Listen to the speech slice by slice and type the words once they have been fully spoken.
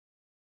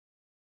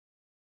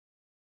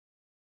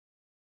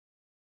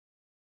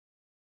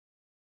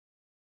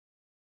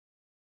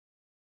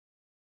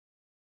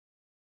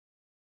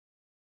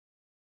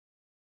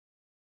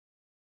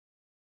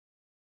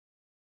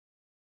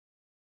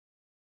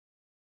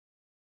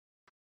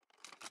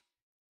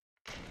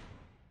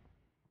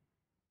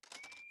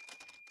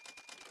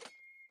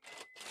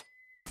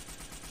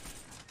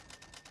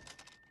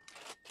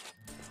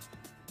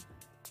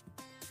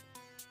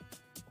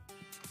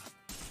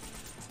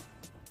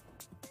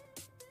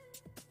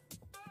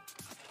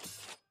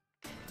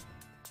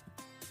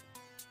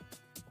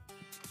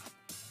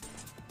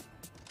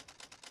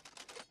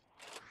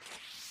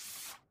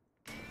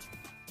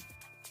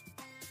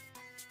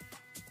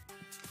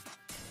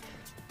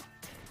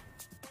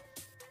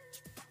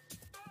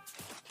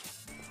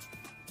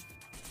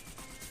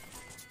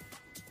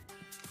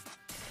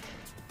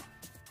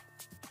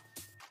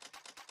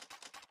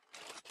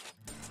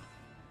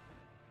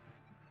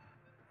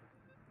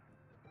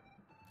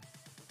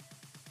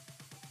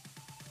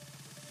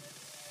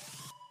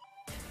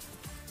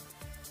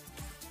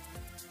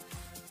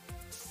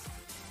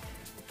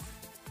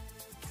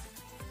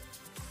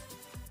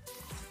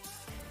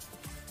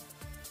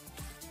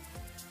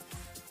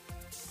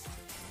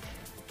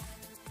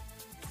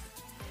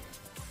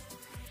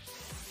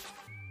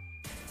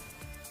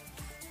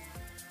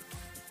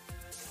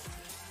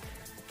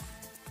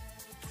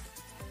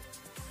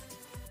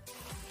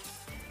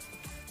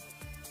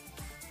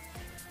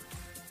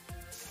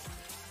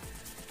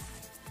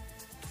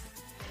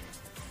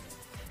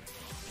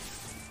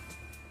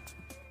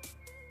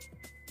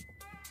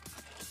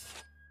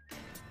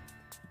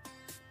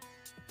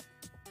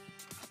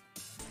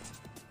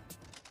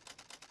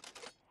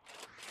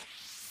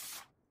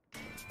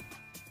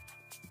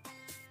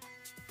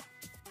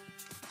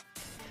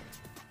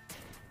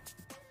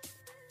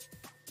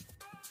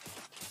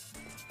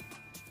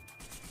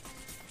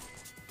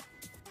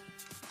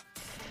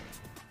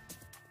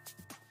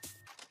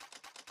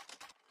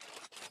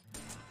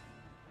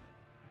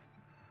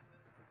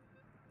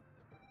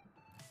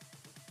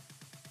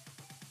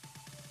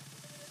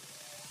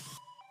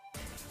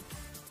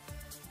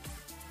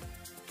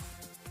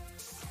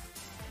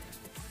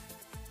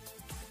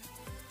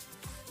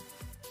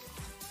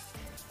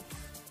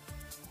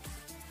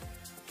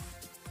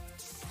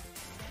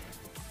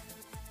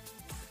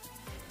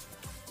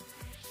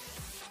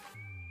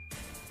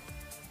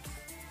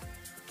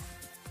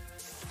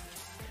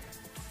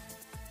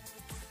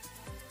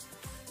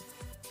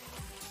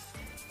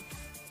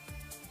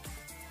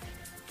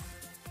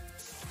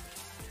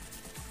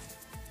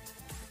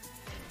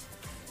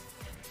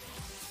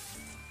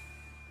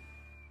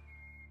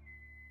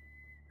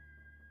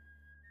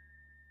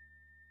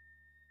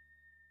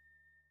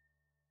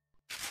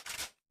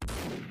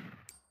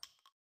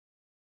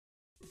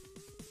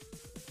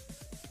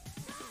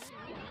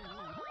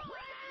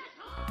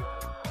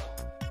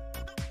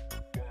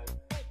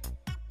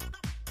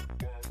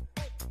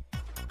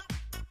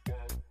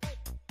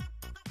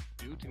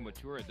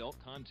mature adult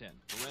content.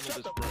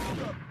 Parental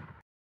discretion.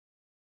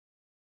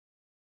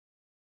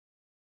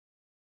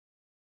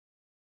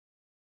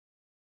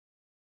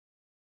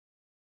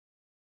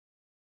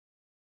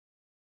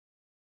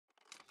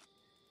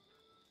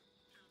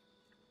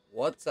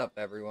 What's up,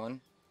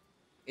 everyone?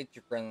 It's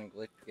your friendly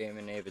glitch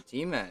gaming neighbor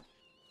TMAD.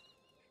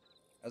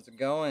 How's it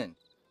going?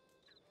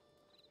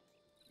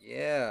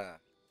 Yeah,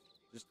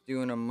 just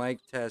doing a mic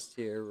test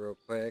here real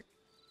quick.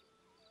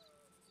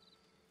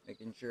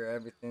 Making sure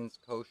everything's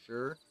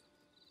kosher.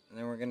 And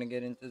then we're gonna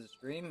get into the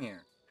stream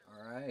here.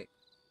 Alright.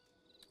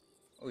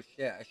 Oh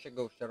shit, I should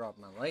go shut off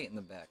my light in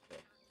the back there.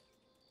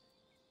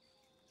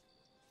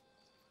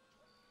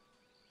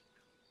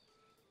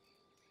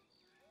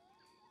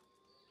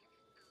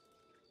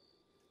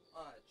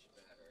 Much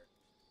better.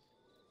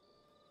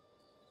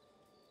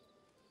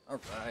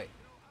 Alright.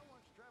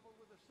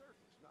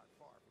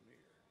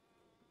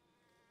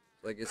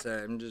 Like I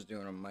said, I'm just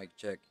doing a mic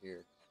check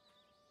here.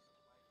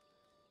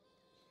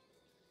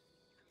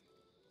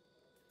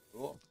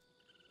 Cool.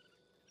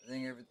 I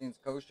think everything's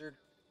kosher.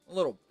 A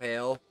little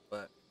pale,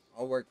 but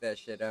I'll work that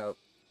shit out.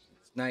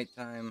 It's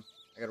nighttime.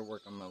 I gotta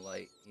work on my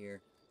light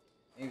here.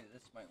 Maybe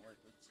this might work.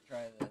 Let's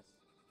try this.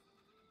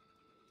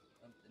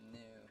 Something new.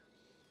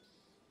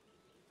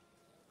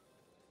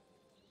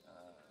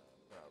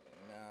 Probably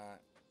not.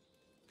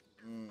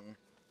 I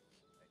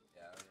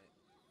doubt it.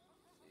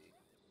 Let's see.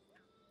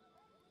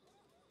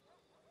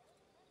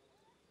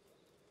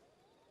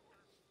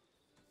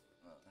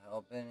 Won't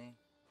help any.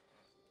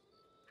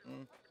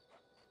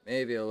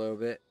 Maybe a little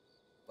bit.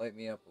 Light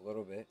me up a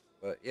little bit.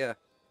 But yeah,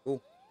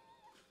 cool.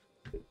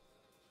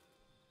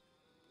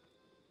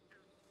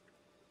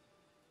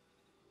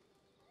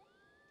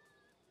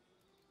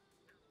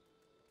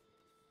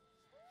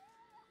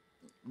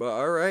 But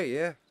alright,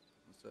 yeah.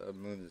 Let's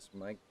move this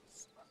mic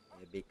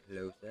a bit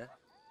closer.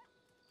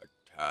 A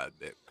tad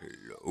bit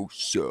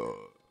closer.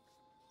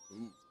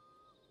 Ooh.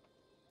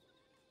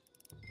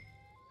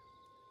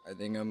 I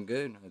think I'm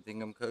good. I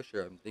think I'm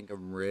kosher. I think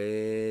I'm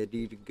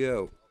ready to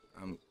go.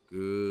 I'm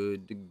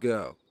good to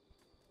go.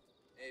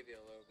 Maybe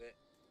a little bit.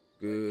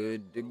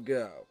 Good to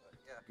go.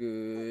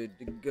 Good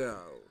to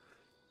go.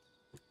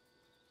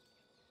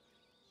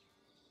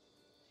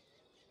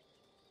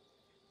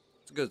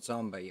 It's a good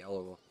song by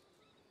Yellow.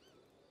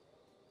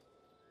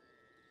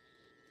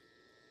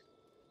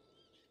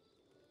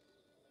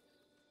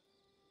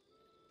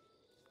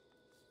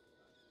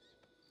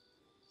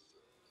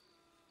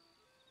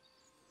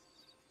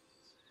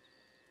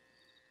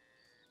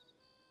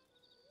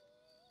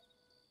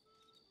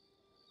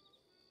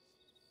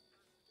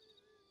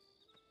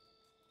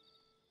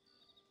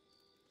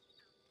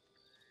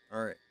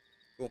 Alright.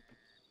 Cool.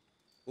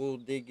 Cool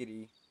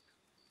diggity.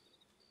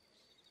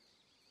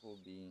 Cool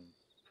beans.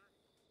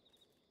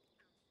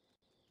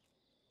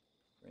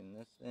 Bring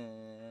this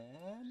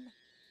in.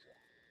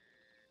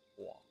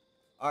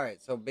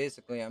 Alright, so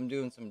basically I'm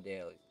doing some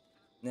dailies.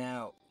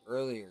 Now,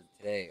 earlier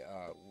today,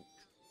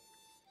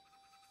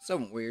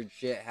 some weird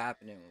shit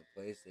happening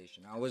with PlayStation.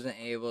 I wasn't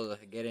able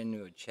to get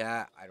into a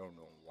chat. I don't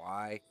know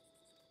why.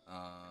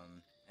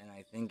 And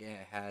I think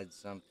it had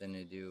something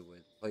to do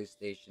with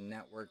PlayStation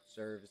Network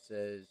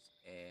services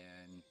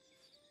and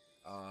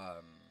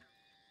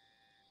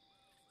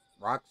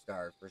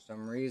Rockstar for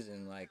some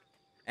reason. Like,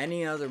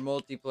 any other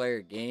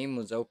multiplayer game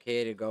was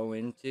okay to go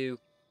into,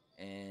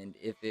 and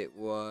if it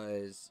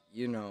was,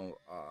 you know,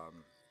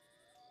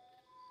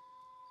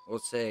 we'll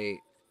say,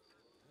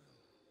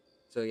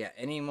 so yeah,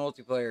 any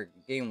multiplayer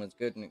game was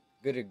good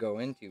to go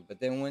into. But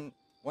then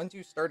once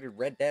you started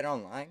Red Dead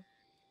Online,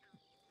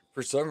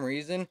 for some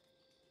reason,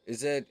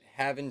 is it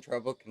having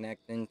trouble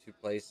connecting to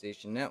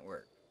PlayStation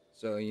Network.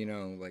 So, you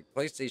know, like,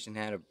 PlayStation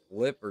had a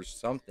blip or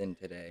something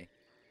today.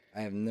 I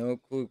have no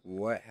clue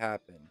what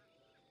happened.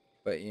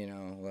 But, you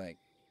know, like,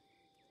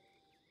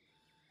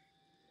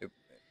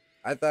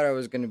 I thought I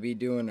was going to be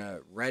doing a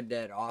Red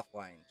Dead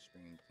offline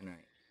stream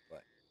tonight.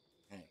 But,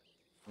 hey,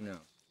 who knows?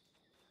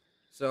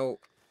 So,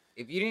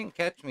 if you didn't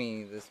catch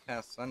me this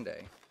past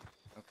Sunday,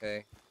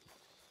 okay,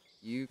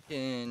 you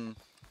can,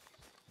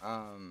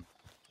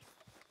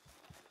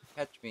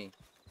 catch me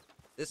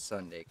this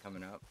Sunday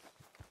coming up.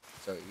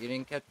 So, you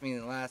didn't catch me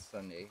last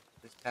Sunday,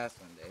 this past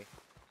Sunday,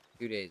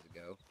 2 days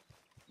ago.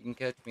 You can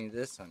catch me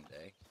this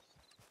Sunday.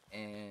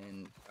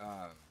 And,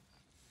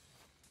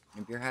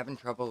 if you're having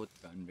trouble with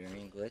the gun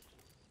variant glitch,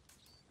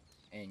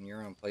 and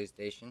you're on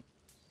PlayStation,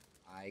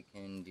 I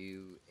can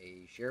do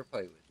a share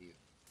play with you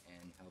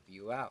and help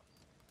you out,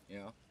 you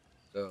know?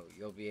 So,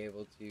 you'll be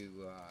able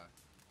to,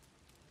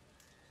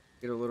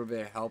 get a little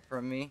bit of help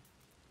from me,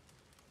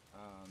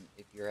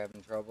 if you're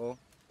having trouble,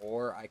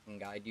 or I can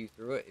guide you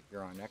through it if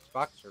you're on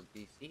Xbox or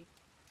PC.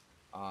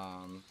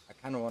 I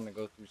kind of want to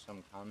go through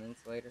some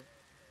comments later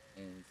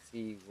and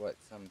see what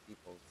some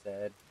people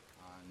said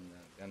on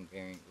the gun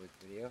variant glitch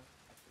video.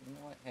 Actually, you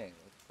know what? Hey,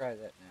 let's try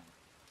that now.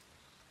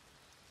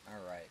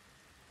 Alright.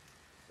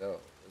 So,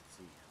 let's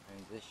see.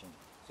 Transition.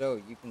 So,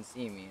 you can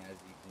see me, as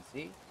you can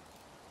see.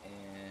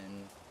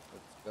 And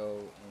let's go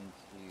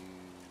into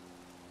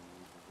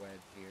the web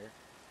here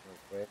real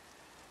quick.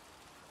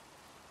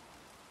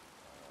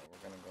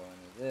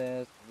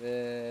 this.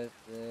 Get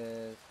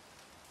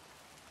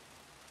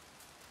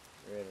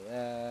rid of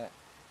that.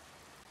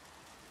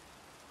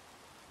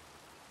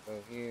 Go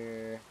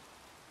here.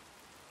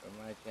 Go to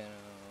my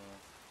channel.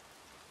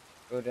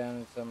 Go down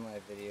to some of my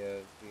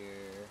videos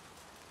here.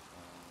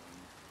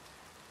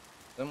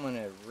 Someone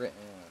had written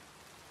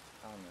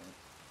a comment.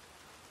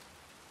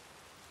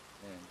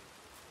 Man.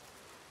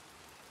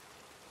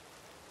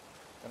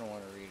 I don't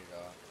want to read it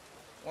off.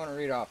 I want to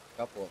read off a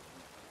couple of them.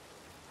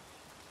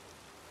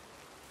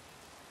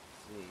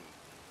 Let's see.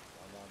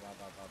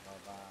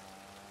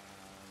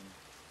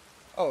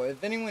 Oh,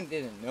 if anyone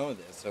didn't know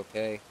this,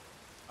 okay,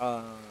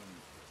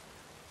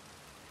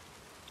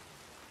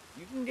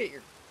 you can get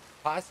your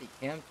posse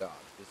camp dog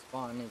to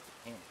spawn into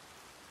camp.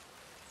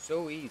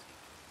 So easy.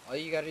 All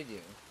you gotta do,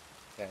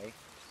 okay,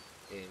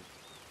 is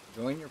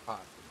join your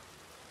posse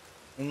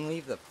and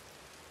leave the posse.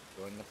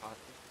 Join the posse,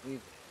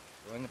 leave the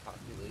posse. Join the posse,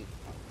 leave the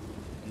posse.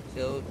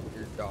 Until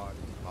your dog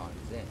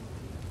spawns in.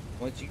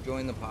 Once you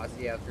join the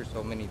posse after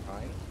so many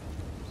times,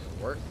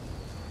 it'll work,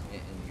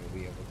 and you'll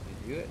be able to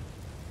do it.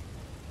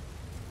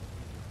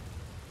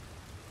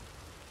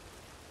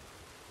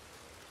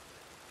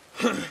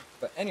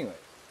 But anyways,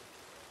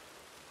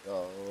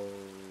 so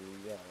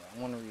yeah,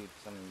 I want to read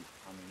some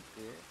comments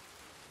here.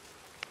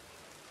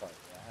 Like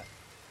that.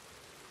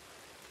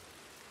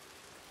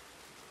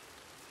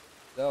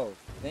 So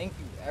thank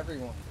you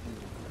everyone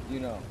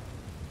who,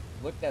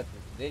 looked at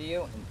this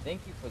video, and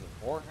thank you for the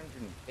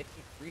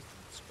 453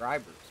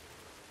 subscribers.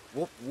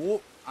 Whoop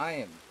whoop! I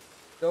am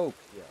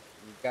stoked, yo.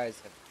 You guys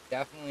have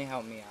definitely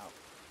helped me out.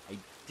 I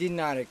did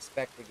not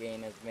expect to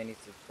gain as many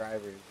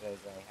subscribers as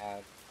I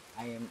have.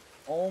 I am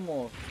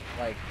almost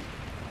like,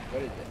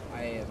 what is it?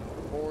 I am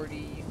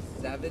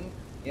 47.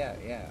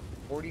 Yeah,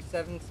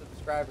 47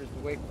 subscribers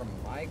away from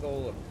my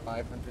goal of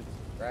 500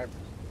 subscribers.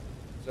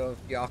 So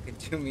if y'all could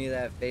do me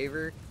that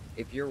favor,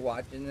 if you're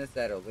watching this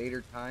at a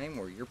later time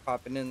or you're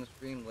popping in the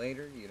stream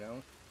later,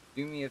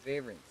 do me a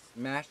favor and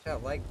smash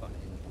that like button.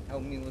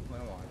 Help me with my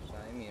watch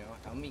time,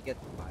 help me get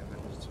to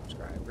 500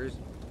 subscribers.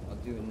 I'll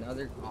do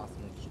another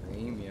awesome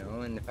stream,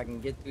 and if I can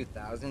get to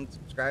 1,000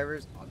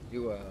 subscribers, I'll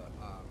do a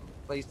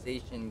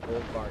PlayStation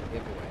Gold Bar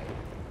giveaway.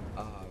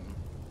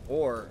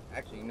 Or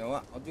actually, you know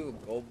what? I'll do a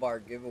Gold Bar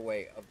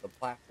giveaway of the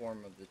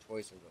platform of the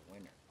choice of the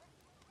winner.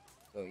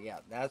 So yeah,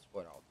 that's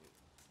what I'll do.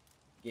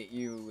 Get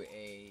you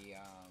a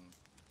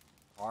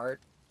card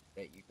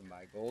that you can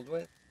buy gold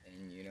with,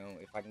 and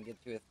if I can get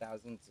to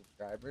 1,000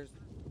 subscribers,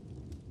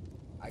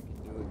 I can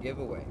do a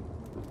giveaway.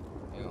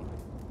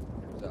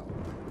 So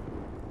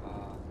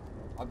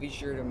I'll be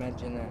sure to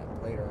mention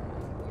that later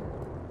on here.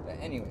 But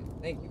anyways,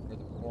 thank you for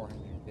the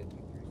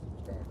 453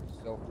 subscribers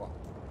so far.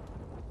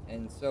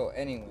 And so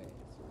anyways,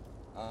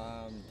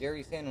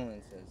 Jerry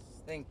Sandlin says,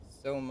 thanks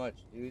so much,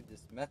 dude.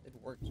 This method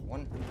works 100%.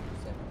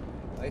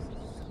 My advice is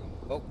just stay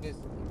focused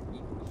and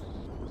keep going.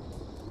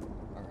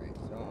 Alright,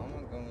 so I'm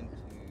gonna go into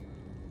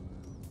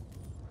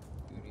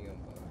studio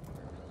mode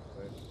here real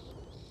quick.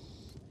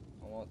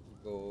 I want to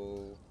go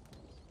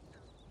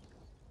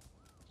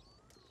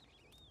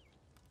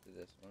to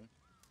this one.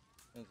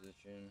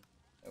 Transition.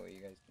 That way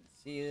you guys can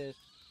see this.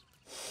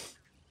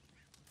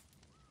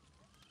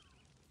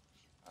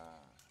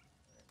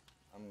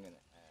 I'm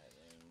gonna add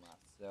in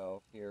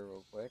myself here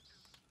real quick.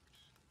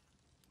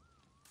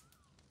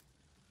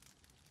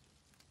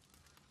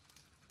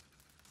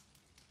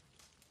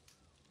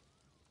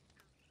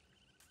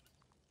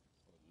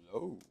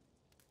 Hello.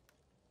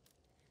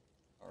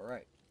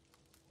 Alright.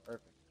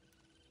 Perfect.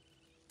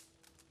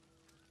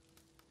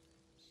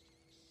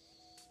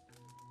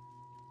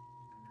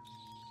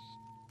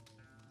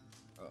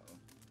 Uh-oh.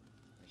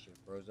 My shit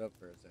froze up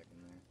for a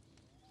second there.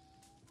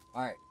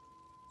 Alright.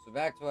 So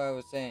back to what I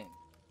was saying.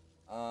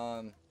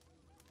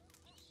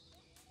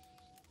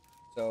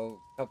 So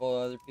a couple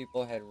other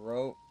people had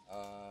wrote,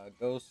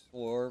 Ghost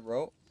Lore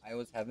wrote, I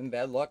was having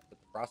bad luck with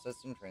the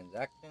processing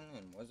transaction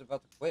and was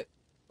about to quit,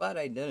 but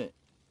I didn't.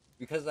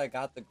 Because I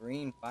got the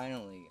green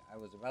finally, I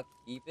was about to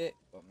keep it,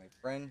 but my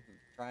friend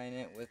who's trying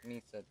it with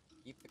me said,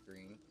 keep the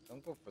green,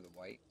 don't go for the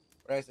white.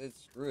 But I said,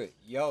 screw it,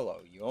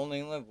 YOLO, you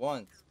only live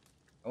once.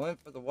 I went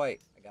for the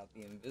white. I got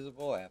the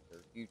invisible after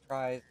a few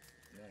tries,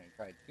 and then I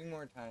tried 2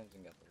 more times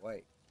and got the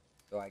white.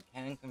 So I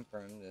can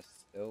confirm this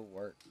still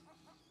works.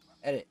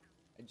 Edit.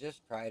 I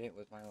just tried it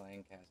with my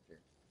Lancaster.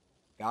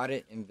 Got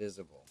it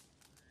invisible.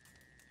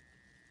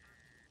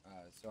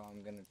 So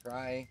I'm gonna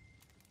try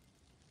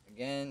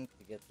again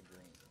to get the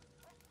green.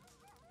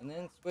 And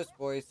then Swiss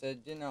Boy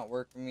said, did not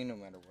work for me no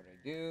matter what I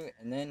do.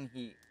 And then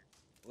he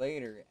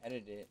later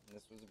edited it, and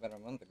this was about a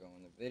month ago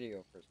when the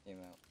video first came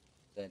out.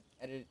 Said,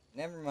 edit,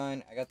 never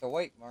mind, I got the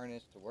white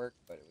varnish to work,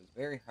 but it was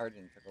very hard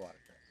and took a lot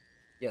of trying.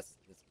 Yes,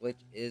 this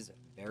glitch is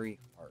very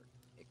hard.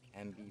 It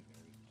can be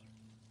very hard.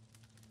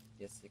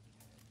 Yes, it can.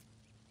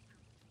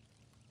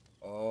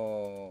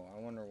 Oh, I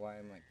wonder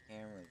why my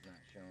camera's not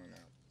showing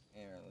up.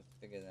 Here, let's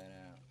figure that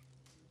out.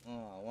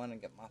 Oh, I want to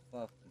get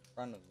myself in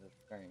front of the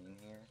screen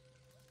here.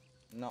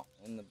 Not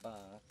in the bus.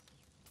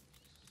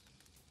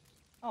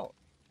 Oh.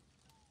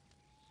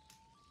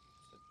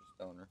 Such a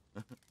stoner.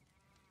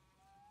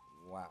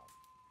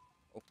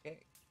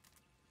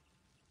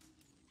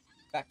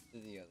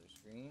 the other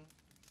screen.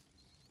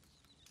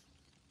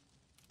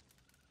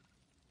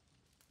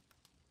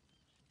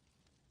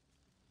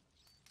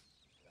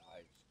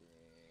 Live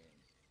screen.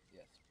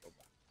 Yes, go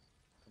back.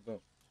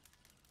 Kaboom.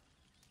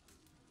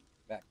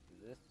 Back to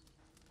this.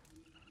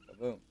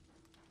 Kaboom.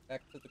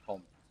 Back to the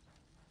Coleman.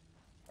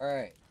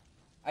 Alright.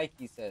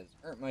 Ike says,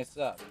 earned my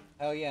sub.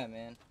 Hell yeah,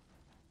 man.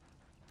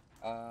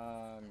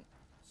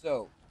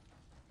 So,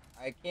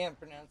 I can't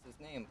pronounce his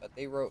name, but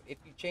they wrote, if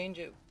you change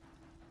it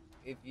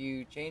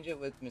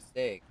with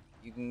mistake,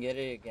 you can get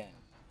it again.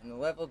 And the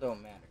level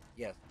don't matter.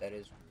 Yes, that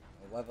is true.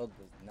 The level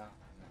does not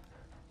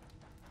matter.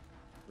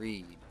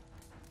 Read.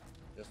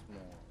 Just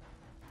more.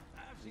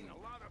 Read.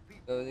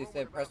 So they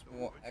said press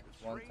X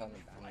once on the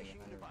bounty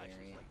hunter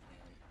variant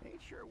and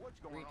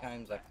 3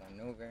 times X on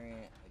no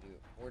variant. I do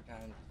it 4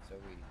 times, it's so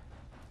easy.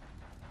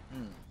 I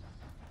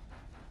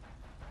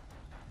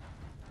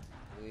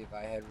believe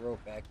I had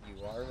wrote back,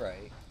 you are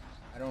right.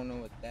 I don't know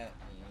what that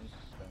means.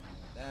 Don't know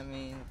what that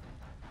means.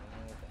 Don't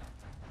know what that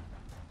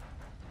means.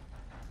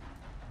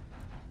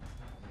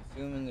 I'm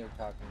assuming they're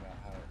talking about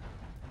how it works.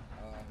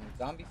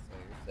 Zombie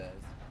Slayer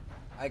says,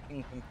 I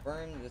can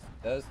confirm this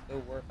does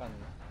still work on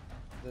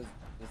this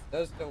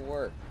does still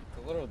work. It's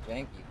a little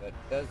janky, but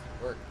it does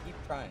work. Keep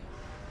trying.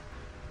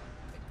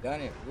 I've done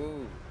it.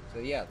 Woo. So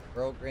yeah, the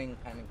Girl Grain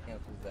kind of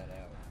cancels that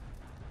out.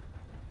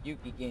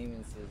 Yuki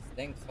Gaming says,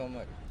 thanks so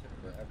much. It took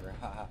forever.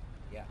 Haha.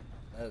 Yeah,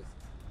 it does.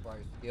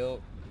 Requires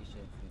skill,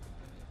 patience, and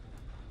time.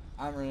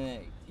 I'm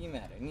Renee.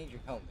 TMAD, I need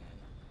your help, man.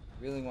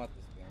 I really want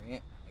this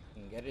variant. I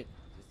can get it to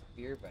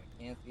disappear, but I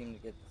can't seem to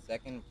get the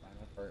second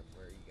final part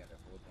where you gotta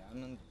hold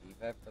down on the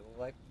D-pad for the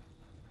life of me.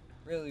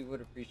 Really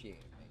would appreciate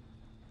it, mate.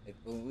 I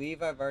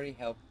believe I've already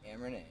helped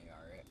Amron A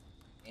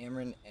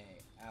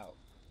out.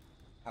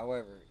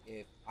 However,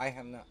 if I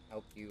have not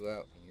helped you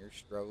out and you're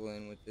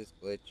struggling with this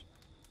glitch,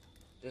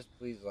 just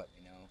please let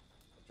me know.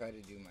 I'll try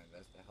to do my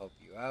best to help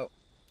you out,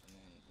 and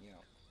then,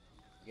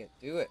 get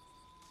to it.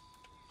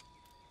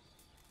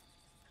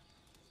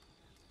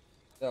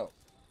 So,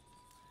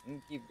 I'm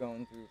going to keep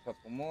going through a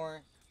couple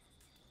more.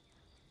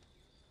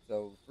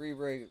 So, Free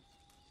writes,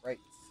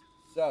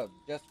 sub,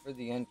 just for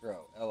the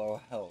intro,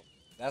 LOL.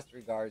 Best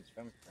regards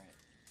from friend.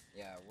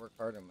 Yeah, I work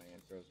hard on my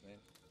intros, man.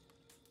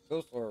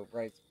 Ghostlord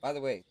writes, by the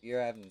way, if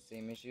you're having the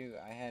same issue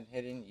I had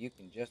hidden, you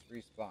can just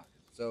respawn.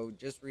 So,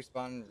 just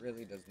respawn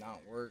really does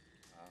not work.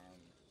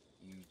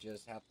 You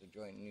just have to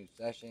join a new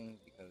session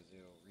because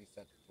it'll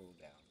reset the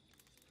cooldown.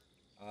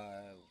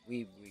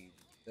 Weeb,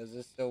 does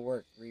this still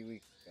work 3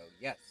 weeks ago?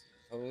 Yes,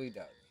 it totally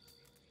does.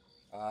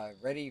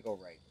 Red Eagle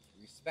writes,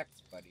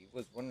 respects, buddy.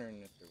 Was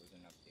wondering if there was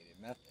an updated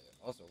method.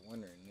 Also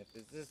wondering if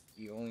is this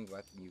the only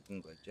weapon you can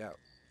glitch out?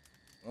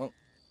 Well,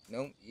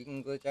 no, you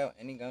can glitch out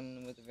any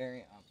gun with a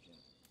variant option.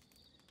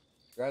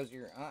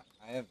 Drowsier Aunt,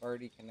 I have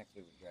already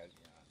connected with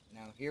Drowsier Aunt.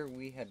 Now here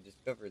we had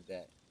discovered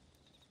that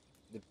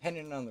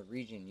depending on the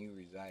region you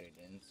resided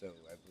in, so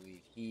I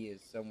believe he is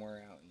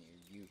somewhere out near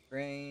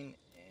Ukraine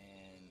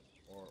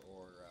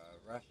or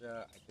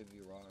Russia, I could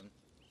be wrong,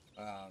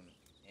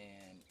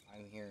 and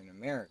I'm here in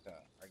America.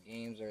 Our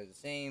games are the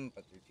same,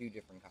 but they're 2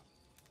 different copies.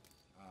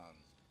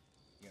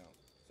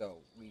 So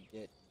we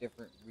get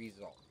different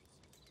results.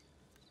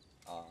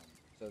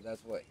 So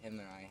that's what him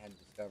and I had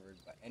discovered,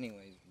 but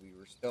anyways, we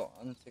were still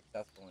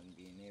unsuccessful in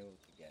being able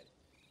to get it.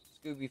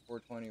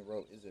 Scooby420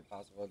 wrote, is it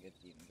possible to get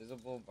the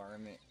invisible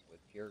varmint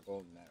with pure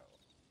gold metal?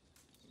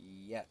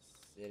 Yes,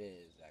 it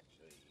is,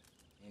 actually.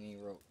 And he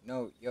wrote,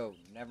 no, yo,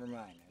 never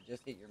mind. I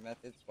just hit your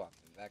method,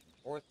 swapping back and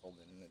forth,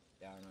 holding it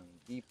down on the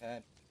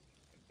D-pad.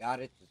 I got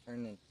it to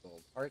turn into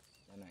gold parts,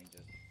 then I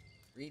just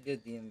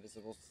redid the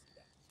invisible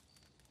step.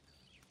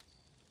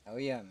 Hell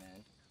yeah,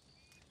 man.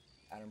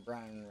 Adam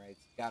Brown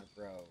writes, got it,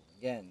 bro.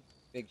 Again,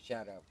 big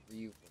shout out for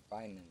you for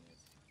finding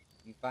this.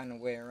 If you find a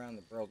way around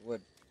the Burled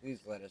Wood,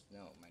 please let us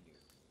know, my dear.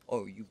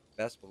 Oh, you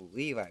best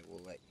believe I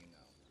will let you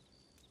know.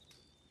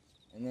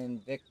 And then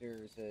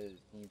Victor says,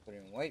 can you put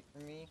in white for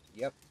me?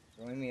 Yep,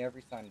 join me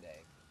every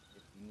Sunday.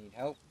 If you need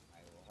help,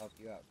 I will help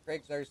you out.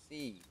 Craig's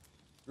RC,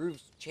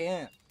 Groove's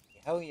Champ.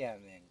 Hell yeah,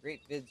 man.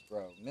 Great vids,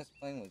 bro. Miss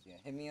playing with you.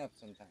 Hit me up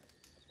sometime.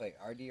 I play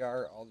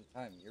RDR all the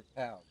time. Your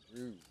pal,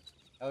 Groove.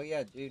 Hell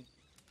yeah, dude.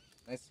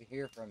 Nice to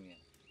hear from you.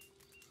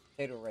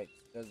 Potato writes,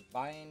 does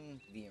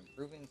buying the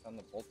improvements on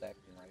the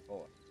bolt-action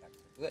rifle affect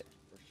the glitch,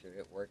 or should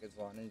it work as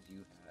long as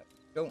you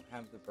don't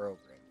have the burrow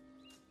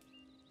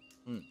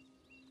grain?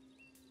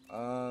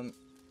 I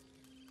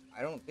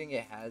don't think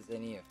it has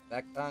any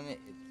effect on it.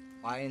 It's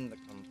buying the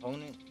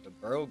component, the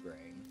burrow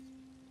grain,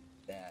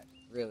 that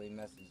really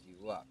messes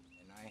you up.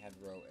 And I had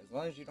wrote, as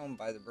long as you don't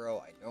buy the burrow,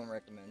 I don't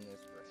recommend this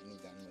for any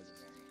gun with a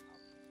variant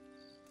option.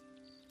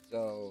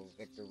 So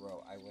Victor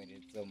wrote, I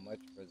waited so much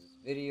for this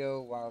video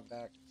a while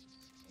back.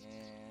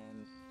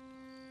 And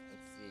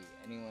let's see,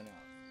 anyone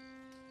else?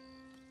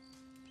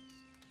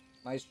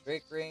 My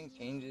straight grain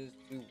changes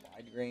to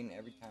wide grain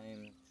every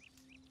time.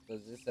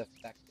 Does this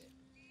affect it?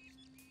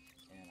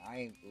 And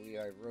I believe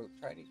I wrote,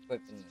 tried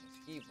equipping the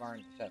ski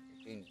varnish after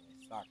changing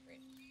the stock grain.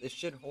 This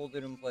should hold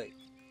it in place.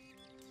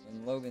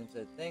 And Logan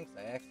said, thanks,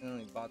 I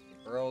accidentally bought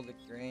the Burled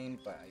grain,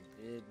 but I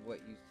did what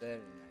you said,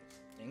 and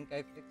I think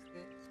I fixed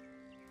it.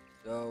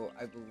 So,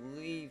 I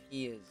believe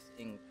he is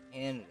in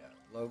Canada.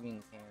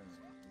 Logan Cameron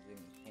is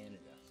in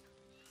Canada.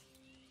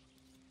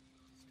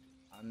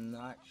 I'm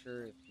not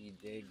sure if he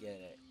did get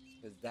it,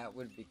 because that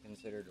would be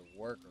considered a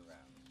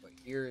workaround. But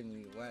here in the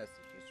US,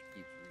 it just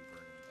keeps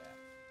reverting back.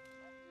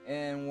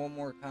 And one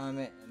more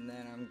comment, and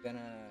then I'm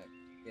gonna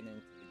get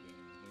into the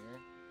game here.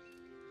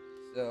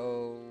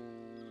 So,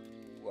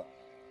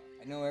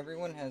 I know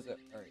everyone has a...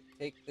 Alright,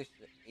 take the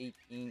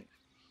 18th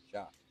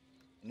shot.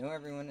 I know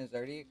everyone has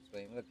already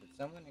explained, but could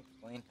someone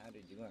explain how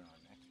to do it on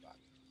Xbox?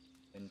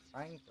 Been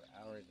trying for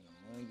hours, and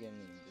I'm only getting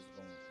the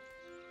invisible one.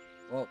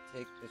 Well,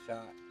 take the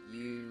shot.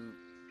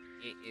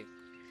 If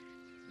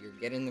you're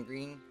getting the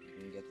green, you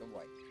can get the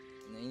white.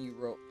 And then you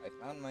wrote, I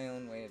found my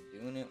own way of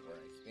doing it where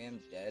I spam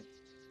dead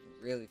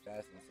really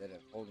fast instead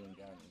of holding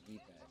down the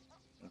D-pad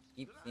and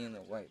keep seeing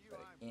the white, but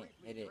I can't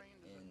hit it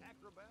in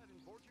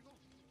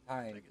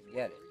time to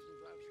get it.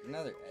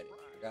 Another edit.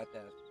 Forgot to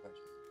ask a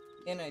question.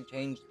 Can I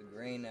change the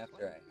grain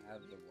after I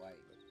have the white?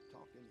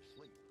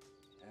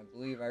 And I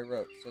believe I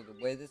wrote, so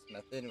the way this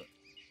method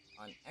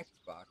on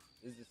Xbox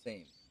is the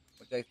same,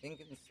 which I think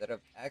instead of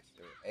X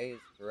or A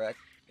is correct,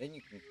 then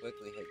you can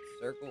quickly hit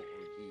circle or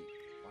B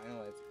to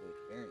finalize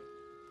glitch variant.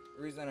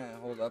 The reason I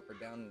hold up or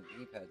down the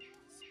D-pad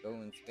to go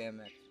and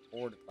spam X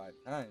 4 to 5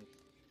 times,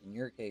 in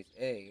your case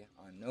A,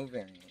 on no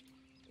variant,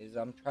 is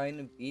I'm trying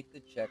to beat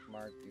the check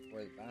mark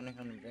before the bounty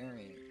hunter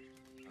variant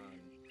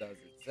does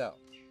itself,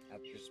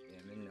 after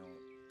spamming no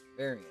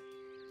variant.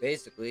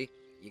 Basically,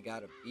 you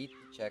gotta beat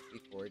the check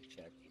before it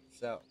checks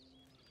itself.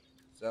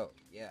 So,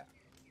 yeah.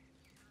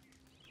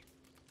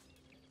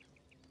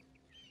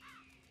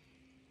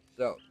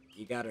 So,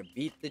 you gotta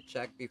beat the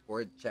check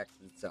before it checks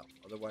itself,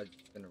 otherwise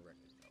it's gonna wreck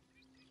itself.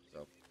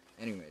 So,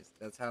 anyways,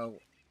 that's how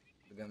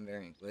the gun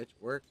variant glitch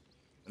works.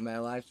 In my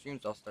live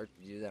streams, I'll start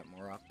to do that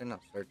more often.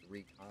 I'll start to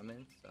read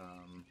comments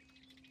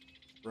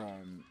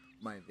from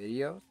my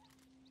videos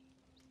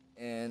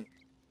and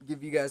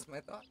give you guys my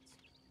thoughts.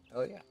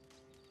 Hell yeah.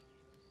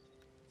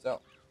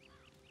 So,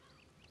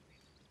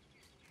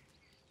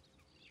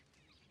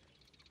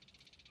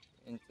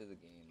 into the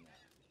game now.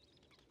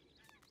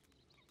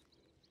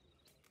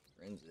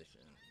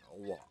 Transition.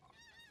 Oh, wow.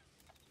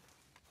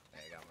 I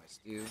got my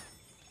stew.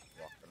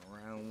 Walking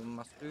around with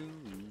my stew.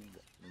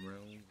 Walking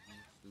around with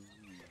my stew.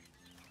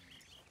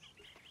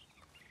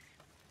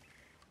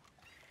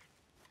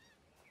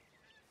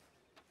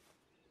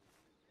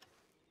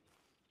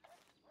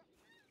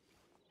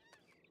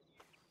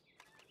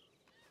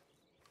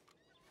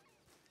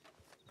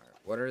 Alright,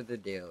 what are the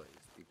dailies?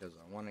 Because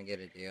I want to get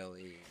a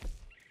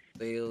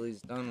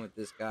daily's done with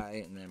this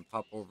guy and then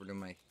pop over to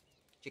my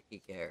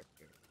chicky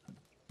character.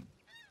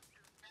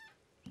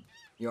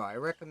 Yo, I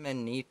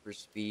recommend Need for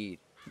Speed.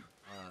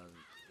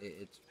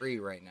 It's free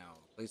right now.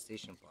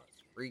 PlayStation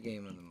Plus. Free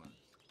game of the month.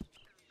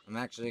 I'm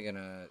actually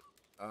gonna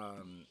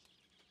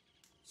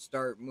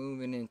start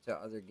moving into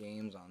other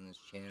games on this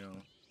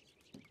channel.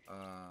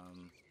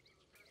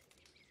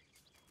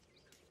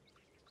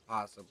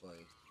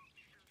 Possibly.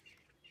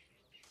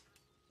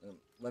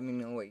 Let me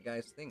know what you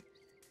guys think.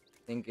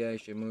 Think I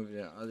should move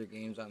to other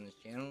games on this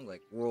channel,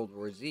 like World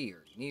War Z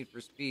or Need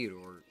for Speed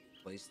or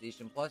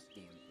PlayStation Plus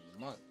games of the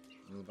month.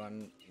 Move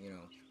on, you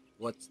know,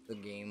 what's the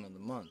game of the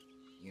month?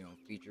 You know,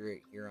 feature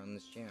it here on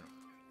this channel.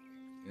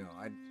 You know,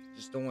 I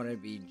just don't want it to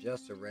be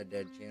just a Red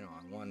Dead channel.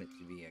 I want it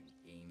to be a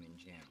gaming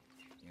channel.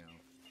 You know,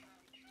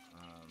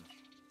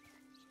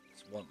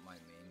 it's what my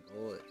main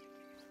goal is.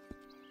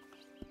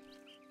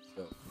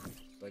 So,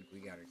 it's like we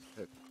gotta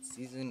cook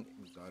seasoned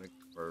exotic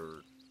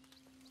bird.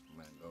 I'm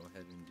gonna go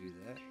ahead and do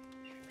that.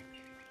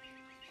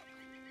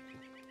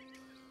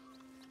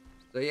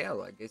 So yeah,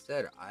 like I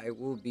said, I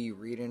will be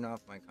reading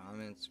off my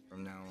comments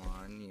from now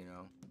on, you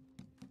know.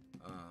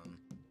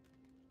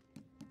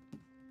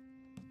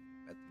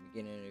 At the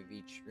beginning of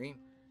each stream.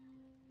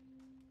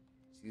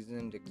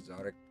 Seasoned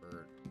exotic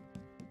bird.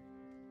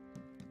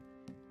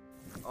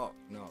 Oh,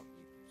 no.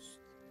 You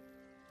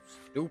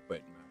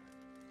stupid, man.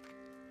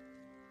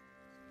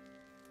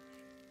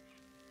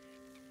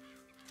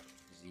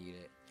 Just eat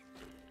it.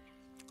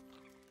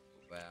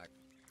 Go back.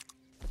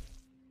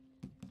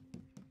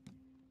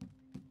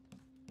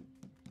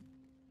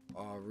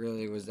 Oh,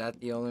 really? Was that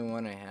the only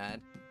one I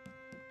had?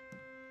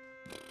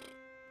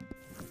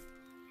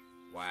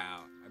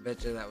 Wow. I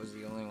bet you that was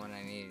the only one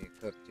I needed to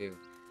cook, too.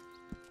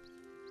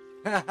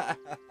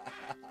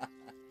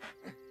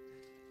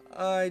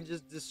 I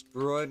just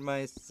destroyed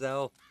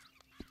myself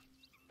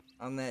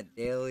on that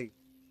daily.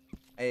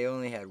 I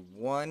only had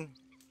one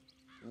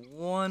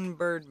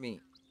bird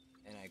meat,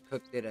 and I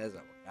cooked it as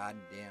a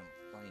goddamn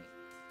plane.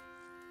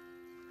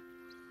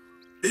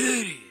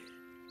 Idiot!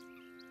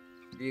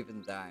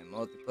 Even die.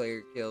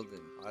 Multiplayer kills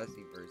and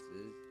Posse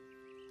versus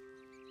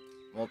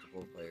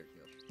multiple player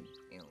kills.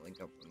 Can't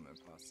link up with my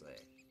Posse.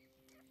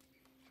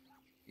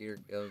 Feeder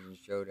kills and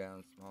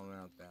showdown,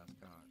 smallmouth bass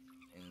caught,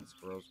 and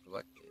squirrels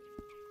collected.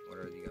 What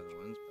are the other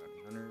ones?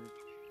 Bounty hunters.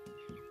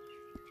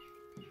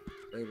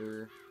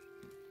 Crater.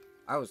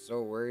 I was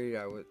so worried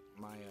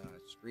my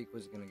streak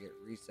was gonna get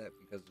reset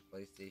because of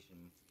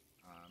PlayStation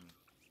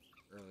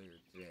earlier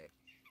today.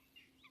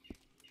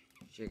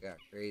 Shit got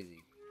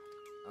crazy.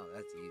 Oh,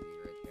 that's easy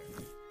right there.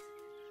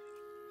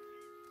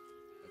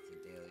 That's a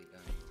daily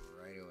done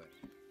right away.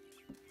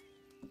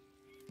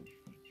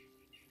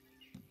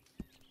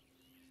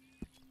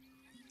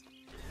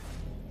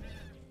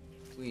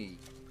 Sweet.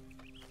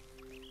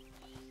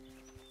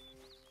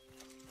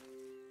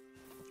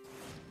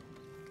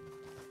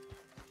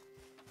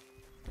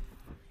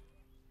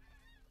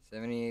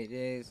 $78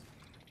 days.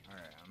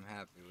 Alright, I'm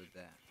happy with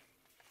that.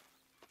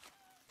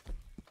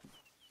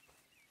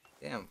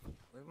 Damn,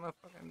 where's my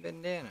fucking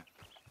bandana?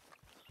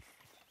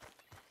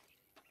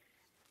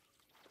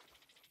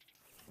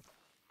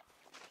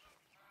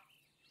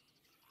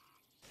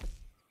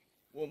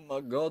 Oh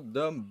my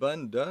goddamn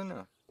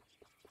bandana.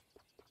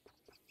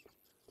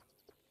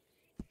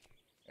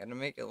 Gotta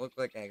make it look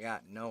like I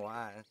got no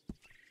eyes.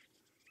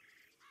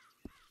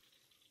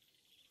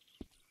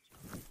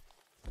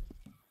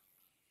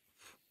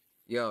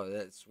 Yo,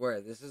 I swear,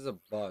 this is a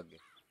bug.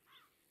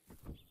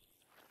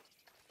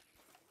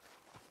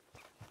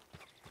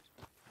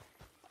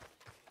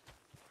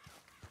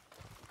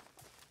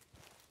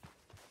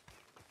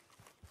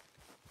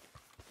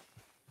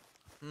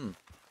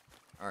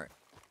 Alright.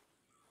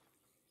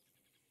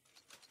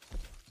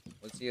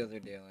 What's the other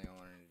daily I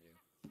wanted to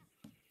do?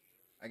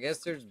 I guess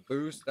there's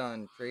boost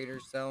on trader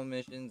cell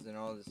missions and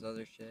all this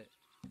other shit.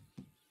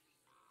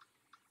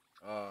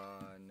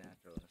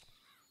 Naturalist.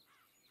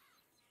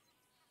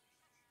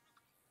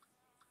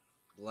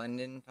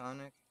 Blendin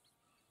tonic.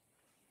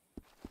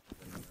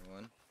 That's another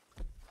one.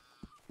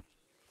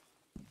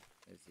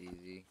 It's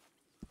easy.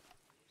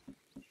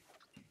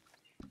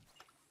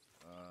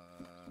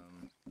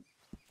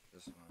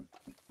 This one.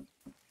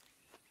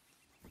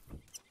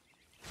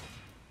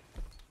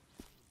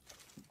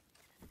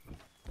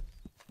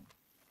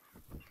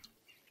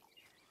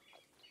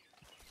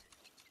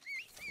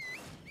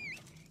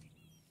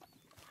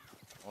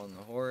 On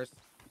the horse.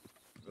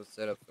 Go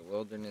set up the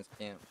wilderness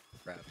camp.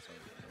 Craft something.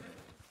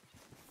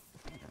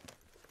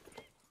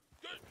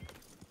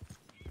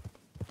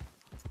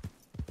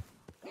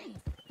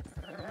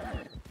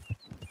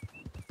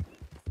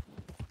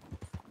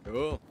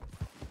 Cool.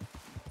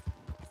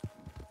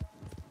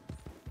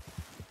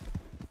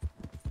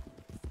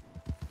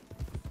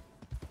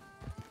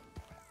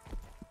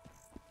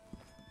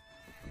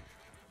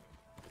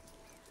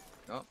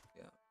 Oh,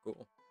 yeah,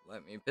 cool.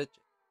 Let me pitch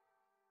it.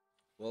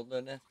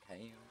 Wilderness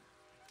camp.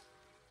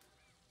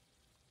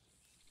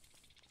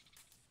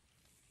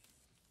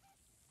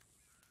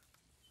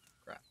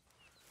 Crap.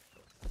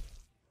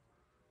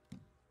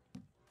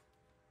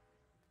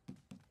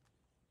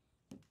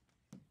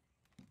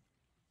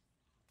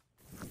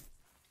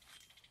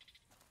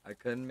 I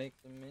couldn't make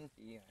some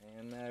minty. I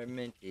am not a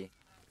minty.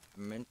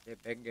 Minty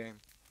big game.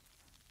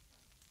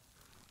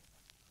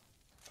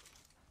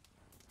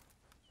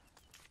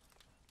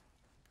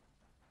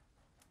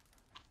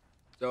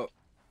 So,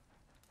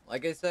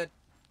 like I said,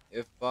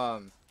 if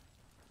you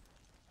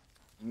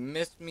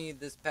missed me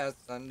this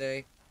past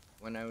Sunday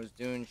when I was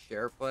doing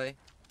share play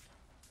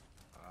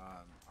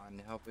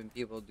on helping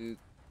people do,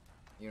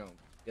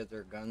 get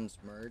their guns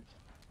merged.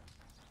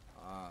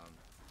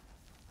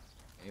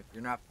 If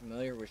you're not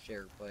familiar with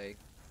share play,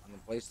 on the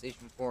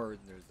PlayStation 4,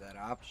 there's that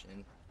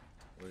option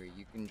where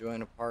you can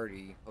join a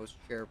party, host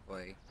share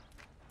play,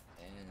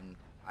 and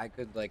I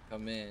could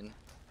come in,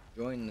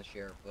 join the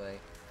share play.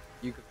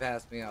 You could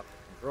pass me off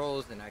the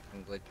controls, and I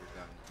can glitch your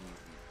gun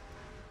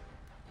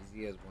easy.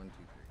 Easy as 1, 2,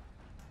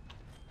 3.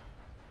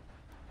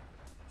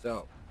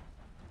 So,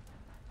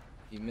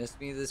 if you missed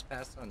me this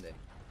past Sunday,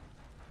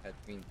 catch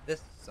me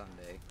this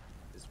Sunday,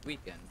 this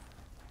weekend.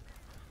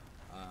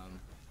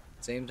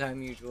 Same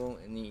time usual,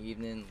 in the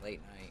evening,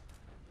 late night,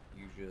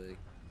 usually.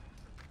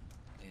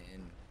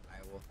 And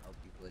I will help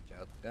you glitch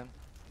out the gun.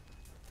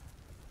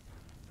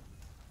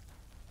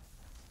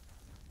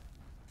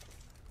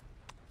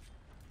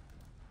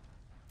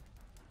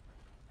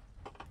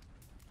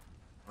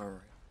 Alright.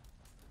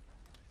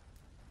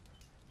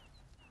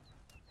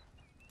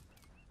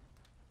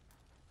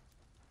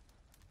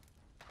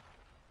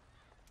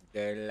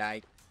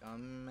 Daylight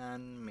come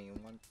and me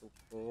want to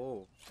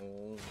go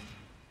home.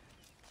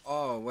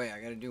 Oh, wait,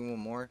 I gotta do one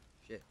more?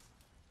 Shit.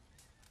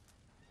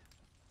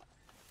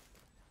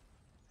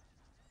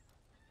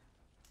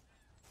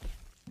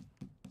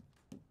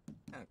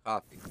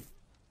 Coffee.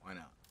 Why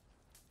not?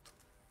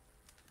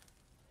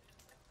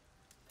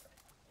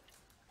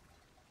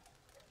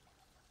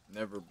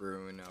 Never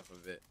brew enough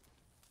of it.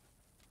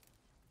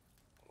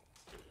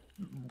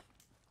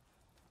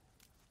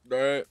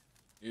 That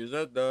is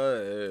a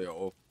day.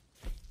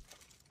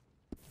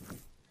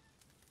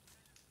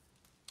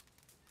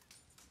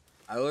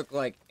 I look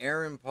like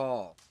Aaron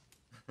Paul.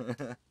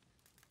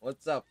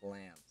 What's up,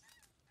 Lance?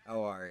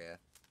 How are ya?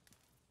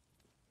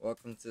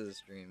 Welcome to the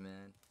stream,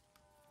 man.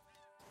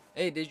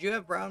 Hey, did you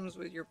have problems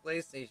with your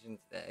PlayStation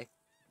today?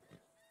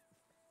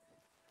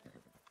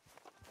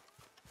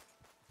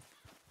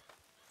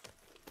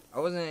 I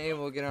wasn't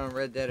able to get on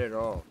Red Dead at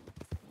all.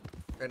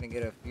 Trying to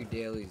get a few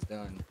dailies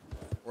done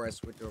before I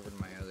switch over to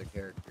my other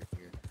characters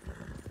here.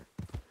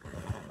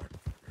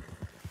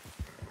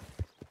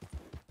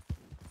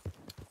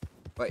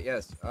 But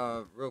yes,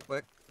 real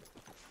quick,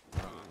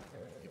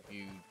 if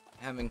you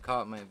haven't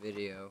caught my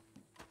video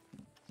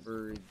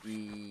for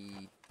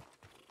the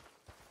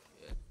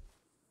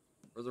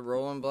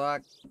rolling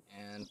block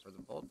and for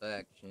the bolt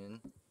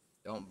action,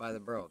 don't buy the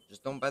barrel.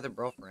 Just don't buy the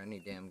barrel for any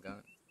damn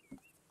gun.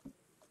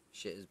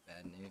 Shit is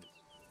bad news.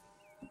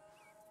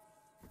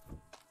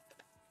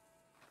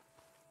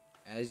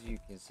 As you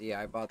can see,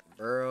 I bought the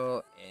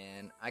barrel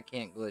and I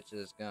can't glitch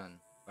this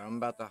gun. But I'm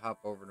about to hop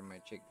over to my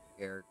chick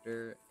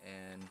character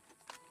and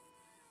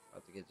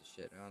about to get the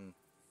shit on.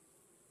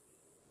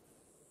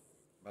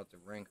 About to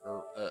rank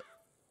her up.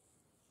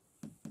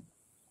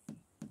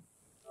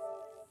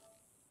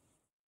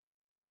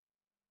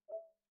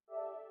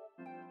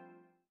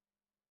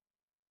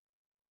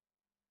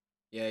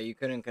 Yeah, you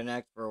couldn't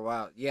connect for a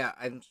while. Yeah,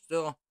 I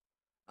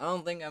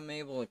don't think I'm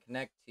able to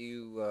connect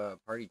to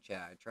party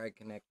chat. I tried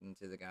connecting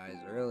to the guys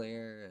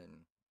earlier and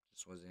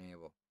just wasn't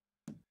able.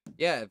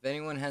 Yeah, if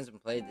anyone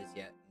hasn't played this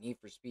yet, Need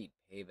for Speed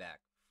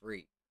Payback,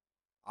 free,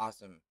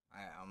 awesome.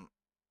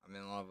 I'm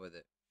in love with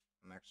it.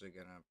 I'm actually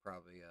gonna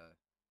probably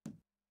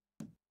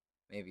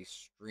maybe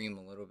stream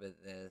a little bit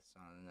of this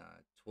on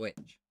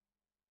Twitch.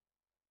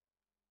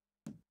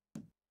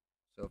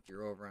 So if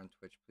you're over on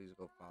Twitch, please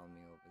go follow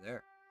me over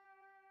there.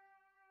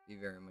 Be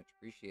very much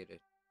appreciated.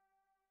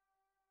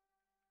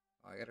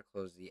 Oh, I gotta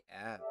close the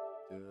app.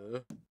 Duh.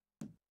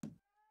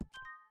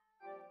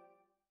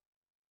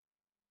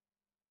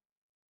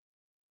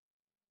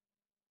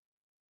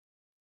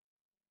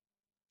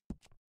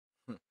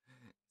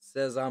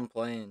 Says I'm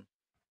playing.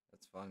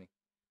 That's funny.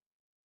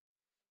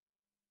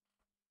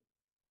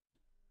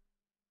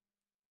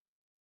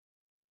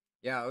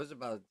 Yeah, I was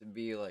about to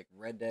be like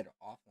Red Dead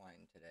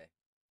offline today.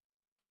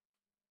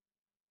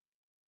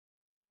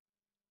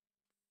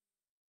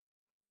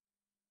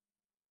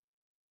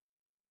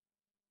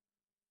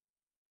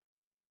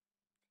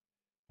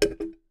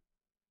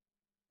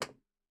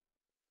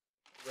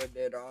 Red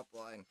Dead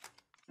offline.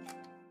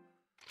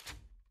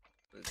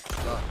 It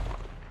sucks.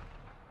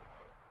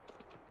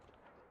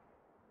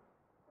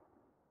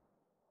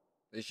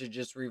 They should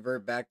just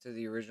revert back to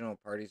the original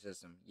party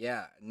system.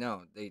 Yeah,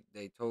 no, they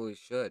totally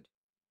should.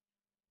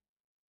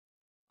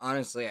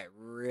 Honestly, I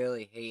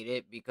really hate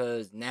it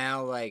because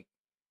now, like,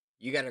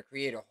 you gotta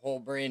create a whole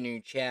brand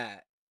new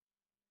chat,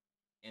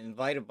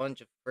 invite a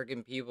bunch of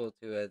freaking people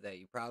to it that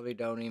you probably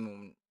don't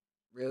even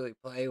really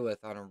play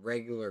with on a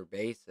regular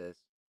basis,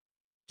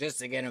 just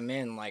to get them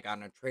in, like,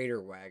 on a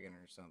trader wagon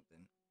or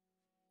something.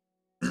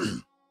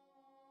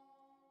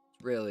 It's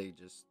really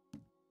just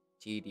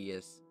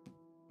tedious, in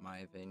my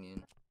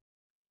opinion.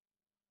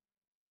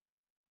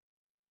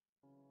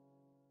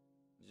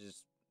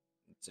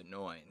 It's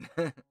annoying.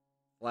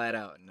 Flat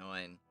out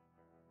annoying.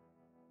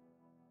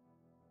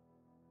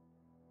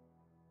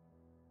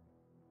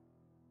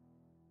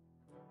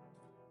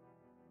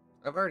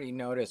 I've already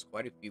noticed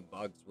quite a few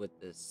bugs with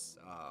this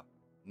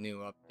new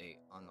update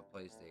on the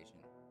PlayStation.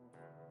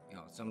 You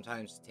know,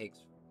 sometimes it takes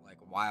like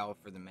a while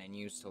for the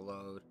menus to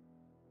load.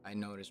 I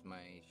notice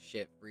my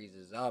shit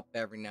freezes up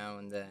every now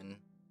and then.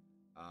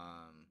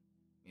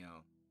 You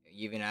know,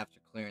 even after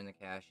clearing the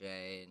cache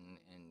and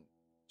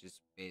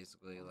just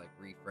basically like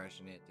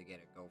refreshing it to get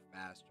it go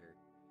faster,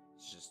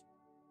 it's just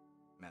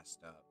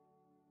messed up.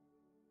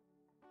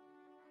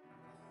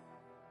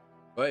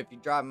 But if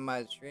you're dropping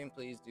my stream,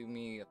 please do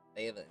me a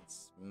favor and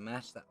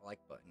smash that like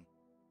button.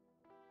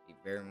 Be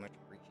very much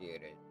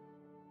appreciated.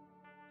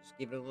 Just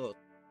give it a little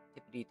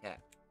tippity tap.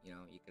 You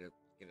know, you could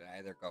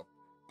either go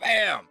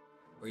BAM!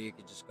 Or you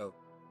could just go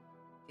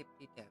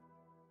tippity tap.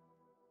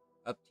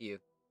 Up to you.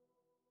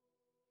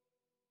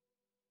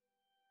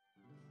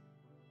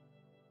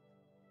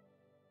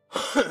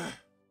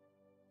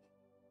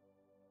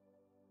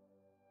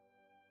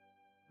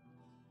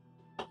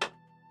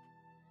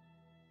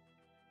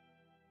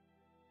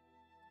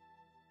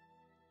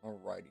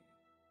 Alrighty.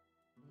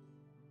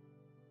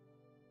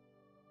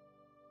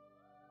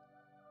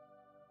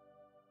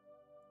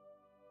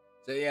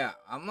 So yeah,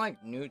 I'm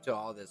like new to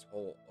all this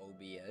whole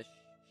OBS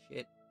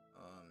shit.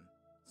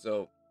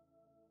 So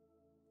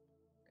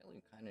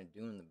really kind of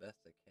doing the best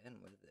I can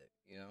with it,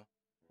 you know.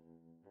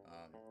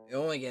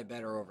 It'll only get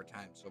better over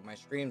time. So my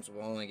streams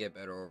will only get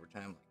better over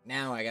time. Like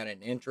now I got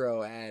an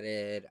intro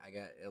added. I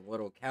got a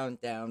little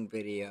countdown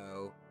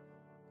video.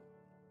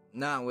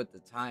 Not with the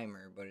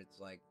timer, but it's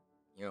like,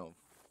 you know,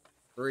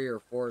 3 or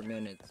 4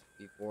 minutes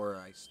before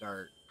I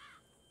start.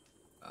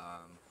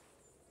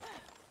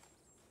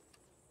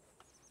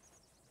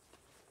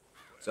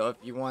 So if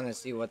you want to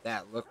see what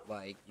that looked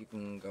like, you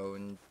can go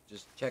and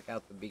just check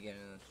out the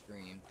beginning of the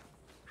stream.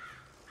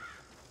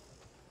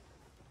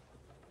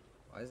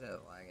 Why is that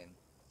lagging?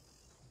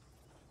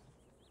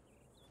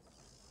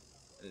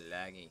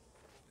 Laggy.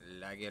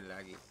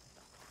 Laggy.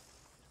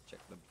 Check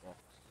the box.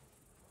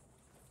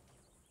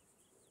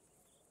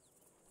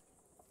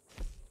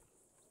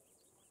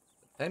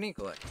 The penny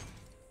collection.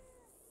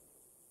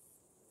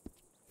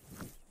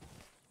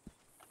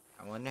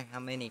 I wonder how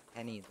many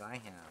pennies I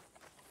have.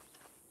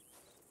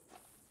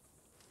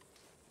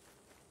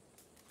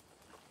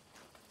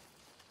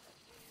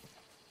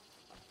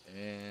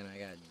 And I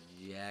got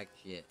jack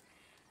shit.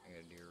 I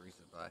gotta do a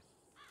resupply.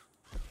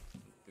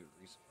 Do a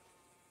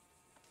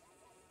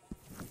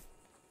resupply.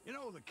 You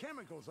know, the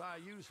chemicals I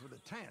use for the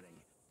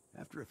tanning,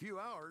 after a few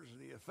hours,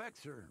 the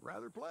effects are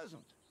rather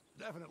pleasant.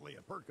 Definitely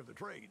a perk of the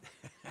trade.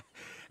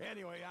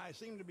 Anyway, I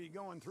seem to be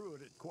going through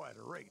it at quite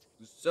a rate.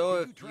 So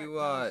Could if track you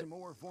down some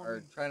more for are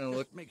me? trying to Just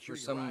look make sure for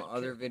you some ride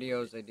other careful with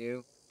videos it. I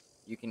do,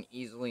 you can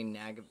easily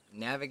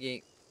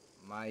navigate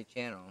my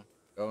channel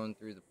going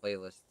through the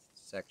playlist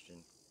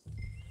section.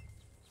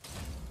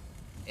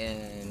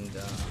 And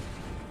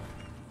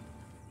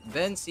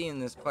been seeing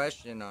this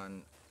question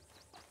on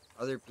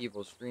other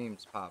people's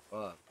streams pop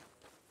up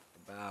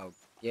about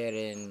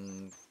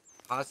getting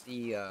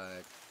posse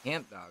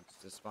camp dogs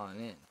to spawn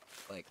in.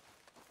 Like,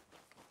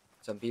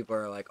 some people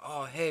are like,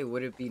 oh hey,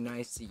 would it be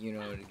nice to, you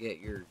know, to get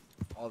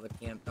all the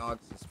camp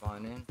dogs to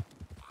spawn in?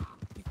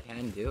 You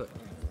can do it.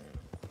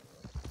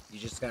 You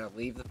just gotta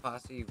leave the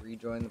posse,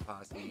 rejoin the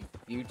posse a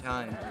few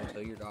times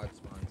until your dog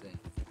spawns in.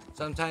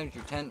 Sometimes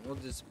your tent will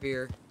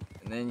disappear,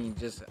 and then you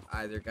just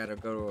either gotta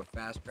go to a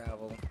fast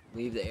travel,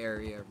 leave the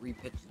area,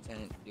 repitch the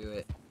tent, do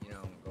it, you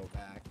know, go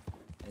back,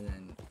 and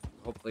then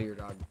hopefully your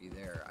dog will be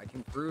there. I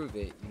can prove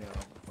it, you know,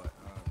 but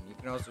you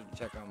can also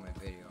check out my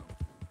video.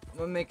 I'm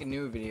gonna make a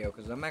new video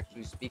because I'm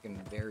actually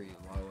speaking very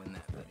low in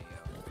that video.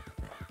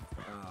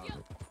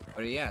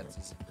 But yeah, it's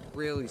just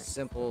really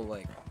simple.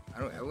 Like,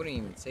 I wouldn't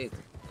even say it's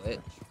a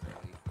glitch,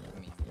 really. I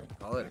mean, you can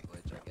call it a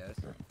glitch, I guess.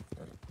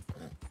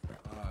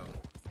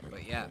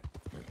 But yeah,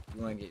 if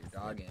you want to get your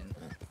dog in,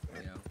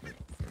 you know.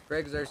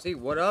 Craig's RC,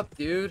 what up,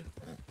 dude?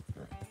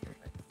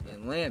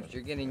 And Lamps,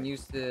 you're getting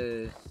used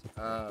to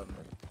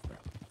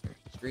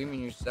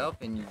streaming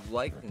yourself, and you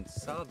liked and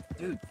subbed,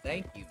 dude.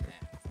 Thank you, man.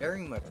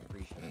 Very much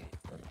appreciated.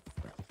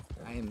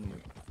 I am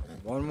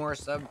one more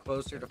sub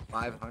closer to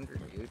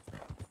 500, dude.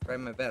 Try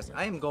my best.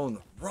 I am going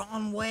the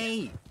wrong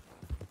way.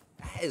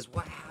 That is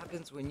what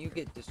happens when you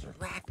get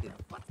distracted.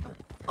 What the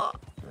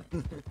fuck?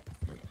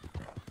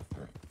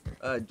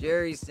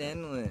 Jerry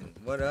Sandlin,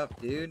 what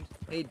up, dude?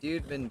 Hey,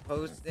 dude, been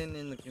posting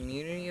in the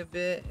community a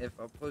bit. If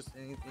I post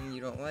anything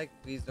you don't like,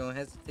 please don't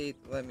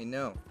hesitate to let me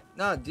know.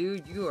 Nah,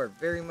 dude, you are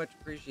very much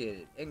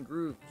appreciated. And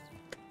Grooves.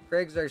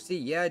 Craig's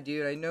RC, yeah,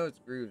 dude, I know it's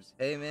Grooves.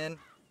 Hey, man.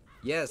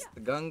 Yes, the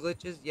gun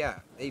glitches,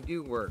 yeah, they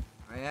do work.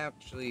 I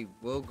actually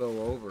will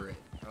go over it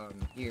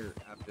here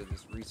after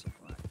this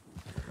resupply.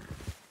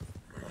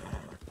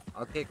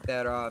 I'll kick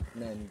that off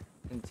and then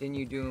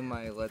continue doing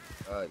my let's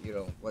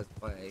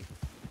play,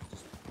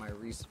 just my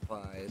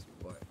resupplies.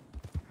 But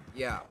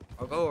yeah,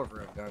 I'll go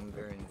over a gun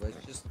variant glitch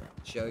just to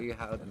show you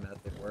how the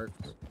method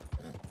works.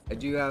 I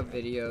do have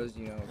videos,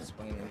 you know,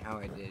 explaining how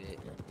I did it.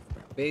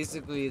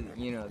 Basically,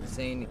 you know, the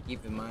saying to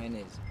keep in mind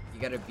is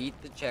you gotta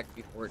beat the check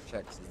before it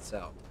checks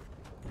itself.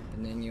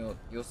 And then you'll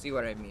see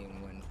what I mean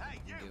when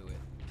you do it.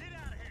 Get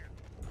out of here.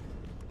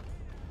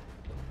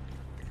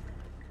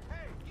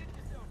 Hey, get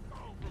yourself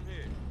gone from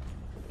here.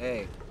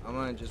 Hey, I'm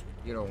gonna just,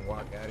 you know,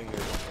 walk out of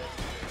here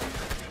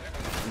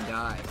and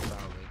die,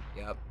 probably.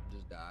 Yep,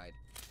 just died.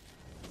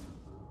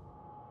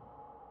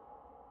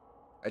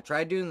 I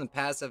tried doing the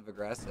passive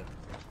aggressive.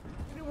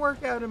 It didn't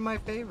work out in my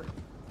favor.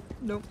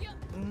 Nope,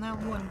 not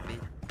one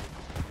bit.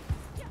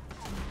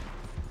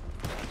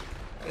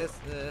 Guess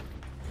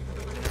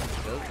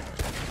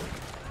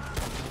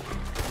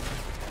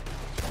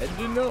I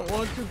did not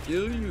want to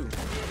kill you.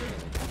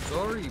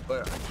 Sorry,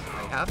 but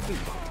I have to.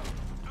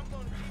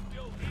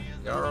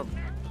 Yarp.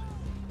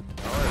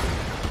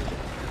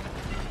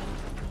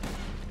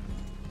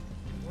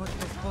 What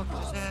the fuck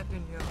just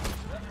happened, yo?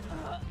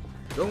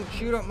 Don't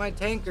shoot up my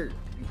tanker,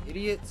 you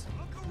idiots.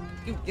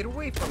 Dude, get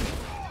away from me.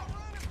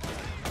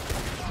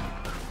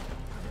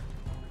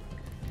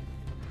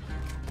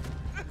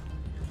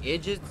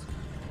 Idiots.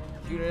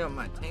 Shooting up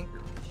my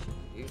tanker.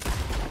 Shit, dude.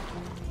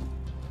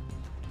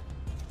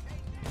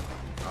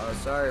 Oh,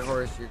 sorry,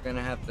 horse. You're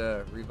gonna have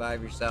to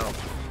revive yourself.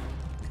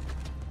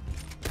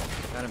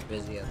 Kind of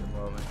busy at the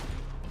moment.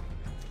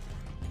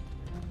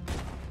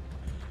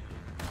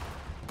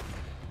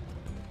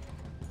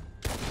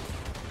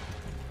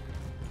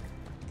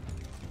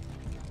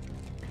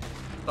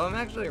 So I'm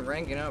actually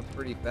ranking up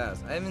pretty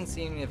fast. I haven't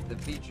seen if the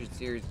featured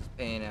series is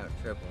paying out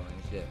triple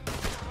and shit.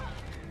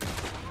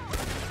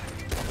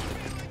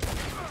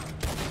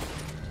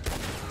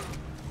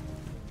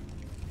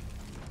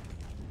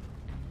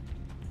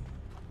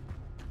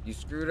 You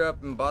screwed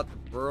up and bought the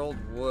burled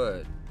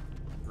wood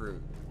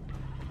fruit.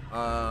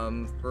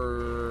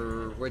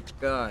 For which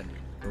gun?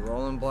 The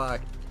rolling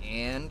block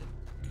and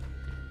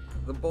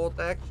the bolt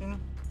action?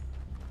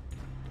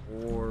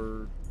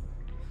 Or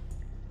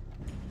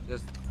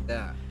just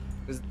that?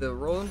 Because the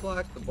rolling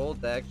block, the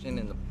bolt action,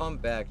 and the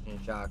pump action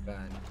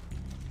shotgun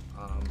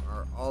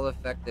are all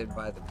affected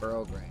by the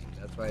burl grain.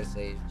 That's why I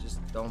say just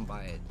don't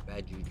buy it. It's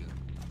bad juju.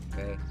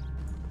 Okay?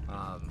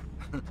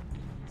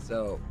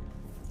 So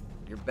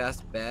your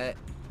best bet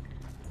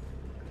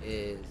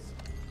is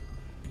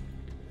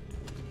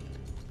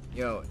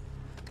you know,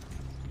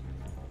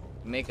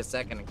 make a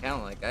second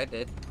account like I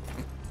did.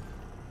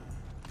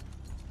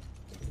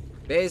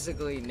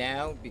 Basically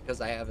now,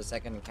 because I have a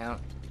second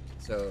account,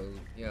 so,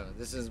 you know,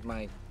 this is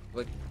my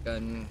Glitch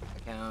Gun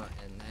account,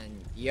 and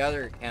then the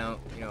other account,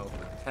 you know,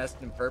 for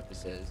testing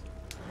purposes,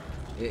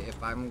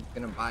 if I'm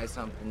gonna buy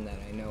something that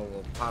I know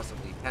will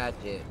possibly patch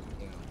it,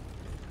 you know,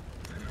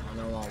 I'll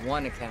know on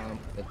one account,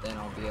 but then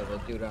I'll be able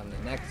to do it on the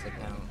next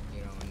account,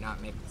 you know, and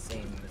not make the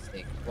same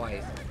mistake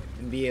twice,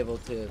 and be able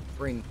to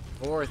bring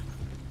forth,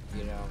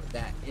 you know,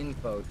 that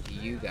info to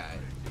you guys.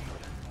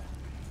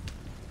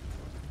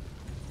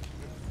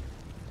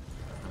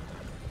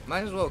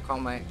 Might as well call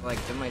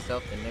give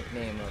myself the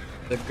nickname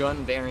of the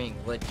gun-bearing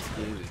glitch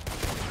dude.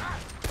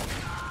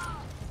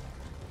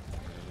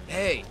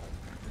 Hey,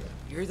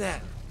 you're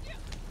that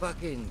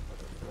fucking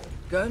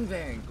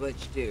gun-bearing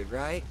glitch dude,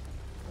 right?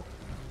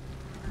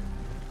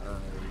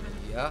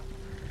 Yeah.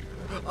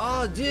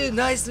 Oh, dude,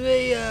 nice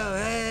video,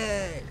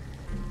 hey!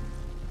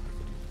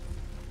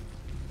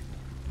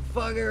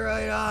 Fucking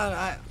right on,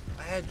 I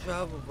had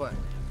trouble, but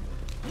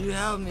you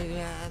helped me,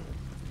 man.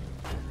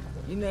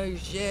 You know your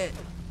shit.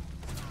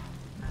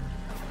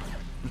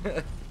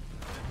 A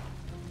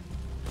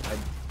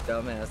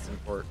dumbass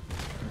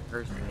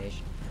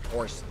impersonation.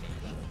 Horse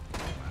nation.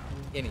 Wow.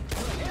 Can't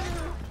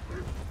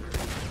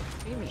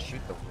even shoot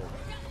the wolf.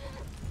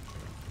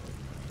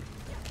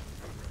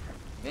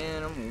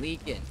 Man, I'm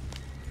leaking.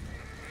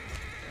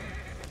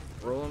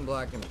 Rolling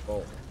black and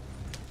bolt.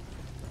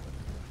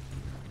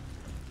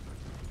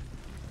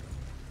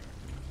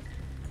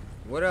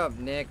 What up,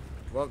 Nick?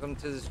 Welcome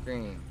to the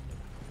stream.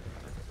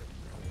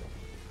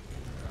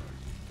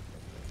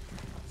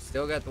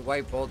 Still got the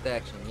white bolt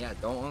action. Yeah,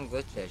 don't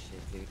unglitch that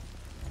shit, dude.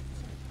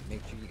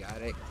 Make sure you got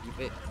it. Keep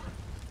it.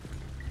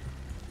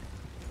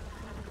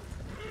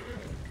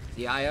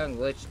 See, I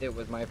unglitched it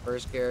with my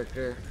first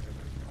character,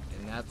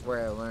 and that's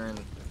where I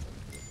learned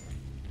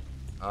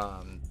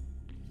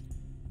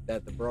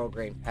that the Burl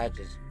Grain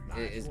patches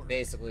is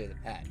basically the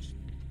patch.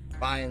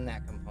 Buying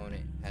that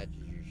component patches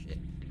your shit.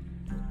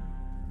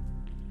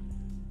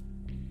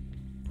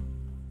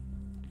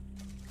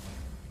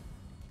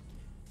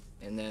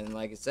 And then,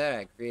 like I said,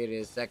 I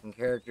created a second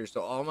character.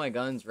 So all my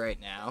guns right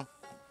now,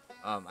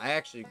 I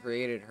actually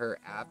created her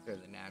after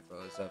the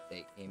Naturalist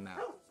update came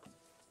out.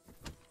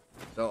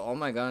 So all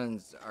my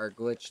guns are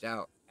glitched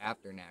out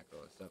after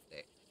Naturalist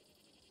update.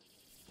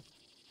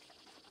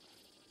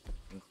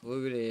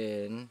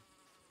 Including,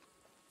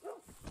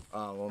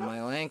 well,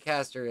 my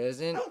Lancaster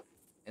isn't.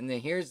 And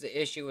then here's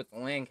the issue with the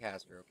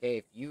Lancaster, okay?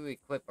 If you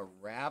equip a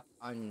wrap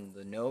on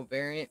the no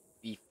variant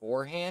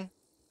beforehand,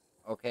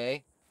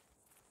 okay?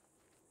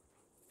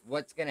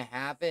 What's gonna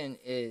happen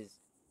is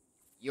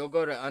you'll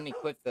go to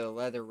unequip the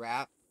leather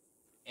wrap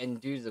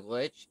and do the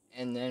glitch,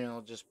 and then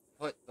it'll just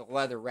put the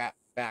leather wrap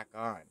back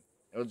on.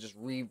 It'll just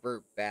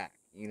revert back,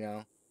 you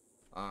know?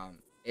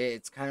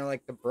 It's kind of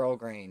like the Burl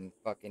Grain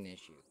fucking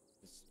issue.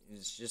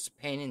 It's just a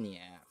pain in the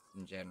ass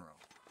in general.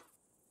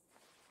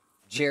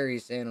 Jerry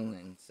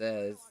Sandlin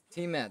says,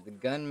 TMAD, the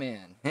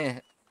gunman.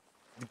 The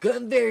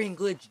gun-bearing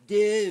glitch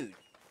dude.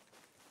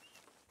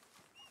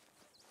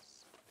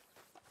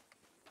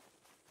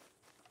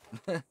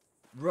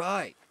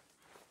 Right.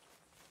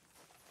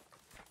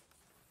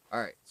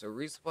 Alright, so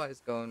resupply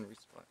is going,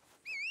 resupply.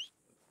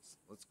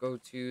 Let's go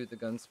to the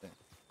gunsmith.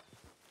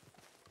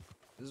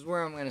 This is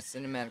where I'm going to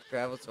cinematic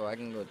travel so I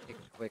can go take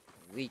a quick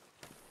leak.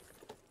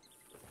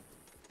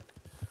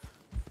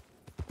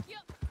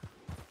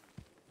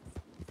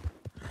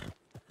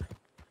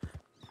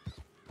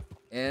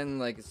 And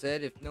like I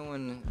said, if no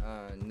one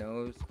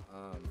knows,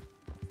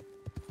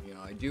 you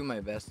know, I do my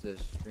best to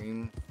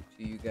stream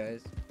to you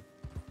guys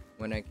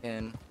when I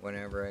can,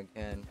 whenever I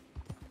can.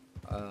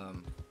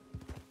 And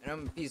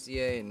I'm a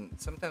PCA, and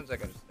sometimes I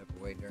gotta step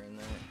away during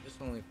that,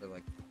 just only for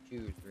like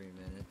 2 or 3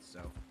 minutes.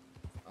 So,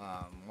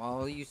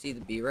 while you see the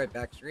Be Right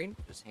Back screen,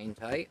 just hang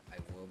tight. I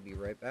will be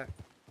right back.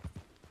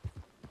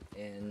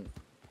 And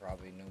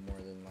probably no more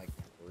than like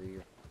 3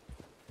 or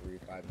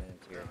 5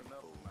 minutes here.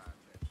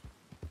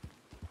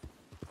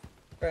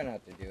 Try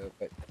not to do it,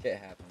 but shit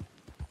happens.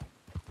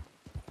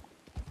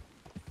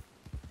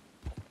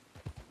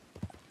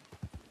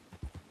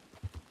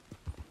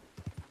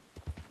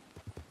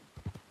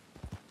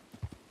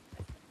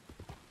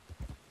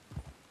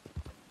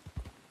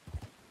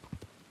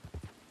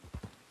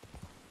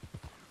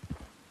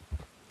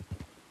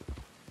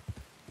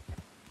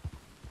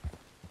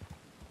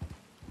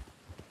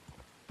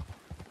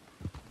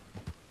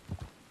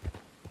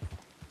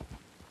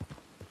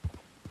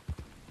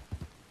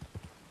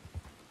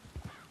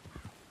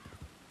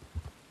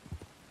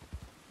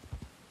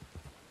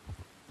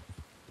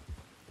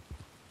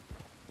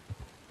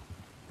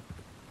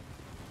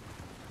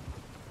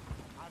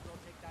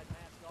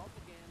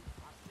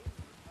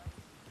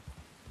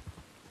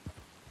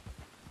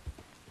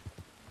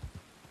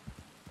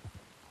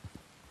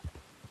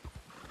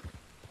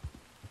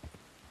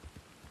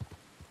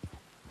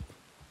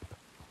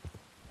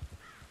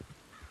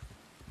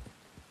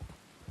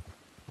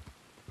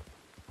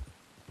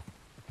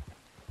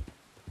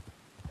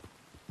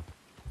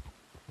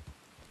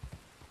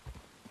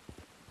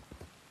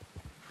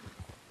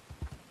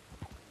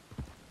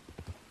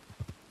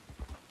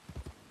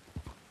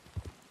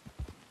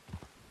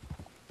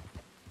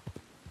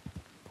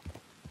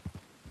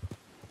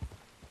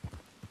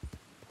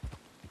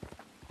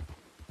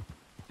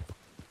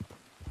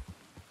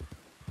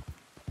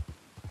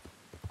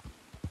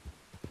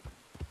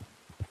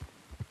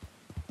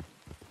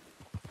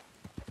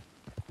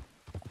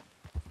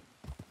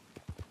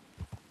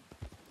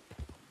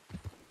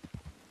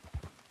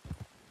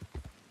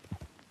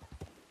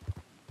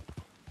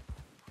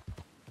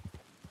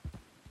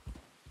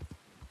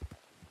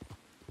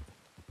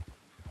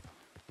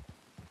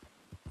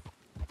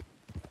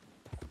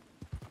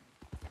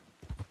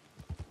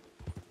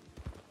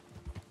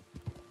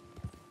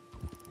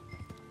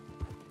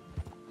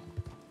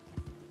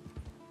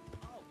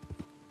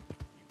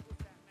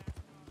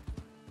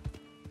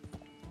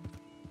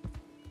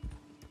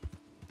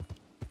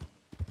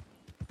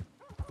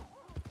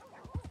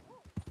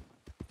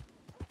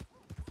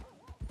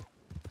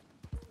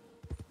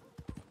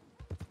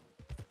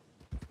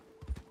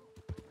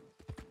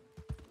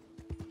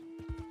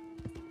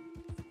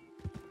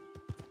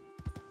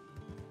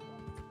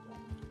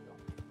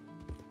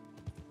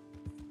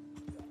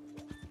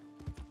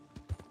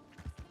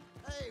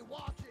 Hey,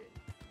 watch it!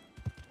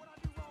 What I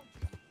do wrong to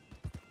you?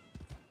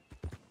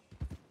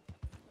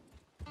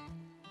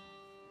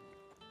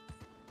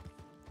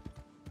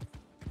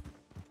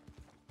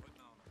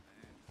 Putting on a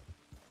man.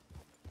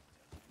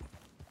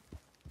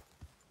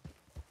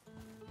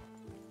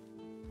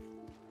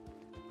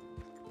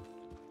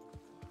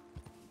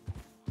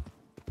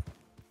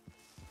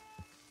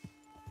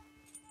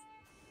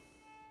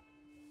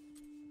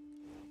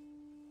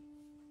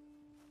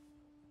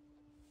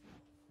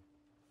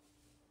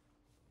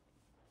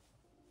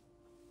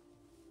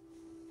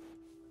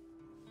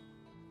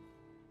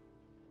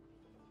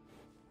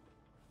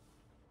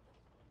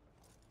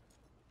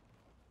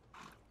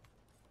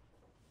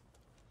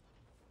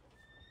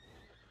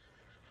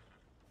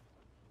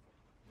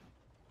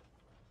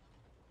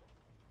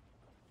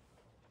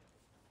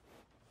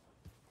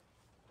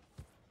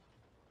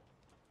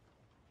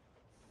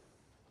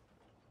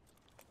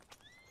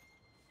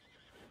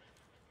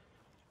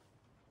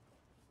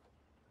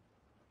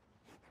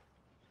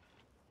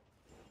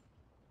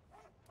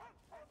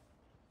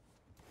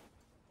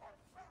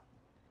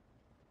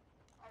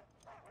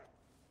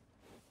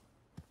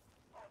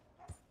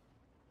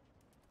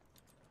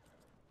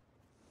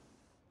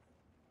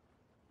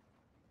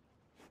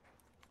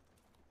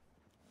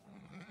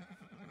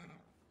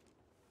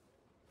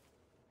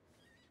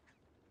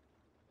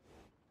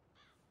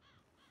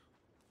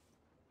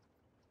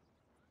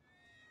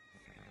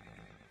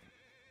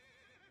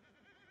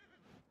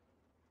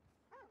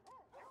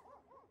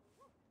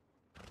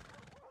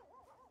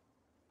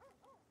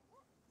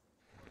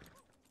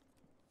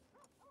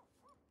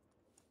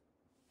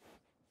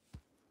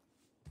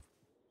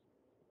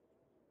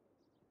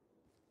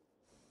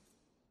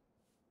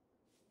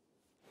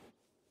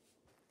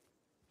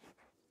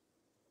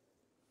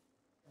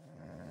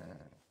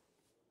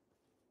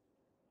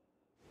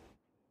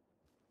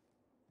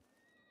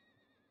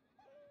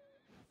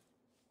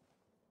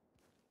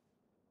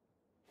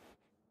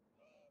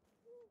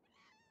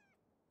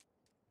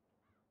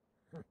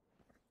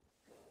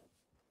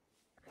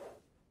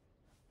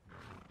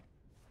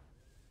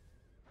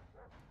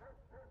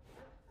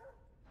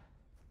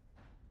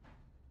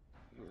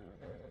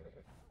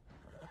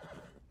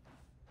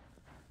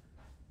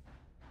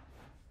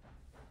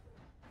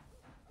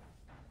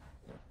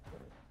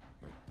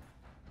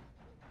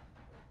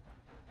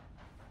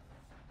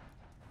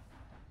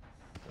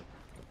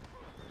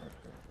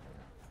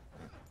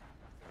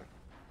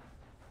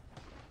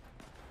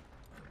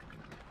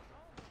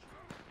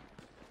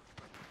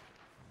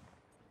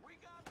 We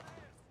got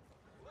this!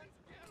 Let's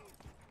get 'em!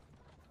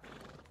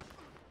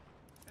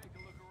 Take a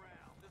look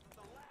around. This is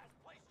the last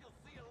place you'll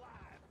see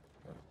alive.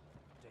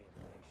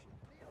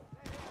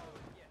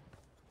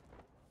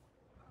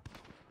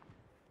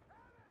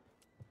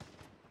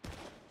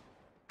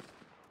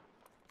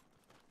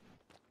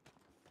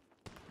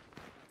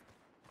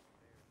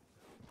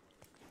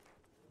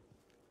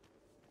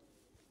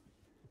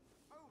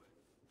 Move it.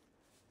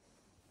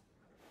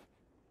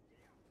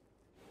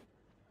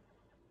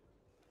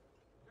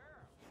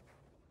 Girl.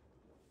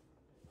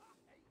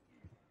 I hate you.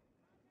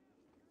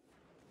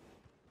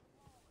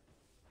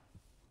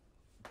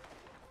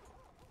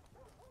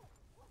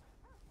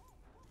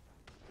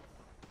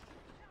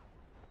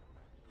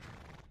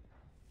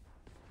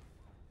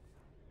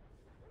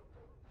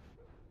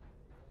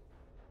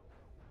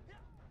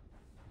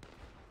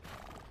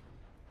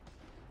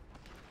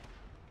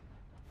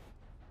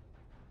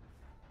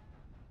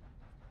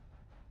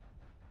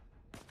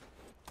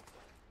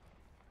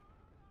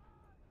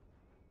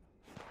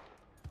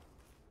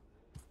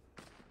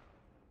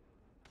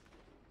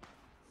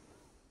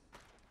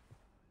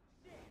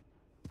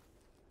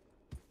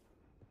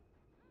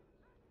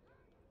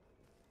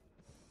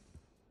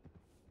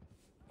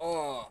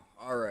 Oh,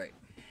 alright.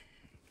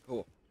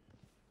 Cool.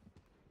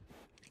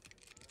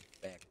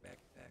 Back.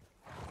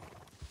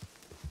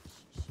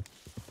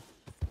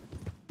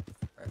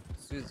 Alright,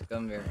 let's do this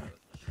gun variant.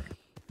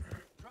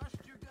 Trust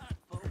your gut,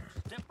 folks.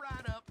 Step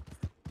right up.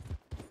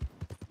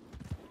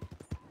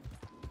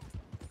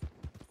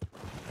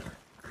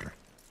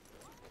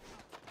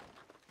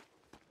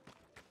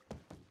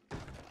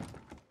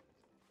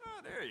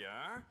 Oh, there you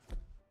are.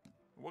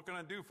 What can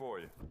I do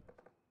for you?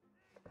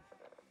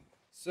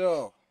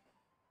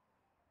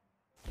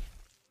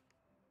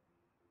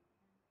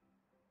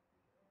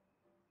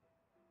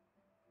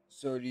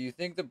 So do you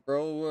think the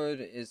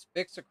Burlwood is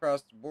fixed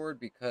across the board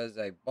because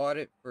I bought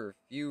it for a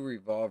few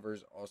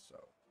revolvers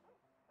also?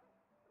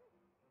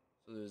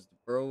 So there's the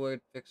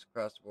Burlwood fixed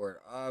across the board.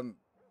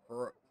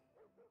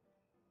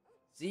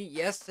 See,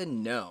 yes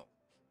and no.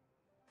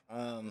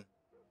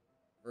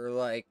 For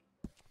like,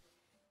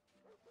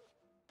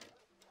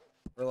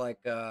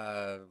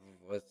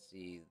 let's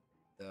see,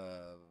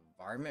 the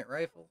varmint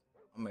rifle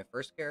on my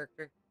first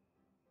character,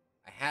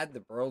 I had the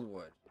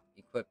Burlwood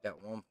equipped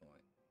at one point.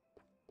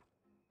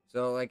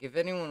 So, like, if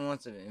anyone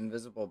wants an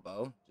invisible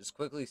bow, just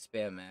quickly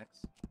spam X.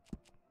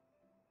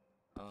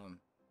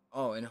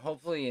 Oh, and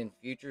hopefully in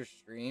future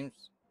streams,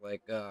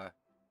 like, wait,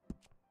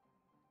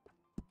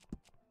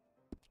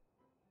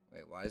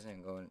 why isn't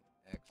it going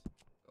X?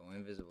 Go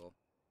invisible.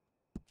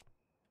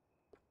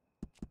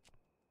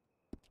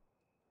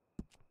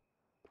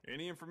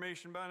 Any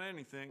information about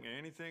anything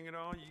at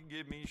all, you can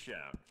give me a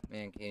shout.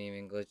 Man can't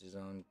even glitch his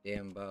own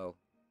damn bow.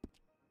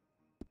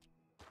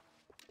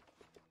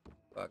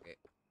 Fuck it.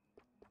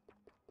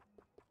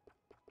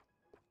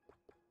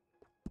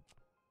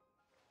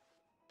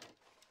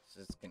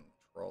 This is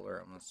controller.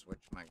 I'm gonna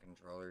switch my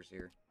controllers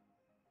here.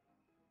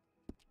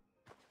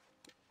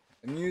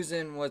 I'm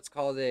using what's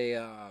called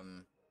a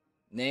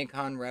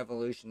Nikon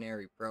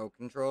Revolutionary Pro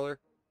controller.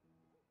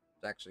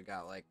 It's actually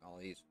got like all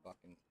these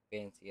fucking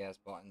fancy ass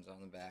buttons on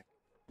the back.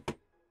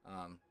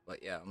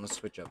 But yeah, I'm gonna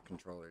switch up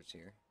controllers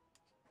here.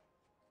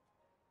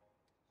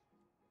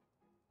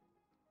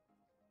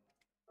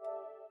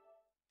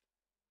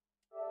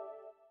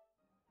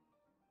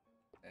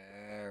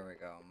 There we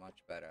go, much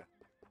better.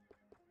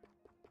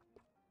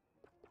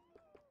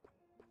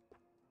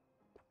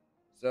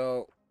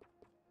 So,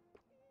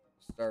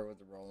 start with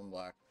the rolling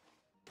block.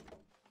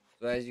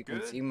 So as you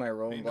can see, my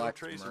rolling Ain't no block's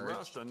trace of merged.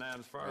 rust on that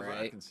as far as I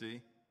Alright. can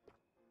see.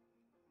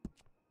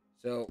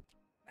 So,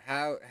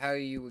 how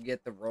you would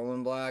get the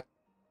rolling block?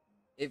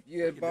 If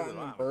you had We can do bought a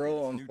a lot with burl,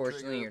 this. New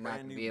unfortunately, trigger, you're not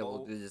brand gonna new be able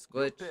bolt. to do this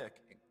Your glitch.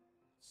 pick.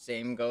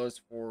 Same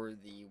goes for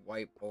the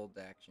white bolt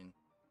action.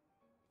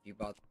 If you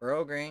bought the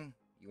burl grain,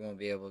 you won't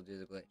be able to do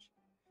the glitch.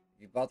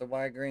 If you bought the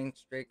wide grain,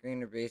 straight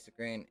grain, or basic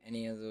grain,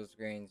 any of those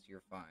grains,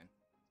 you're fine.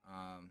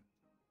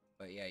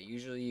 But yeah,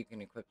 usually you can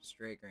equip the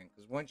straight grain,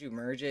 because once you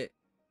merge it,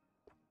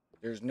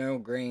 there's no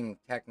grain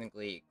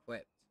technically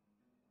equipped.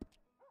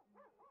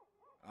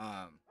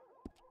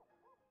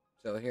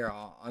 So here,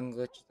 I'll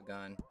unglitch the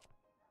gun.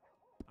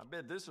 I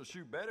bet this will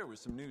shoot better with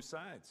some new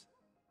sights.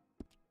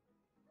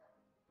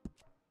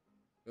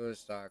 Go to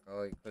stock,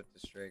 I'll equip the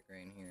straight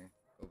grain here.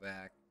 Go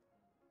back.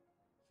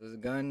 So the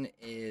gun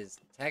is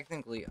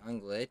technically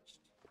unglitched.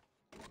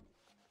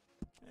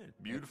 Yeah,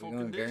 beautiful If we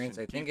go in condition. variants,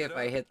 I think Keep if it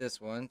I up. hit this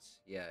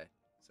once, yeah,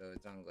 so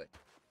it's unglitched.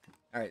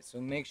 Alright, so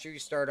make sure you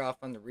start off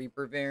on the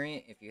Reaper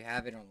variant if you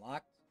have it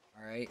unlocked.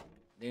 Alright,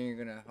 then you're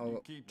gonna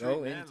You keep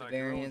go treating that into like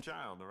your own variants,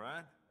 child, all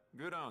right?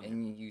 Good on you.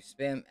 and you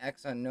spam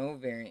X on no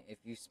variant. If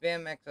you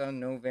spam X on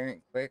no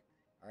variant quick,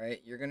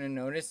 alright, you're gonna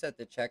notice that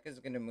the check is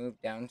gonna move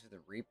down to the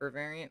Reaper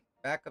variant,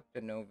 back up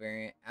to no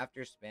variant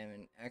after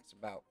spamming X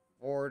about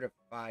 4 to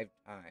 5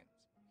 times.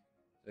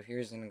 So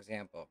here's an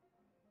example.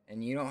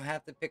 And you don't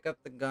have to pick up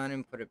the gun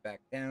and put it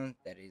back down.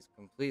 That is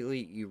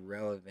completely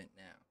irrelevant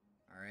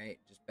now. Alright,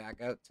 just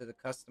back out to the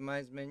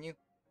customize menu,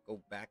 go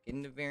back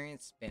into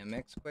variants, spam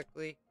X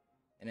quickly,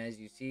 and as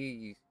you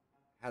see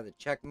how the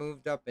check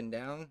moved up and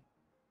down,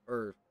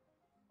 or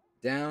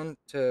down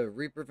to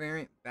Reaper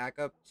variant, back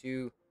up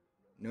to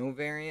no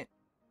variant,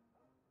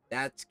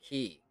 that's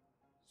key.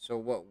 So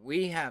what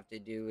we have to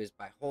do is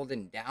by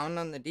holding down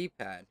on the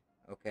D-pad,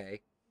 okay,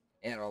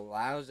 it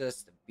allows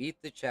us to beat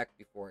the check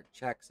before it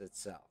checks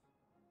itself.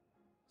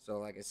 So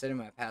like I said in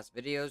my past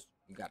videos,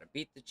 you gotta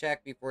beat the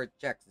check before it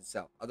checks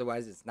itself.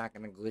 Otherwise, it's not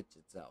gonna glitch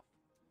itself.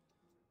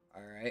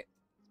 Alright?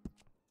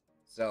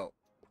 So,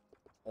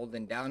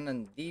 holding down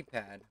on the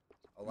D-pad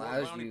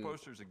allows bounty you,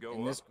 posters that go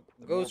and this up,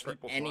 the goes more for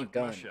people any flock to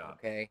my gun, shop.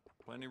 okay?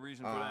 Plenty of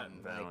reason for that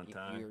in Like if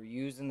Valentine. you're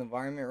using the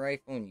varmint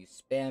rifle and you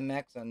spam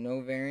X on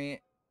no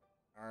variant,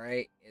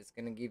 alright, it's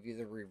gonna give you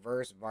the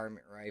reverse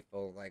varmint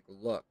rifle, like,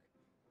 look.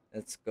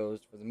 This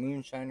goes for the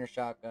moonshiner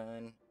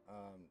shotgun,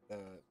 the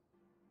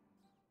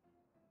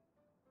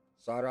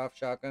sawed-off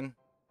shotgun,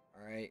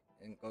 alright,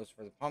 and it goes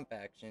for the pump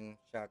action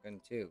shotgun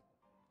too.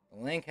 The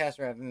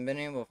Lancaster, I haven't been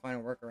able to find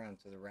a workaround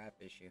to the wrap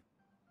issue.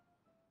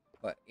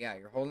 But yeah,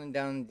 you're holding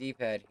down the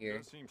D-pad It here,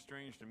 does seem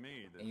strange to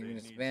me that and you're they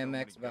gonna need spam so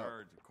many X about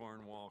guards at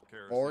Cornwall,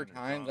 Kerosene, 4 and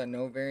times Tom. on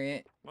no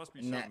variant, Must be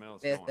and that something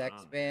else 5th going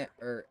on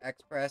there.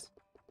 X press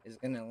is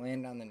gonna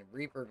land on the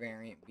Reaper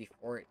variant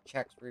before it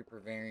checks Reaper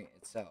variant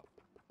itself.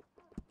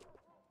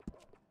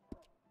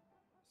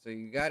 So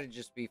you gotta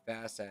just be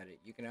fast at it.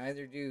 You can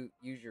either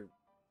use your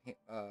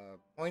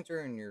pointer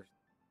and your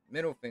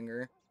middle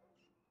finger,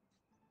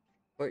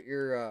 put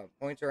your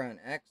pointer on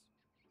X,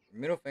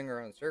 your middle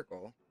finger on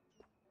circle,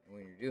 and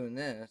when you're doing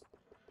this,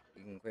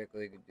 you can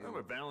quickly do. Well,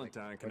 with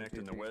Valentine like, 1, connecting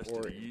 2, the 3, west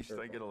 4 to the in east, they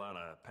circle. get a lot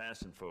of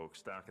passing folks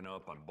stocking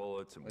up on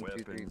bullets and 1,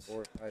 2, 3, weapons.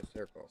 4, 5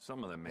 circles.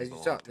 Some of them may As you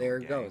belong saw, to there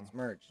a it goes. gang. It's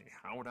merged. Hey,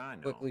 how would I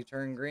know? Quickly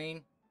turn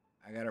green.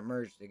 I got it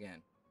merged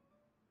again.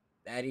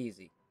 That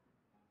easy.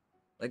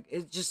 Like,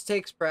 it just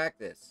takes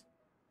practice.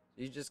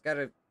 You just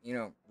gotta,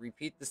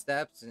 repeat the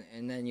steps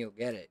and then you'll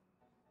get it.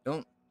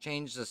 Don't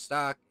change the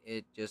stock.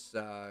 It just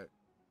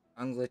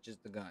unglitches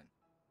the gun.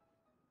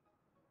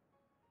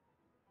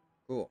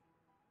 Cool.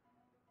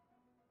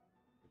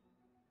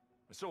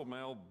 I sold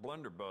my old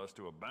blunderbuss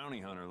to a bounty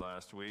hunter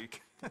last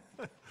week.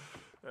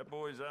 That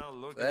boy's out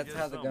looking So that's to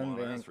how get the gun someone,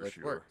 that's variant for glitch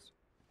sure. works.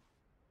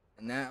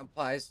 And that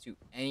applies to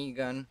any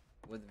gun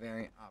with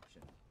variant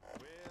option. Well,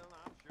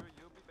 I'm sure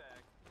you'll be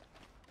back.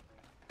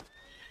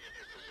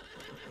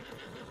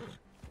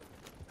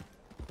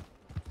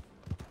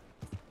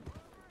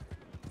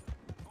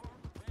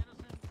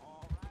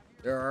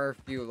 There are a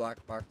few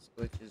lockbox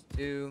glitches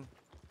too,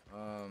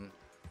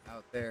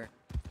 out there.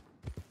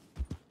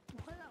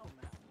 Well,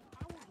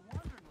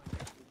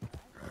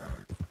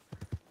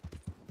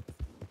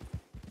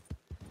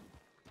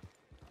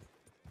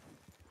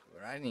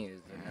 What I need is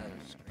another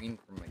screen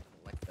for my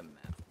collector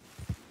map.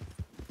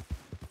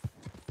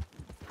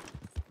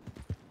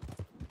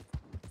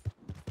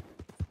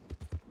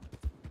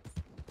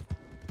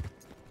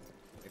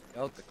 I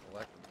felt the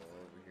collectible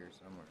over here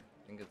somewhere.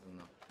 I think it's in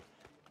the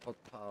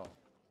hotel.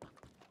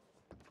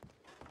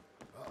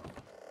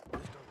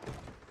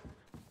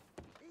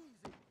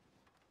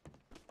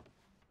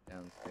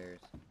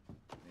 Downstairs,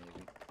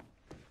 maybe.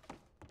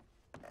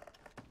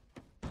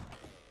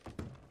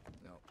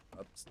 No,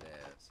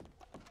 upstairs.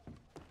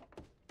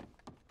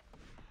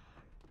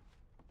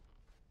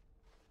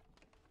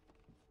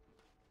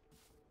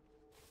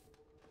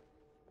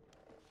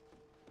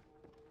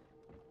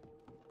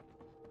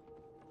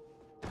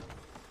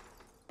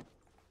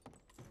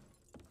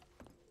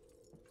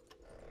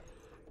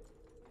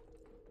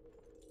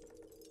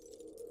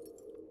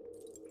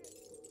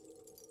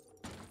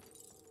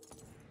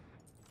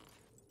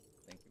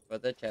 For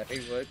the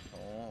cherry wood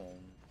home.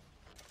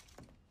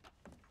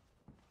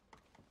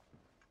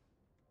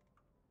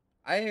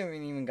 I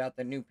haven't even got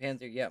the new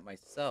Panther yet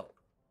myself.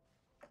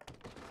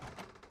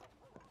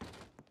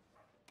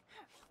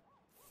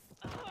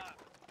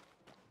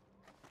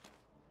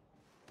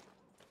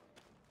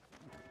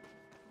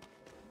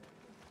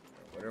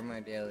 What are my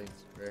dailies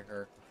for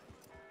her?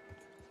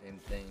 Same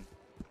thing.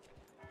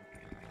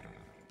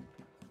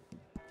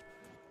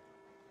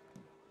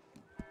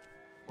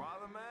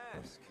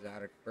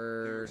 Exotic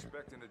bird.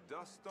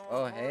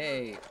 Oh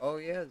hey. Oh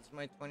yeah, this is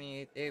my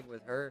 28th day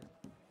with her.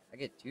 I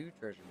get 2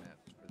 treasure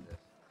maps for this.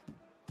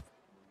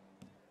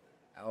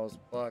 Owls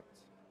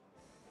plucked.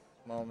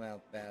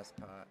 Smallmouth bass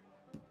caught.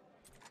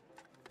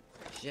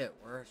 Shit,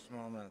 where are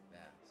smallmouth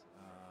bass?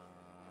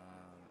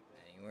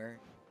 Anywhere?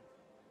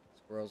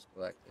 Squirrels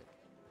collected.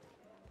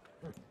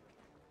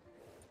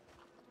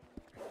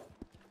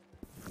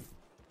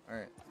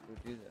 Alright,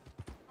 let's go do that.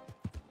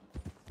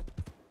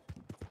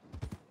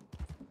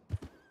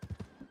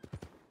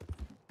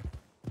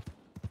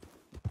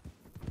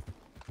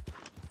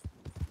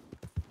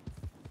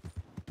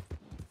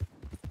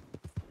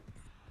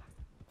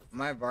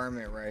 My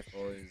varmint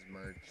rifle is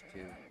merged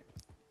too.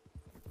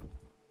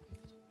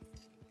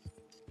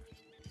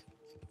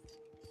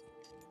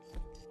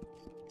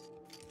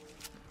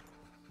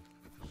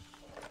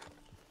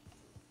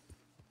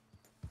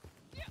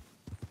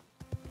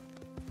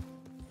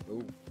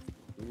 Oh,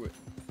 do it.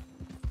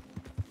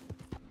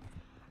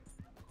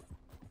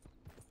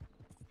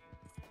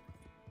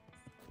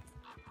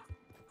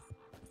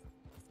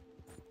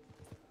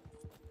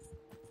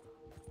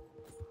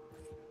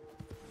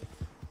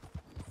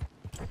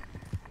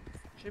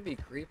 Should be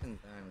creeping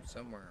time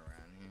somewhere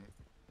around here.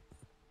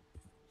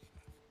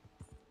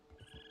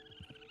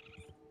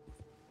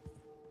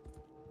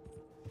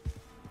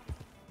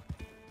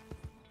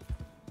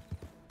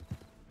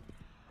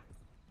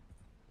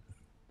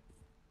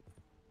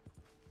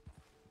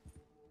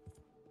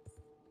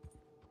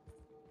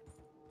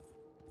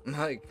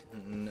 Like,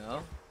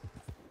 no.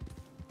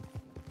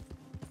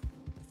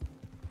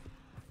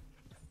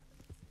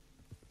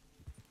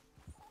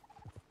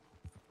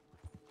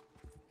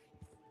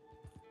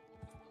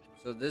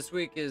 So this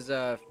week is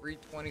free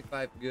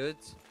 25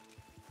 goods.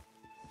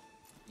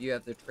 You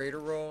have the trader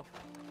role,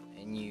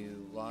 and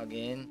you log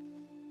in.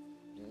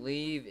 I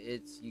believe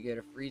it's you get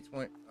a free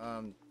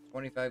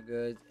 25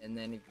 goods, and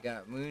then if you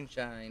got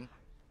moonshine,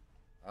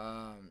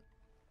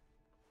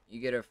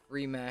 you get a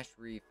free mash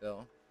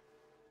refill.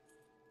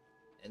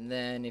 And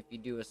then if you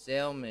do a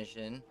sale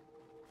mission,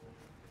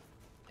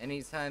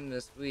 anytime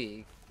this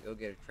week, you'll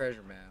get a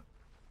treasure map.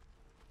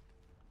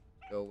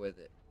 Go with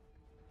it.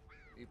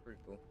 Be pretty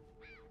cool.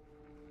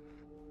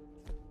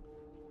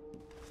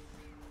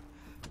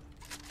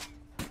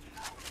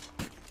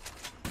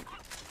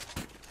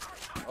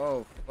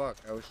 Oh, fuck.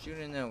 I was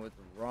shooting that with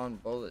the wrong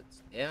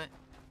bullets. Damn it.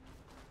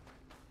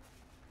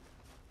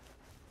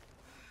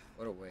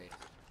 What a waste.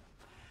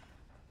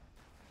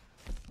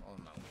 Oh,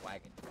 my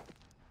wagon.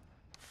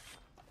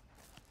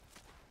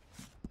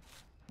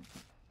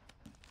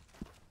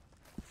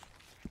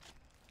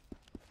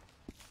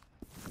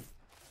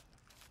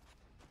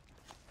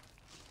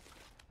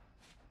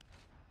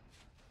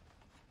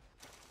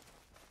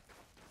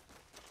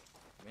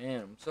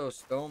 Man, I'm so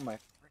stoned. My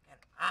freaking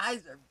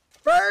eyes are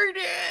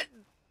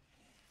burning!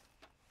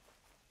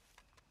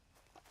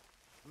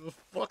 I'm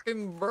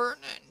fucking burning.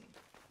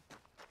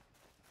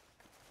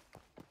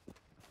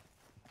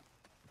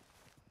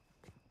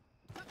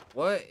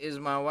 What is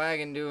my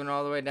wagon doing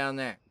all the way down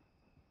there?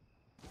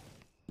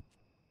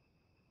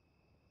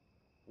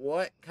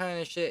 What kind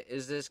of shit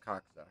is this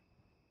cocksucker?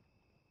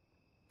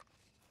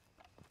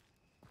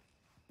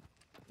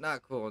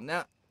 Not cool.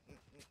 Now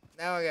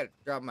I gotta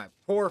drop my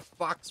poor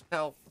fox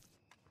pelt.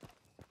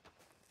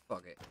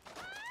 Fuck it.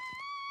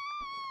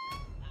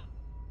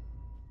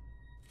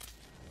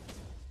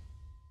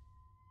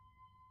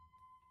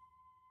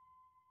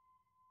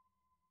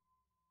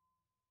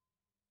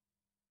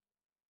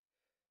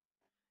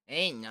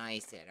 Ain't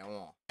nice at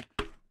all.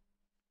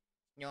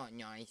 Not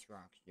nice,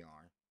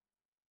 Rockstar.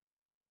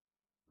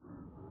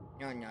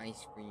 Not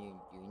nice for you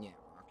to do that,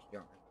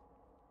 Rockstar.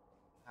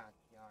 Hot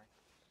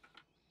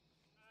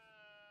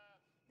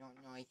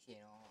my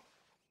channel.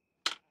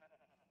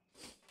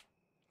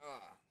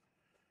 Ah.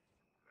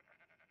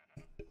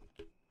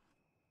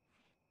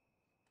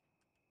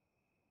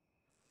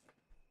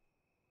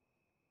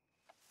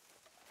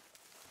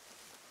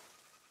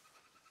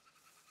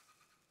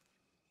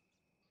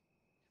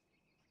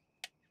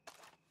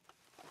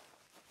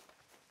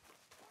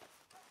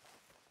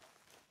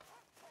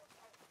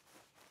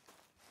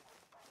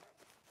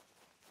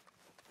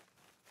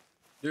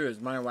 Dude,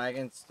 is my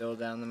wagon still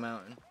down the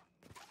mountain?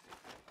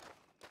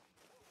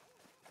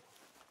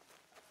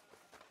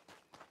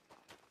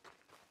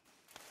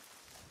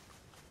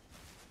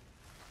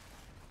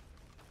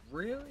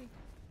 Really?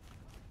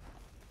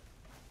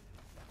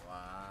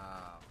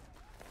 Wow.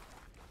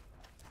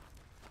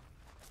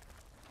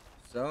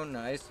 So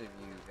nice of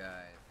you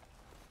guys.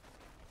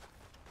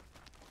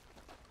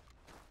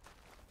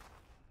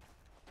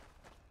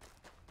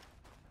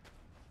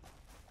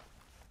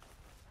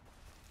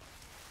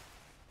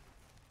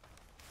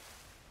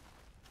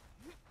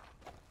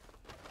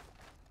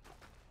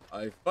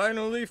 I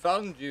finally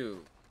found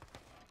you.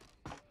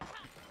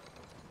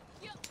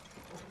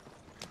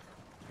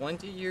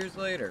 20 years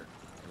later.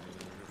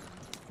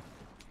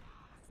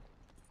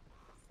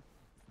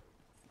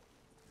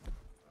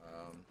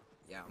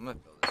 Yeah, I'm gonna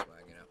fill this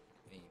wagon up.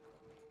 I need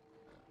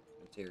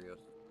materials.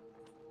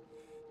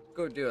 Let's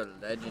go do a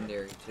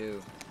legendary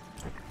too.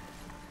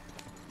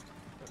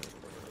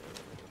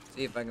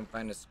 See if I can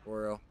find a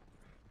squirrel.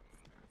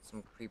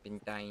 Some creeping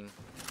time.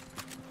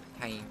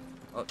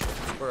 Oh, there's a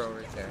squirrel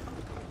right there.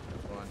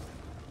 Go on.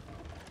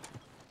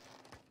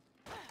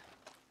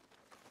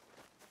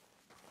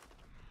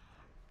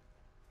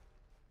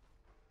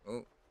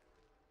 Oh,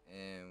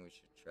 and we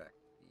should track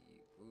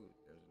the. Ooh,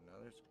 there's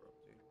another squirrel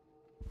too.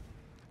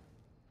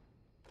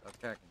 Stop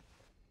tracking.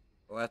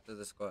 Go after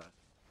the squirrel.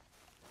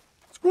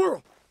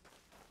 Squirrel!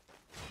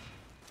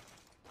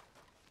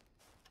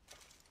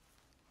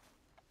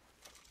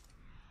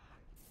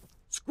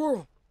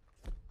 Squirrel!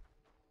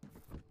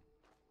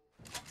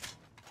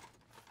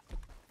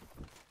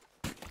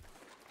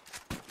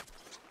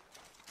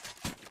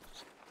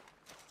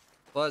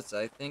 Plus,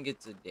 I think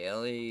it's a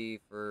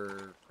daily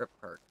for crypt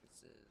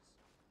carcasses.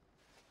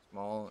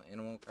 Small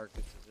animal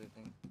carcasses, I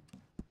think.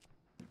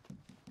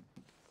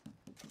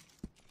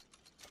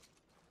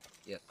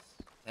 Yes,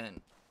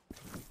 10.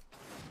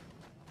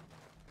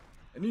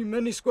 I need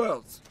many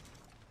squirrels.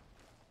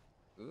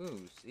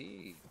 Ooh,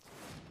 see.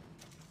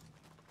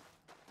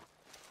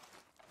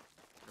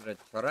 Got a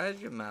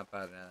treasure map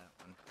out of that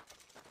one.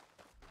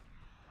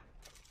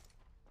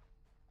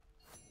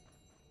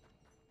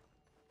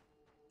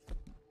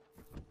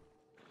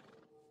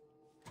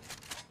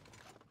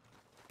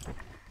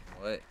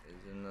 What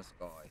is in the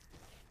sky?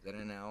 Is that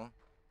an owl?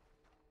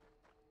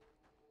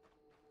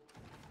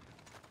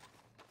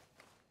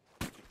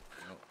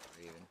 Nope,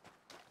 raven.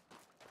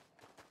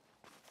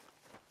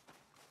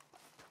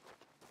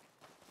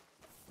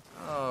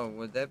 Oh,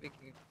 would that be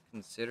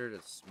considered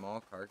a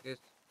small carcass?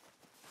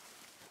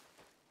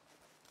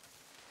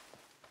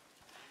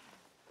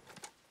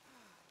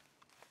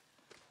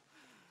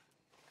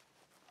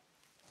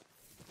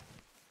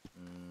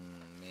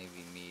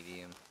 Maybe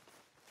medium.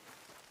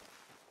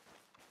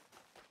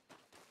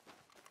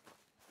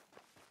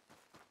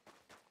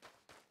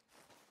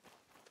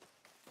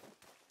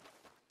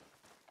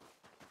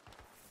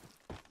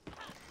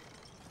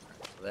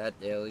 So that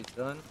daily's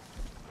done.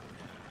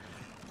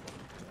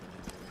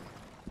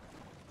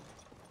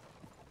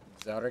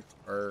 Exotic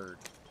bird.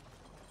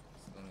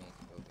 Still need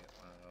to go get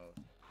one of those.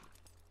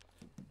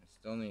 I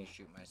still need to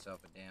shoot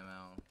myself a damn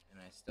owl.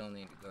 And I still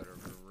need to go to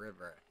the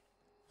river.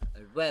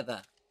 The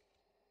river!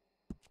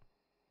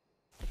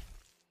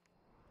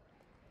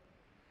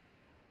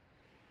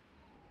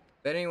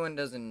 If anyone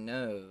doesn't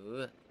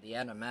know, the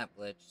add a map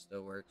glitch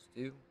still works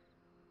too.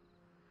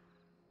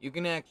 You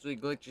can actually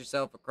glitch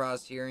yourself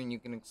across here and you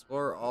can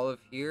explore all of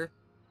here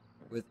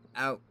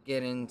without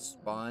getting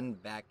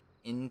spawned back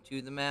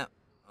into the map.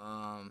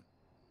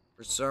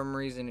 For some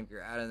reason, if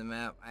you're out of the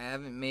map, I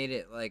haven't made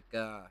it like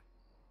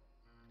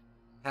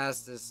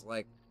past this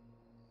like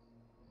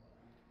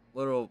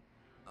little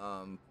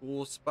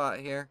pool spot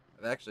here.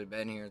 I've actually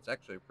been here. It's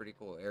actually a pretty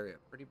cool area,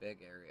 pretty big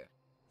area.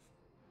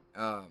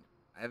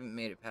 I haven't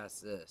made it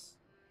past this,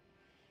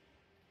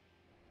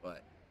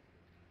 but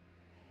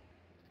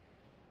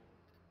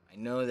I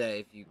know that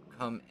if you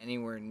come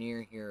anywhere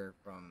near here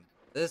from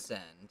this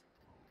end,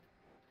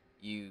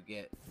 you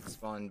get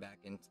spawned back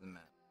into the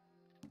map.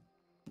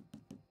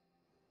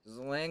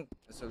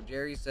 So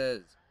Jerry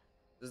says,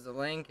 does the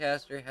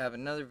Lancaster have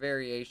another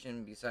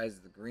variation besides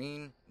the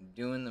green?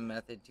 Doing the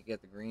method to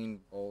get the green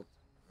bolt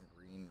or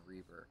green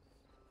reaver.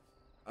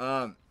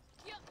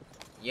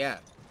 Yeah,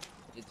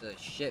 it's a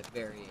shit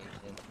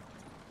variation.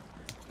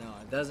 No,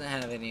 it doesn't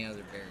have any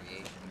other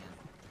variation,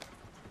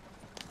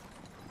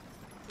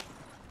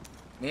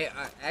 man.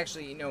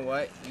 Actually, you know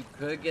what? You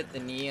could get the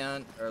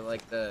neon, or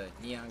like the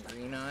neon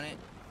green on it,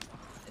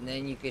 and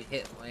then you could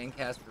hit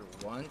Lancaster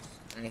once,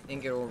 and I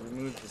think it will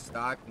remove the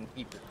stock and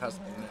keep your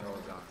custom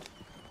metals on.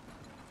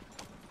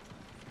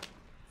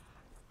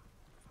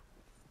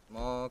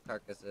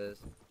 This is.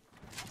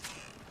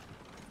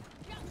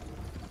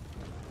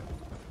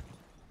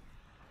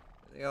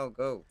 Where they all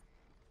go?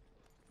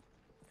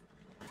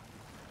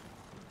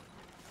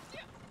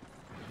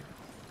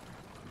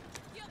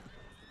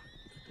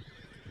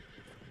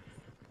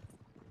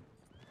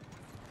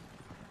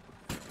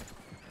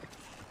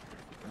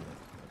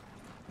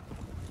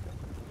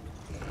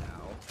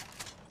 Ow.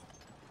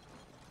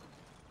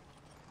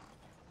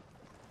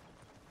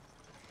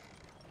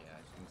 Yeah,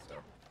 I think so.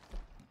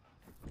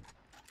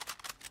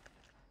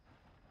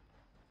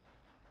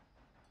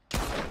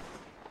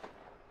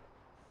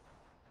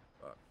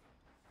 Fuck.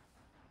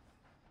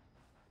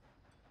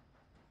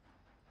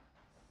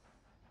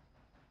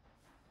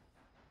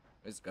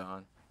 It's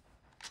gone.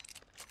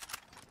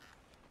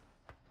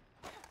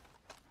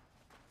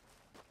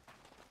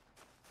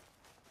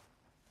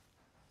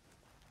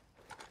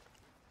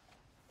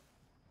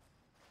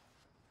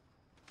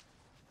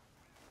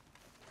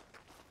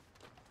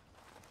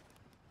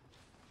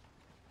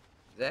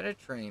 Is that a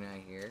train I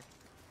hear?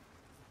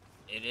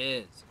 It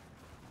is.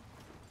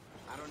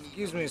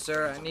 Excuse me,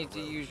 sir. I need to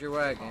use your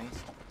wagon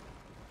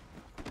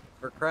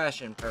for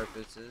crashing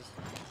purposes.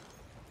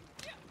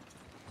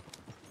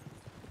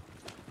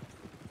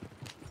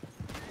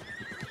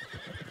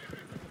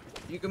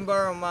 You can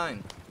borrow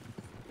mine.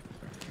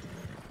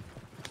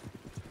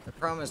 I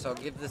promise I'll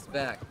give this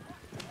back.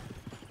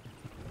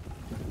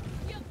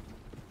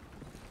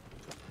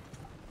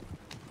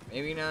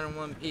 Maybe not in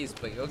one piece,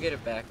 but you'll get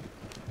it back.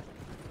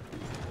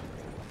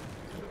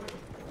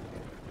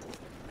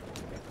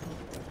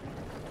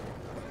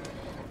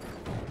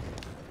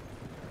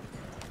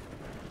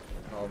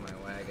 Call my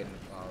wagon to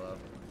follow.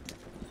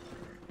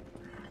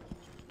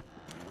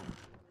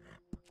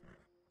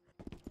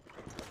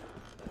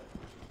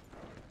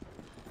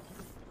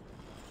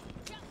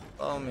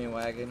 Follow me,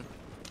 wagon.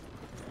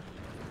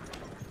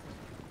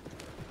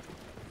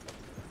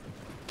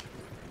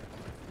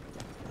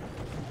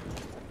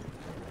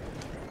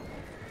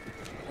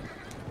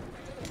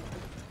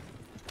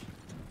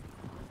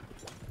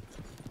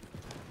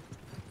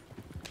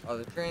 Oh,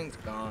 the train's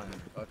gone.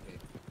 Fuck it.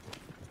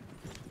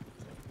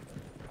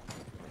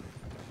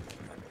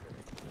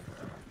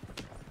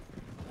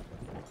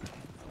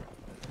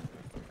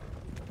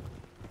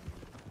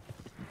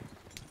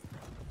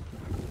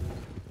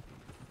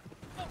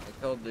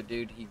 I told the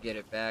dude he'd get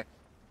it back.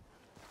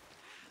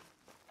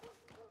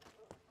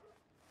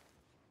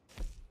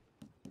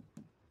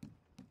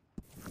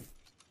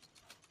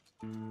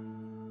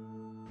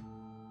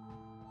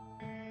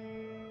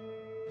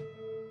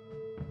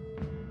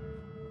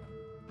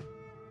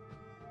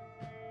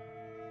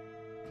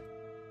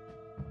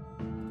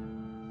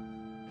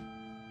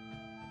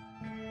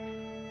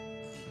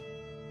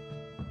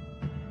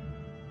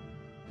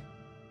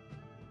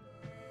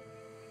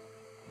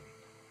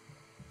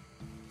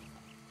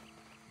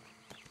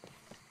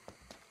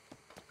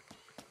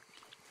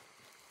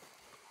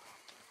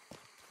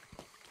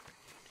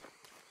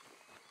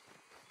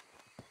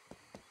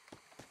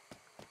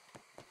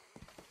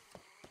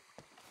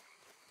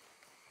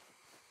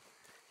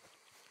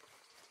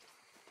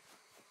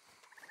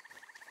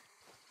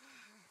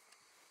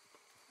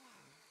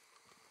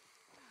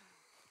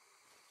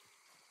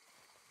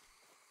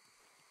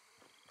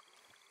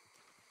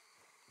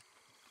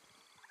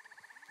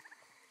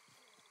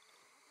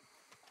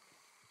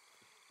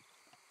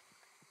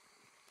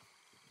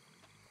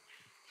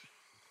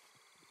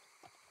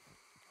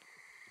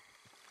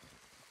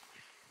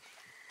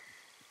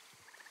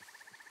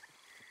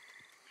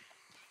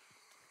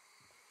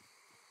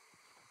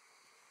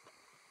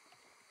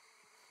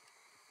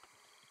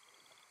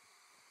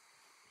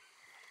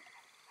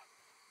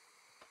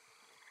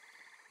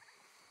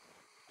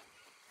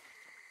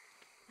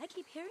 I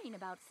keep hearing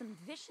about some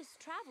vicious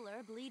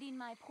traveler bleeding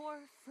my poor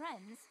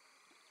friends.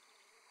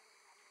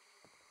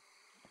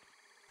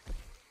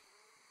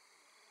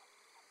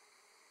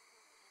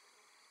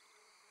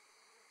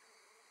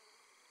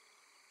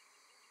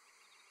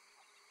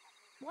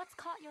 What's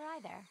caught your eye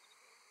there?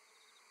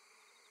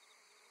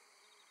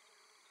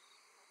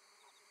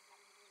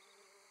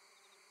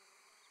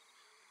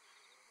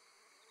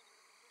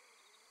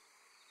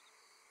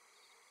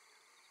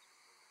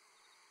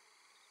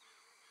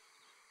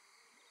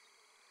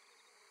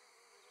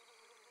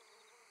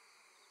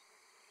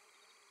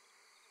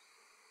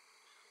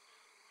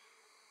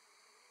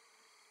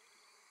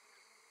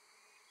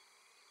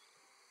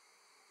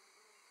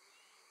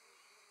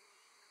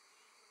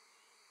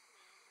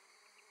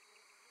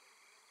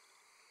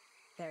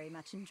 Very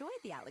much enjoyed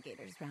the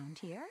alligators round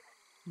here.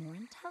 More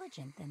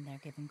intelligent than they're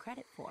given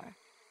credit for.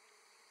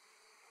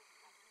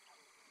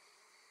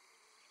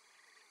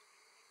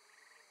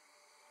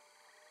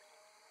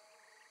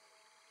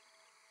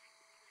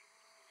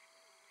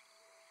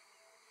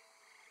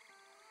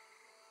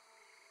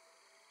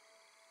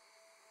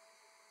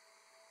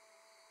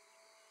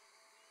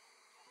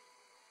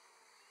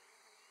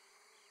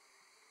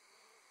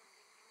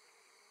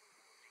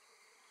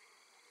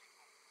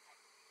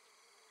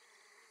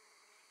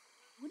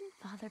 Wouldn't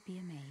Father be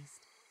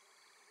amazed?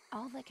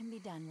 All that can be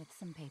done with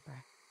some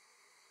paper.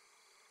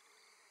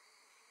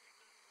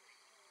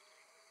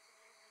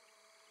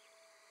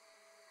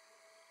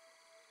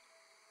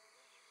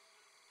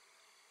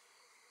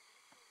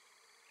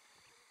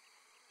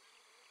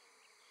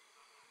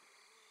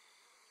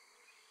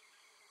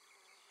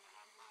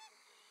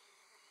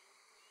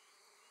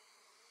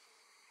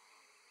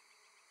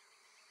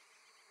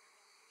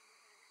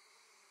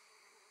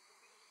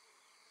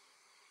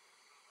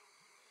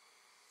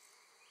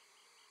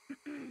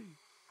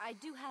 I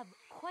do have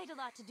quite a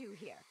lot to do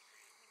here.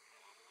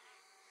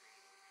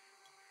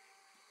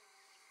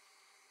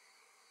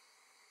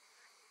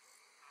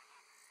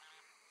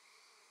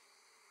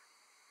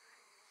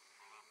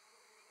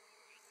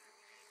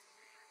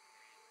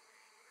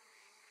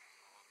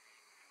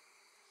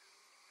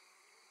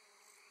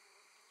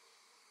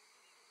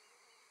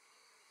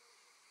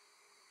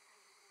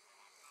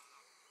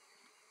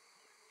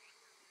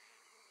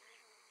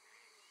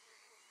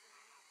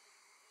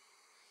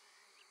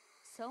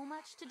 So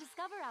much to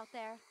discover out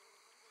there.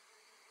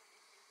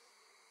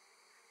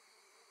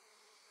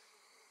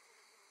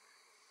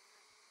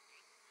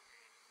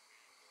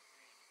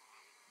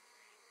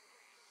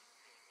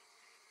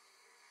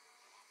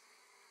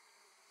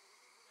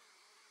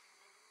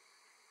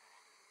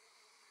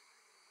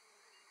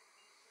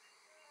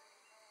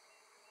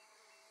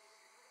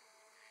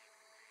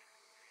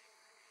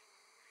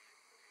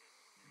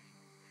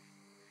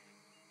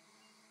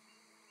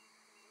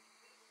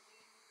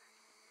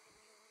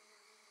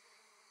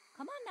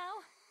 Come on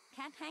now.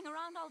 Can't hang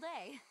around all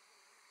day.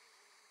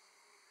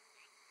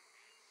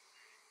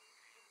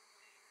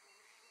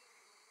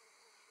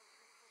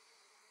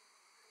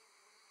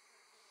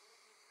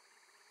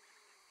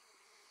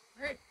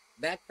 Alright,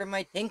 back from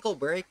my tinkle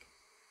break.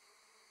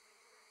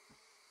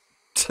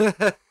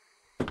 I'm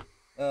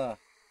a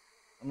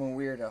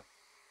weirdo.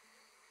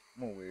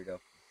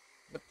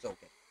 But it's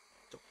okay.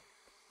 It's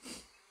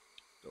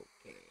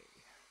okay.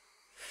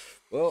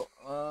 Well,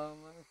 let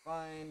me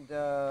find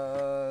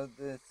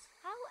this.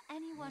 How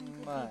anyone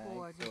could mic be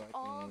bored so with I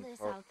all can this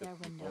talk out to their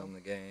people window. in the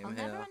game. I'll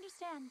never Yeah.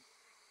 understand.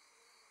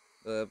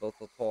 They're able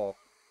to talk.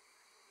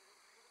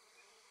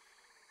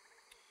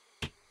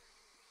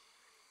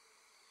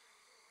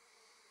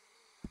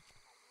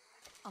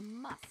 A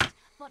must,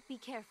 but be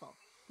careful.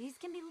 These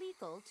can be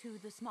lethal to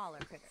the smaller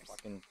critters.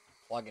 Fucking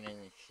plugging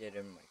in this shit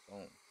in my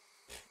phone.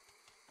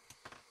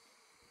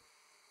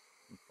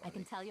 I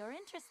can tell you're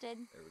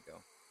interested. There we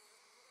go.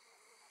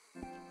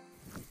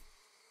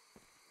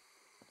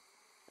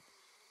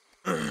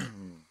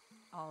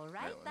 All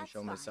right, Alright, let me that's show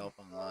fine. myself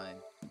online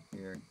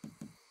here.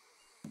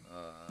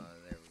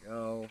 There we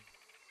go.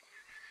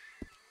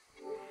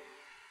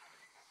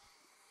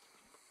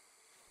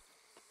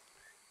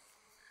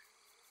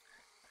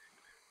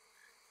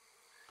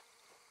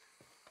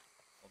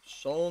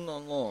 Shown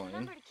online.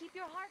 Remember to keep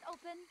your heart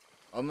open.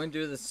 I'm gonna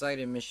do the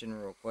sighted mission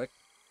real quick.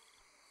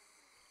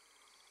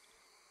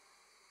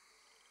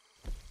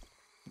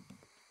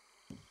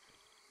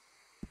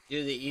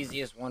 Do the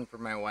easiest one for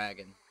my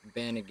wagon.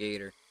 Ban a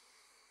gator.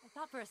 I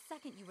thought for a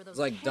second you were those It's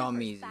like dumb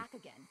campers easy. back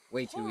again.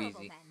 Way too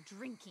Horrible easy. Men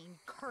drinking,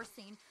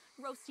 cursing,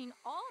 roasting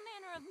all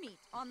manner of meat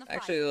on the fire.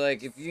 Actually,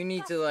 like, if you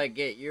need to, like,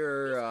 get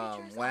your These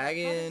creatures are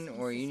wagon, brothers and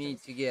or you need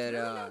sisters. to get,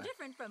 Really no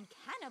different from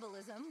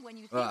cannibalism when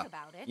you think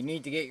about it. you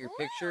need to get your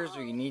pictures,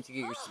 or you need to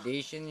get your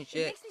sedation and It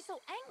shit, makes me so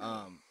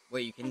angry.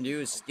 what you can do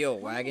is steal a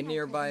One wagon thing I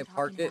nearby, wasn't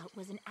park talking it, about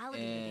was an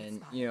alligator and,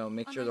 spot. you know,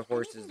 make sure the Unlike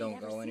horses anything don't we'd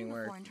ever go seen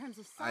anywhere. before in terms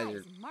of size Either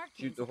and markings,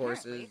 shoot the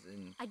apparently. horses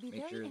and I'd be make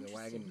very sure the interested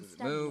wagon in doesn't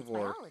studying move, its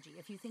or biology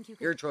if you think you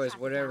could your choice, track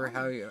it whatever,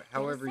 down and get a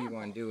however you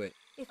want to sample. do it.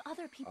 If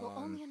other people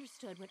only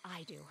understood what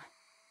I do.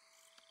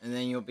 And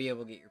then you'll be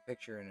able to get your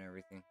picture and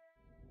everything.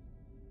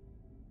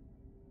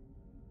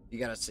 You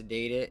gotta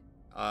sedate it.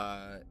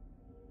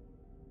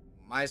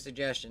 My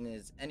suggestion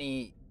is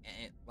any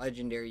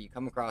legendary you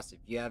come across, if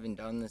you haven't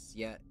done this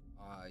yet,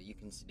 you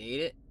can sedate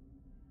it,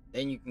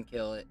 then you can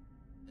kill it,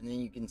 and then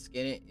you can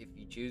skin it if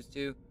you choose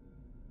to,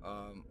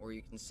 or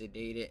you can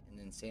sedate it and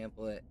then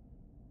sample it.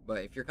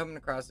 But if you're coming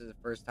across it the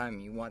first time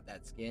and you want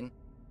that skin,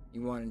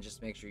 you want to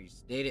just make sure you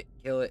sedate it,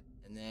 kill it,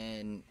 and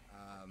then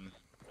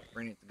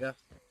bring it to go.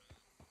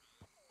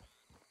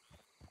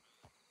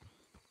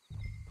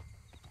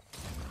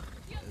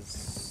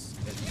 It's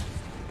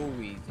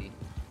cool easy.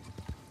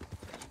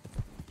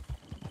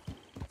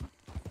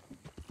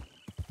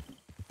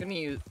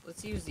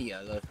 Let's use the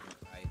other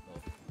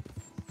rifle.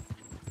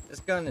 This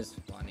gun is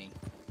funny.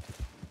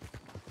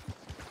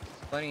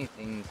 Funny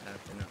things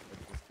happen up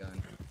with this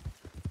gun.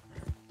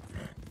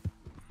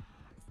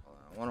 Hold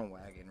on, I want a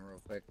wagon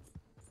real quick.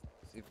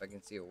 See if I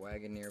can see a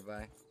wagon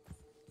nearby.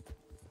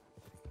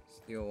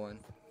 Steal one.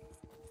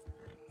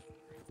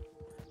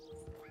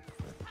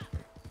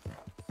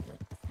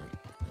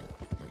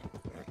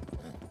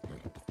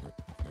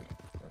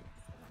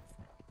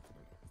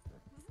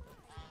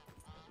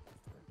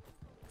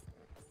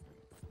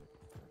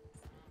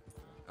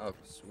 Oh,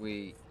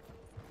 sweet.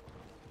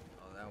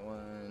 Oh, that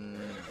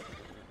one.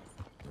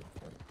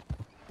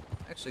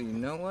 Actually, you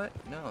know what?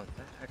 No,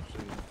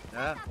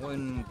 that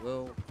one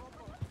will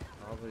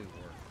probably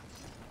work.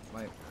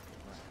 Might work.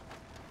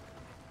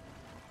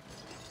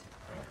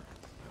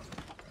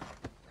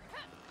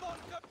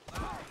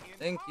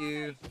 Thank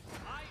you.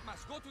 I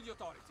must go to the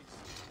authorities.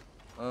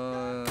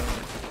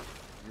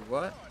 You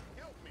what?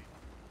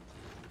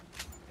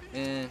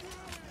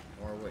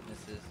 More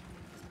witnesses.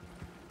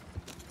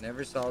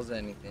 Never solves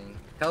anything.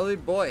 Kelly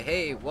boy,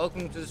 hey,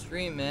 welcome to the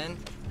stream, man.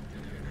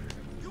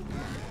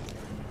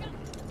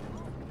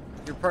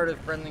 If you're part of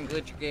Friendly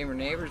Glitcher Gamer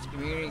Neighbors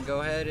community, go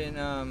ahead and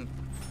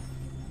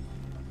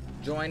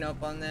join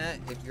up on that.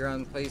 If you're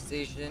on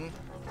PlayStation,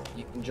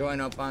 you can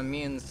join up on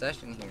me in the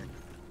session here.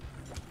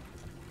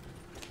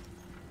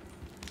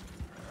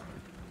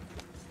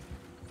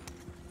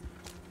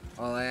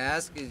 All I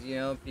ask is, you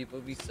know, people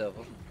be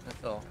civil.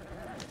 That's all.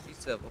 Be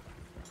civil.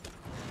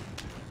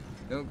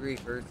 No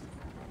griefers.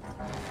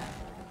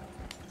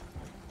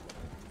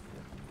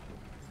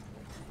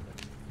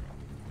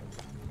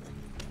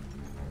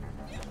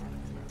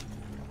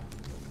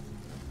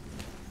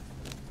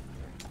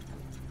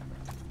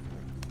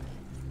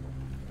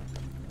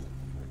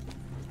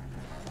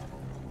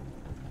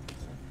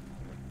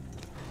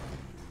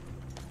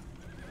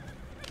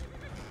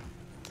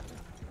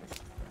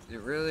 Is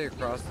it really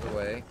across the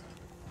way?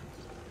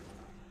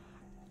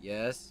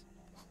 Yes.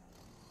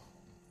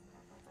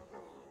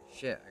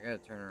 Shit, I gotta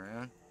turn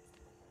around.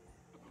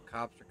 The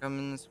cops are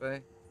coming this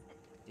way.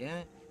 Damn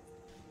it.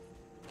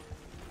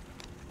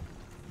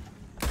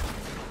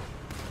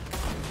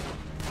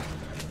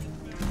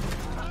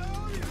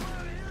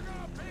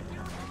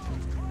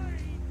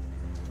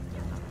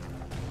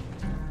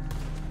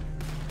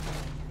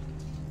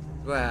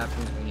 What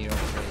happens when you don't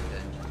pay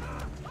attention?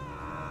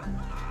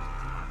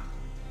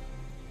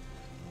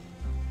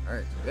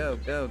 Alright, go,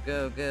 go,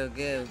 go, go,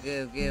 go,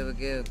 go, go,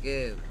 go,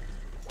 go.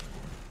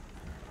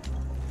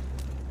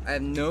 I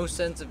have no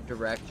sense of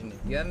direction. If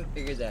you haven't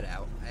figured that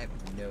out, I have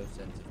no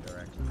sense of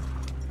direction.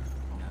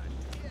 None.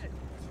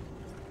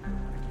 I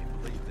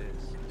can't believe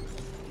this.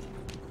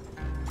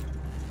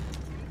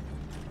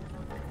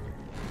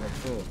 Oh,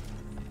 cool.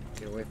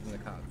 Get away from the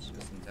cops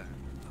just in time.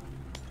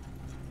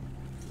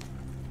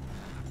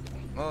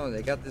 Oh,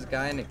 they got this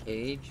guy in a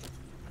cage.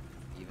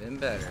 Even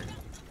better.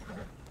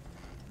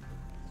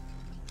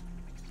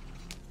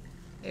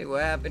 Hey,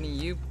 what happened to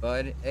you,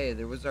 bud? Hey,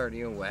 there was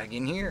already a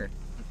wagon here.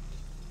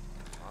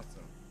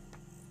 Awesome.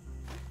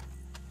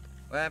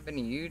 What happened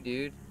to you,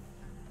 dude?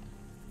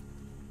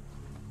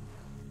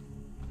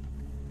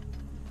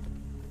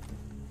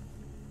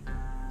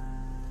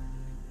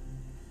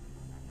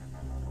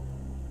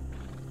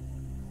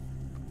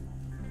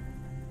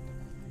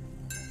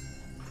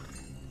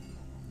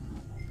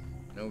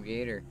 No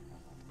gator.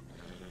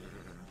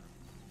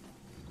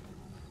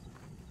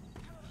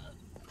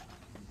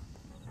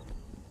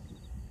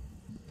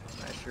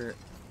 Not sure.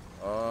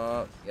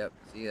 Oh, yep.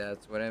 See,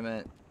 that's what I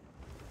meant.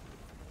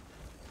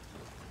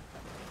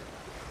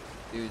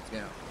 Dude's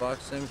gonna fuck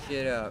some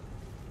shit up.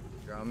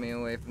 Draw me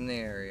away from the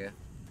area.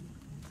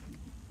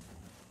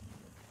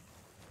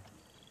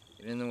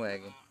 Get in the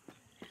wagon.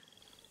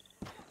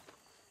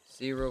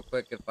 See real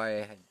quick if I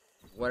had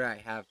what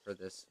I have for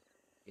this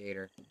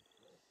gator.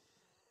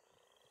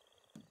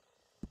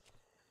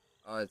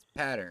 Oh, it's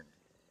pattern,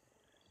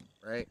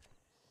 right?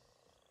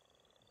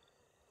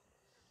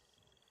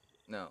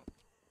 No.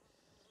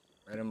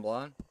 Red and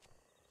blonde?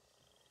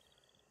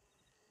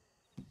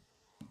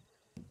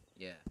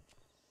 Yeah.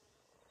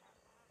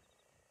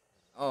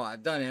 Oh,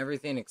 I've done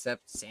everything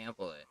except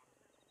sample it.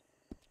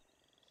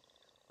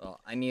 Well,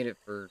 I need it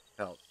for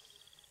pelt.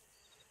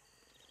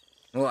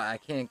 Well, I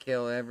can't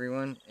kill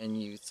everyone, and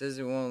you says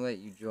it won't let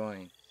you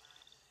join.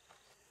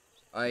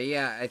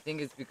 Yeah, I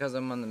think it's because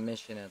I'm on the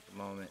mission at the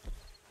moment.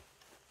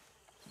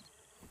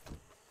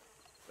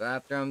 So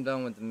after I'm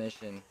done with the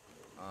mission,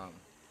 I'll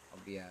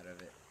be out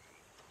of it.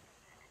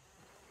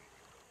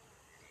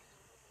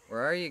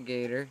 Where are you,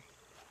 Gator?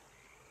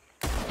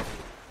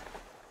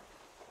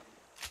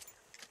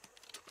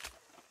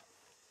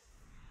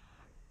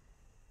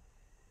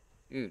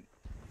 Dude.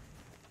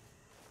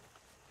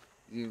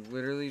 You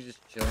literally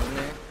just chilling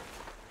there?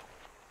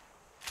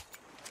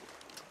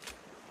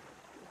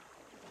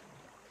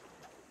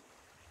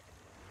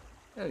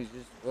 No, he's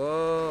just...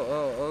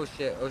 Whoa, oh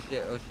shit, oh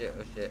shit, oh shit,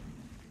 oh shit.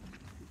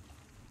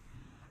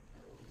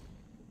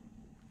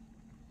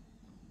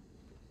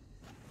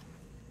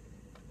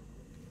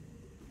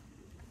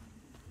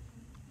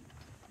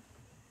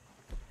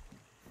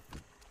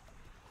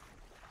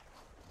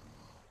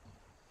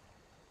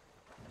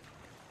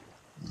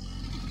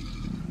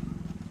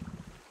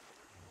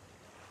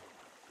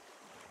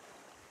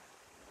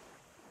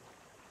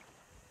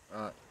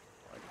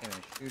 Why can't I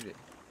shoot it?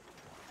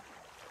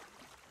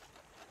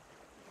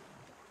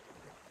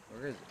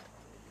 Where is it?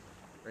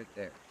 Right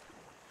there.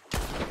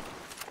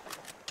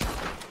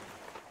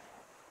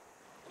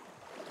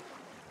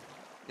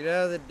 Get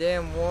out of the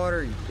damn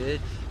water, you bitch.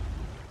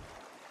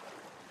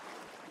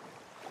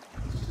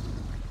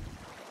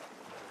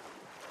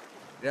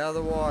 Get out of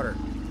the water.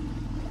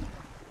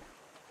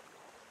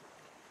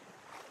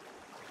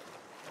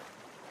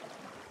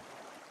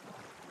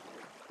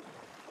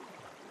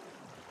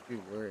 Dude,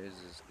 where is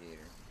this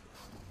gator?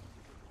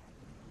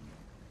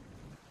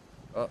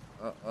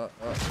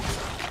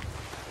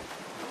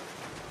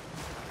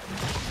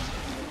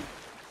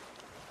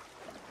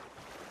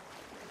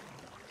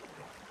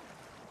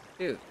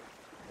 Dude,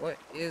 what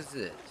is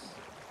this?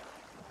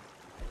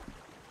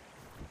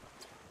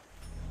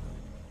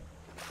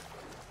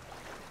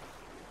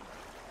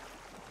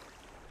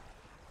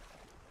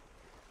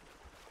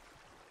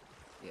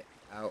 Get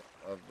out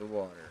of the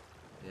water,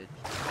 bitch.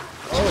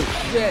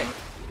 Oh, shit!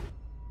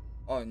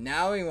 Oh,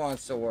 now he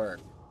wants to work.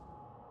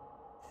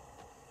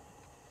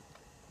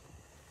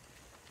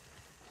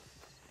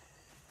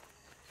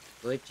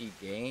 Glitchy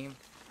game.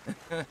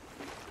 There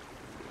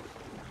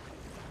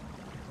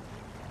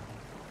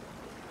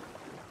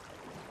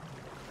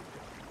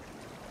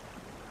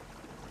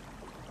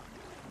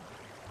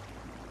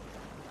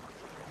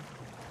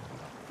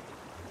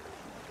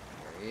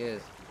he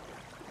is.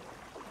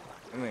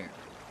 Come here.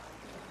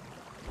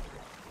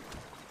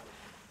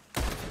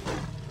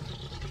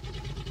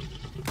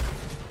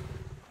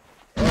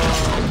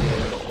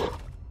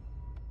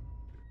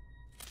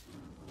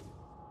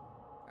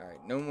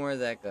 Alright, no more of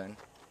that gun.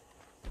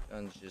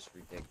 Gun's just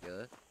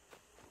ridiculous.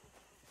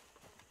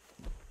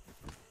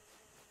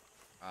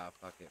 Ah,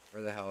 fuck it.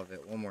 For the hell of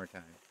it, one more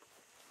time.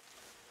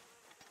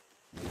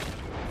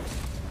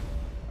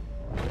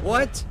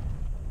 What?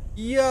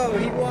 Yo,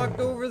 he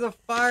walked over the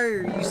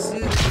fire, you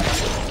see?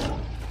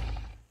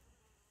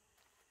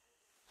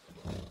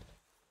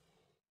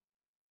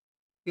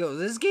 Yo,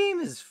 this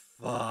game is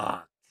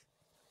fucked.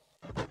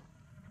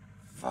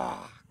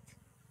 Fucked.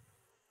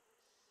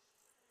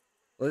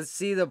 Let's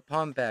see the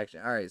pump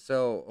action. Alright,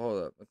 so,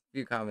 hold up. A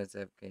few comments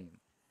have came.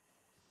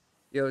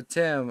 Yo,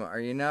 Tim, are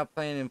you not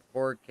playing in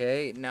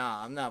 4K?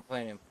 Nah, I'm not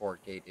playing in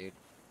 4K, dude.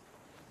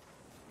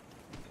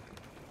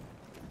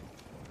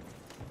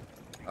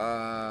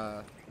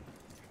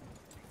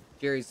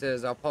 Jerry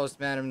says, I'll post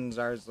Madam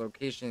Czar's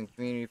location and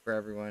community for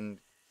everyone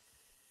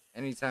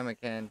anytime I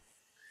can.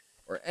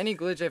 Or any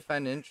glitch I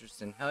find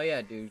interesting. Hell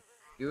yeah, dude.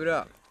 Do it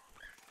up.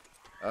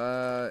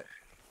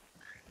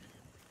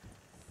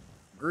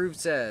 Groove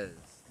says,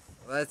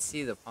 let's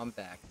see the pump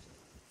action.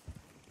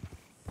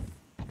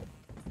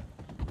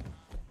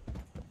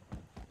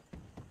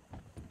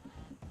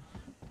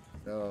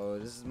 So,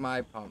 this is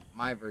my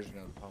version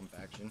of the pump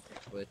action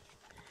glitch.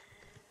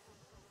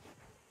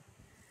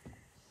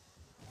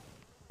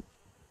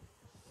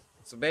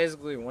 So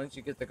basically, once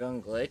you get the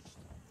gun glitched,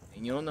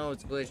 and you'll know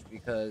it's glitched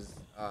because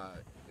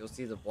you'll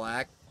see the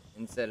black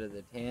instead of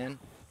the tan,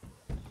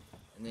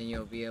 and then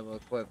you'll be able to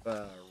equip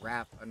a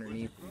wrap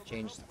underneath and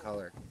change the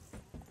color.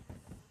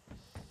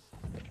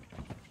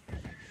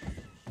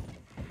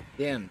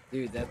 Damn,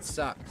 dude, that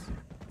sucks.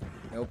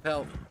 No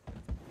pelt.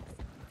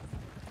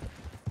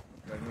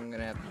 But I'm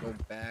gonna have to go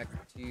back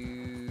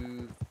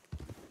to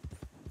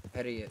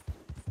petty it.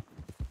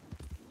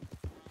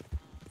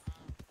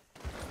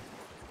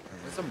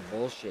 That's some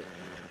bullshit.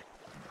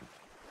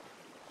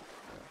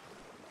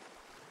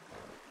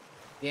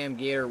 Damn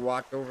gator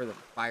walked over the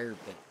fire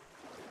pit.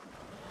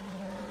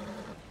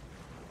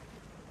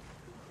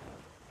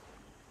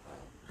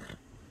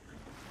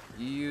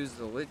 You use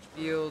the lich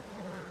field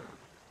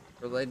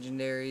for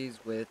legendaries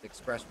with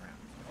express rounds.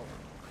 Oh,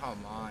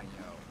 come on,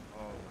 yo.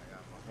 Oh my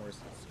god, my horse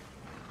is super.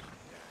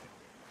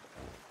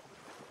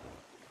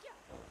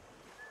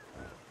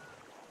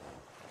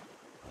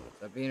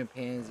 Stop being a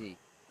pansy.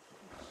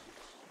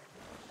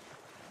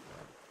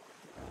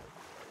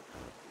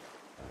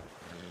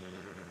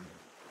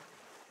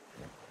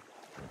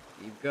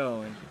 Keep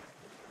going.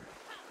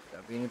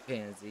 Stop being a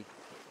pansy.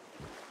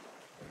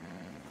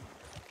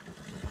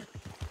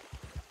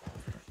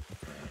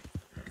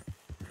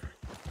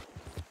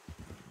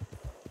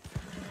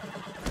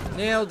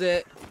 Nailed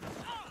it.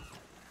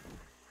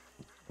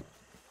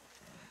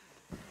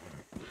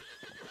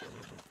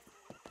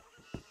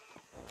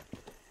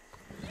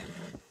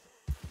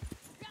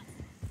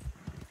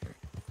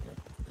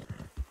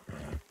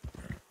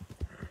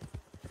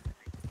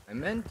 I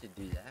meant to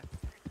do that.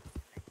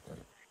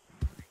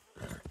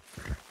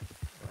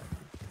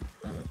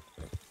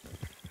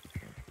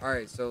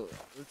 Alright, so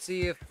let's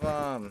see if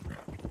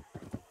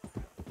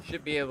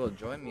should be able to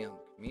join me on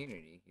the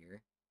community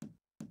here.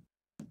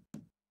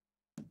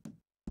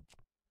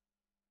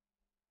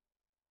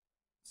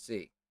 Let's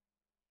see.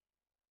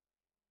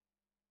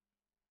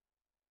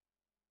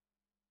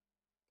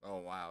 Oh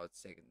wow,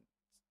 it's taking,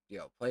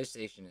 yo,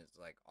 PlayStation is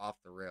like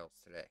off the rails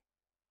today.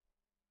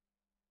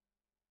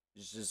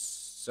 It's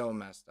just so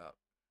messed up.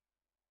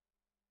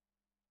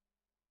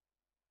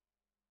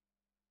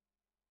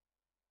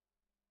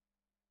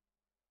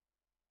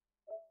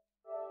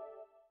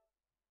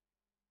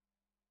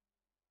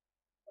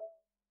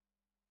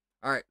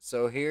 Alright,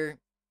 so here,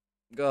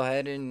 go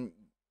ahead and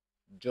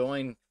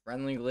join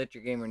Friendly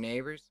Glitcher Gamer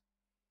Neighbors.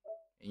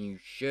 And you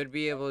should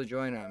be able to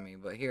join on me.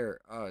 But here,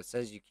 oh, it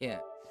says you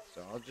can't.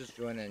 So I'll just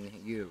join on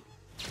you.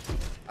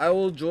 I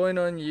will join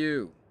on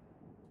you.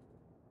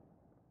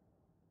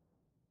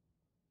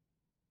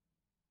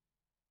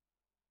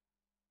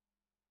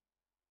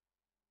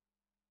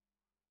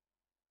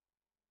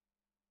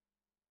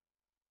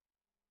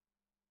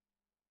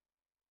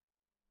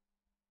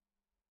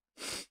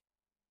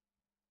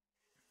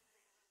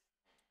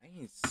 I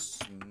need to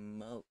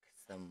smoke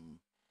some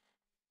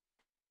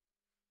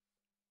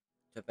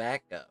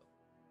tobacco.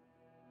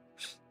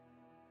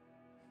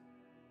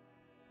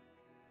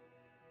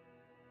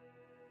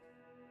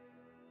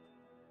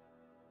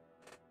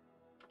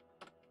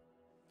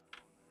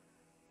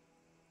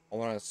 I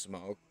want to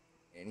smoke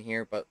in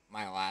here, but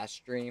my last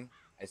stream,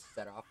 I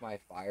set off my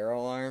fire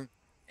alarm,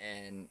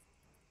 and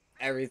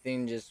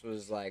everything just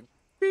was like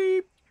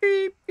beep,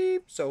 beep,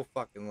 beep, so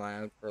fucking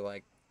loud for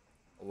like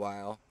a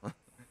while.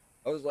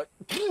 I was like,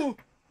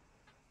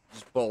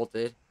 just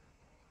bolted.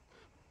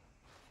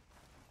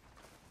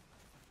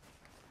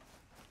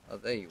 Oh,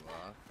 there you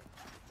are.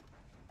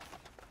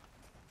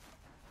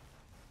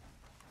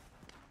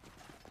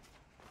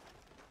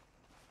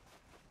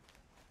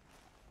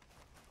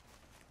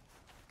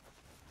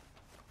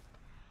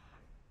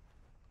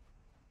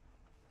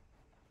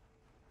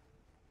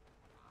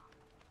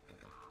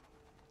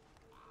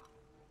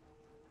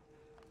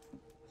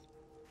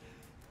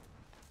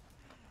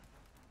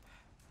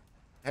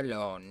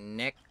 Hello,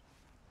 Nick.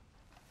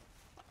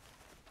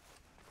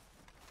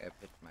 I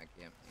pitch my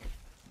camp here.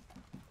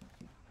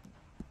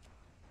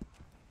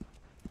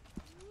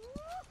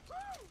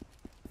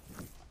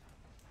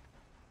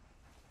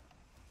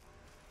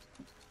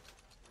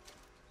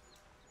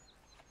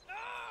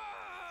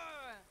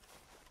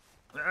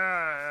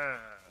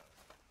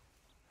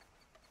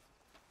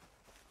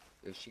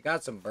 Dude, she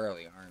got some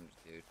burly arms,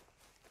 dude.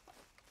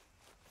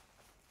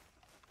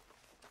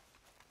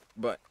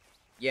 But,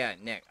 yeah,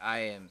 Nick, I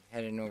am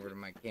heading over to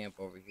my camp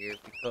over here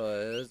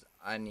because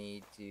I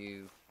need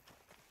to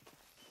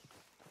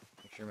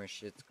make sure my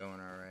shit's going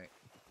alright.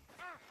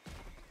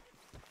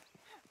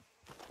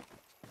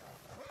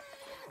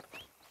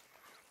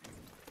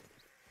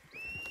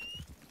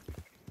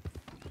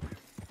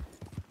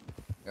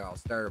 Yeah, I'll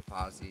start a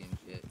posse and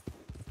shit.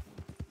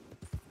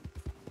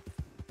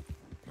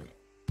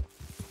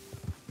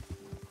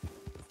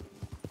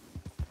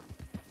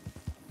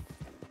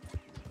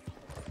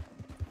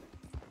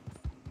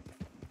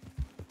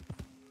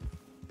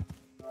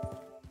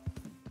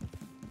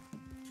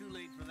 Too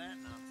late for that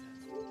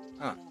nonsense.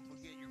 Huh. You won't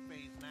forget your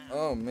face now.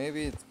 Oh,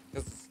 maybe it's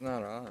because it's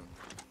not on.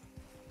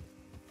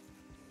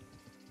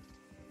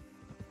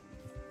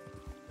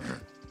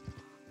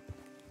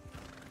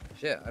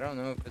 Shit, I don't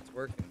know if it's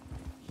working.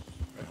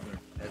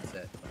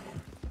 Headset.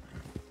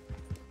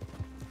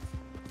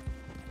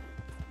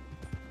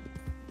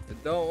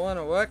 It don't want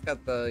to work, I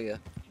tell ya.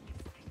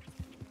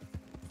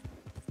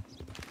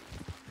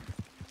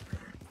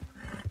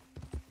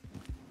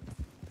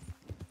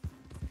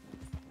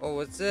 Oh,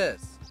 what's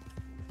this?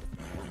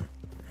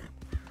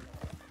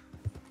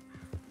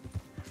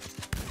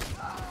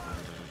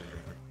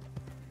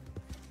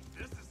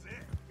 This is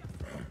it.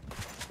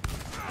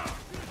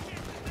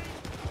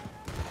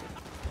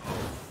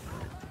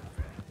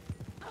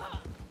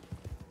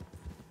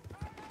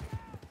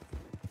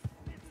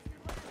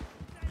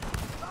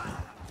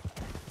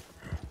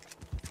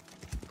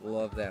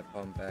 Love that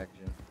pump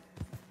action.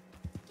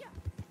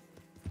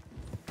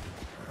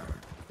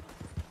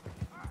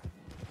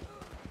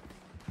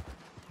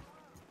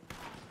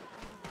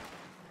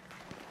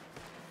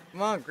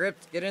 Come on,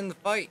 Grips, get in the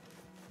fight.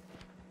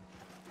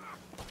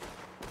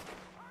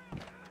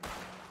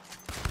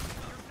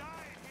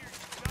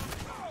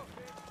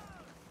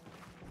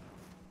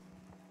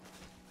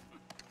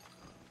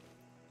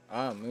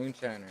 Ah,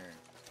 Moonshiner.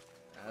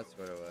 That's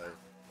what it was.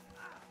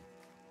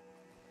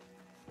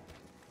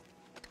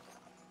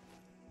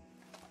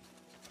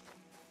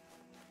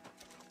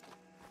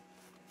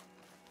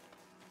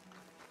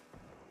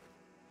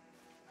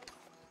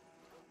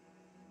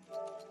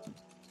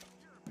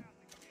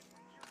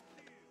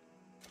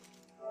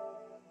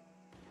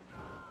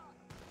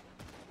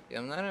 Yeah,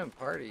 I'm not in a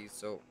party,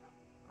 so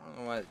I don't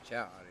know why the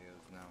chat audio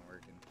is not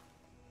working.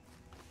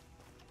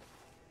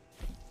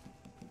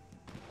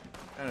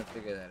 Trying to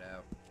figure that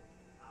out.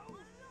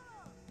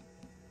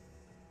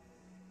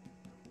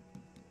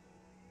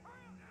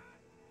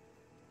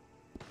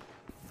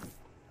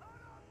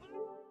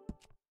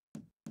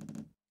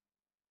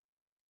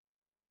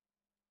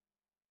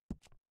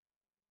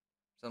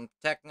 Some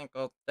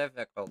technical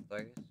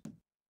difficulties.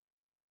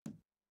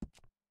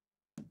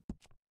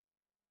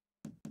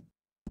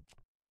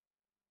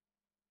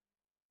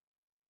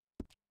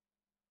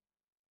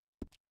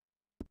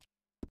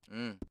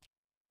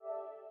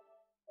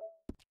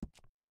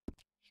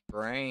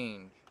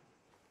 Strange.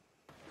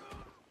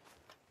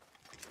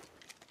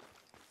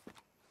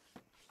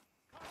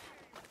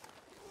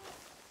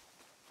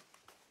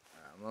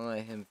 I'm gonna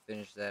let him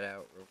finish that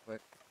out real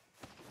quick.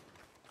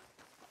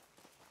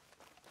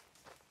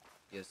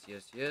 Yes,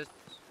 yes, yes.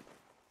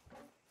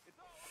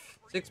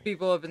 6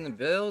 people up in the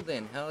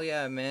building. Hell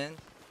yeah, man.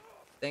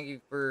 Thank you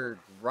for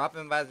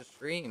dropping by the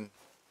stream.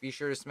 Be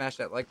sure to smash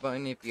that like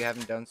button if you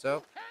haven't done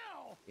so.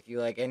 If you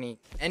like any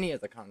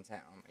of the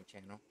content on my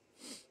channel.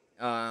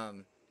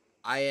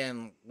 I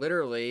am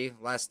literally,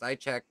 last I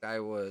checked, I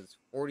was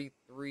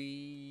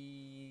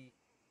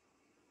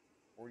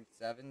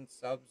 47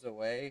 subs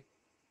away.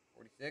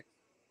 46?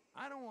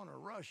 I don't want to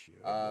rush you,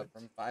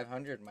 From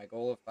 500. My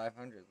goal of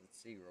 500. Let's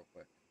see real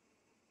quick.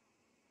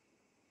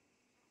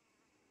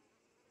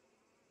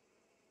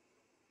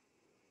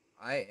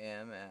 I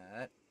am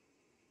at...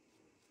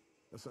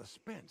 the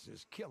suspense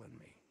is killing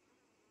me.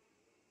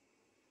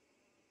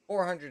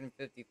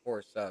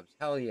 454 subs.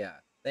 Hell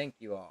yeah. Thank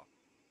you all.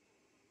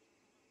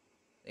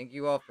 Thank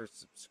you all for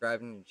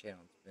subscribing to the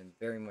channel. It's been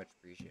very much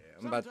appreciated.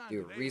 I'm about to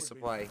do a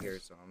resupply here,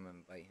 so I'm gonna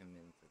invite him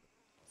into the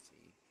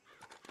posse.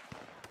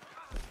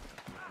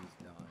 He's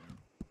done.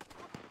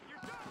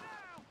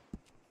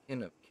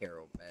 Kin of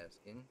Carol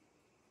Baskin.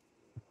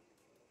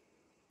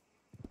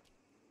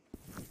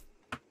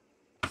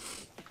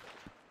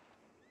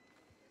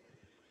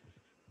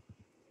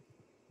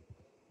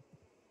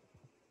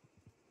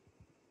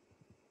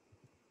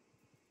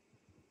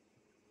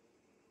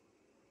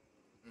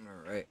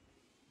 Alright.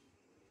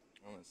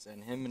 I'm gonna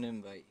send him an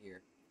invite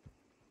here.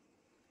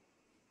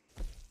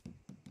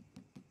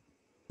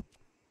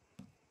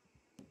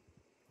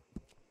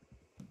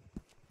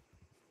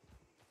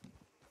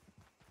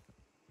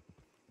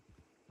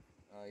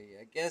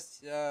 I guess,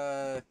 you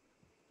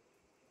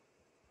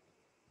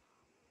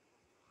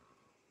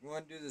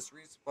want to do this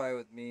resupply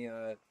with me,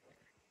 you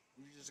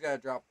just gotta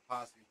drop a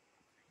posse.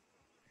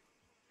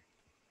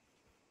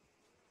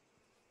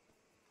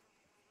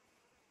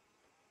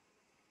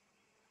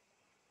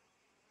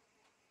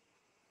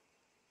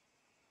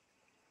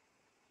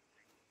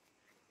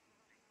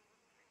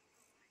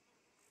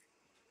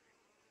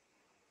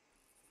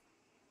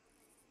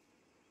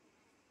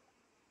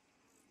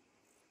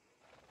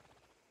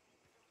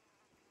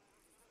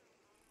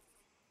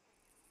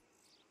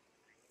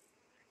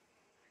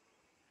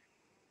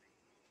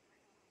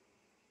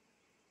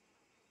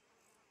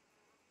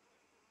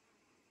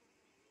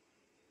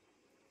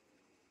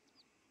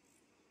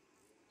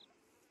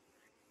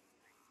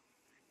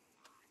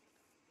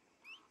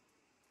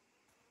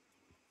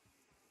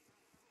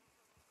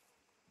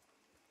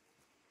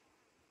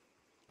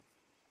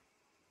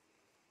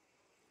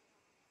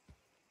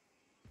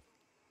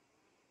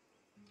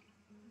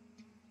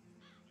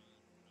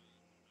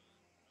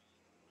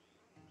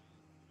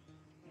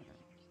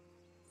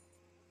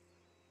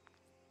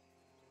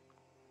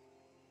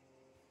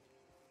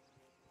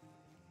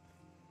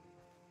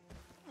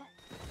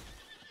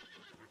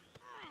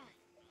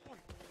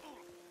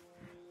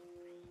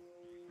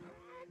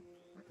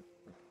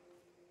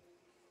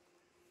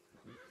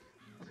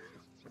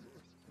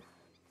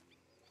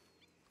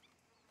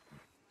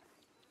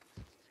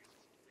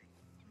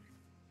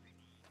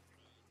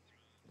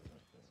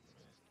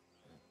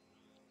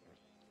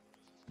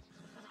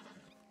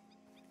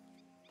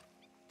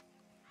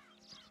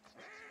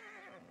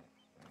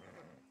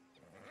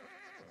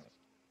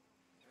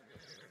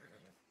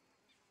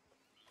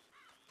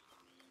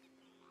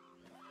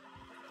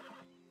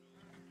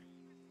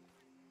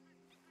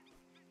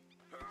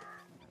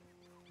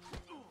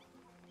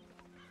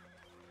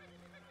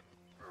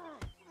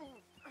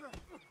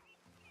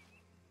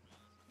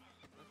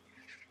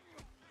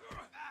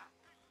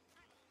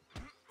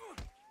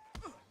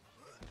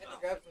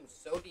 Grab some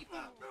sody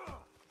pop.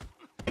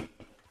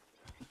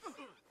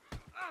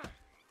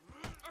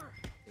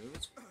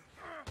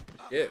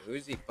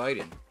 Who's he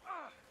fighting?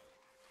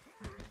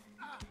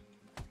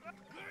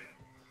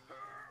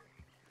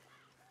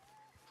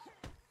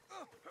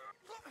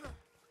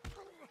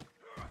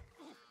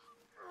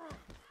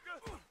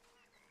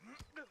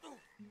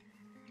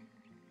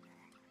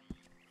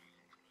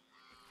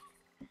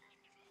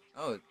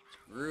 Oh, it's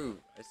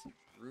Groove. I see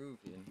Groove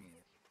in here.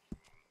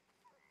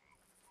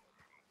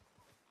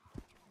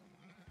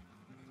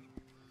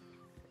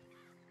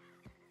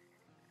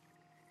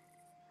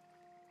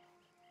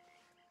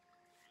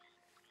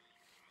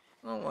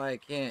 I don't know why I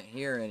can't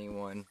hear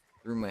anyone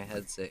through my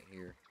headset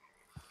here.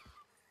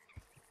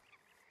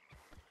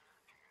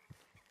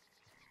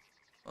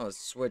 I'll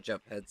switch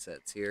up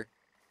headsets here.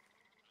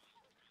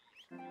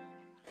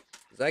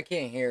 Because I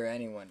can't hear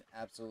anyone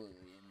absolutely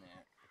in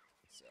that.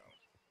 So,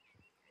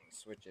 I'll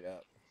switch it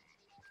up.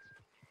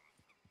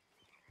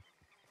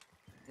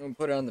 I'm going to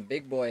put on the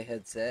big boy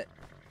headset.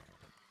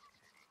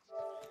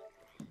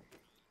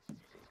 In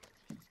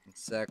a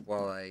sec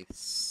while I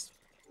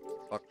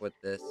fuck with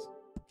this.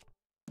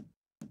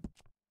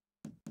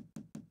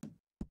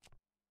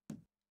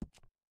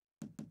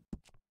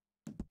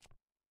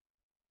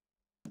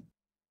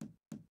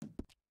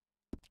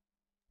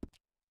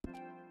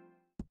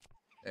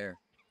 There.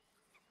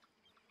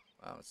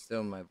 Wow,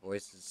 still my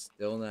voice is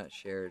still not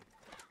shared.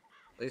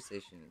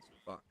 PlayStation is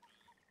fucked.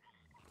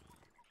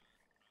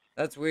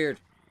 That's weird.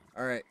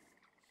 Alright.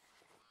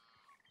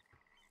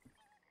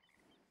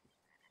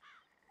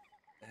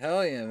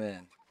 Hell yeah,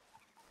 man.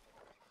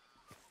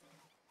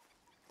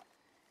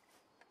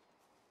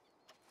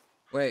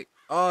 Wait.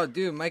 Oh,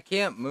 dude, my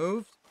camp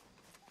moved?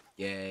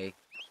 Yay.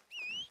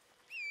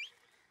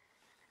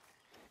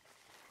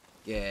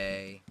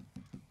 Yay.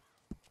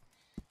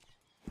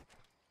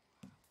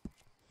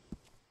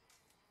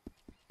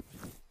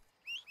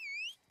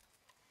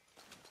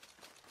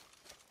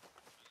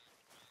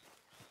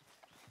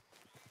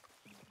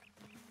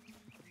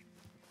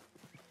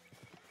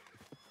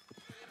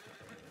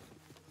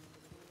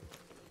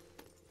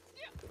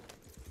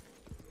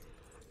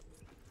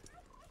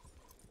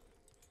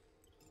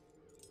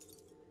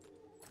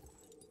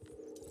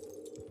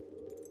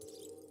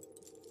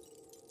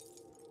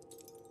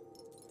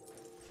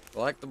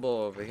 Collectible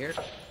over here.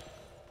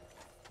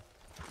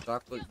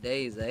 Chocolate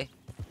days, eh?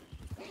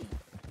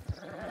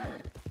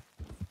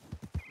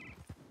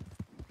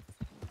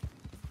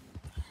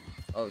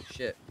 Oh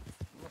shit.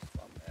 I'm gonna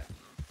stop that.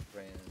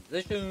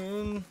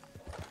 Transition.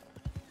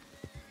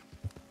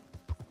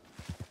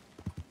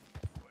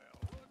 Well,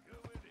 look who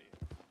it is.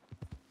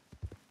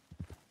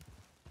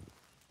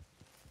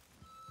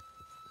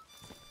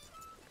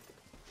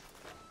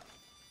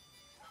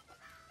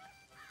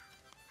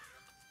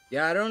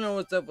 Yeah, I don't know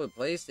what's up with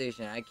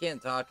PlayStation. I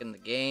can't talk in the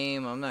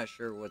game. I'm not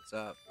sure what's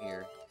up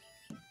here.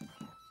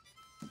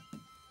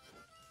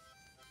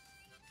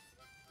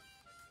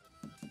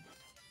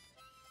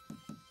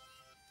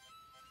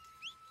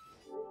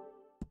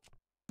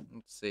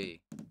 Let's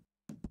see.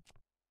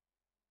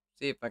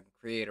 See if I can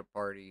create a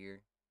party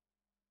here.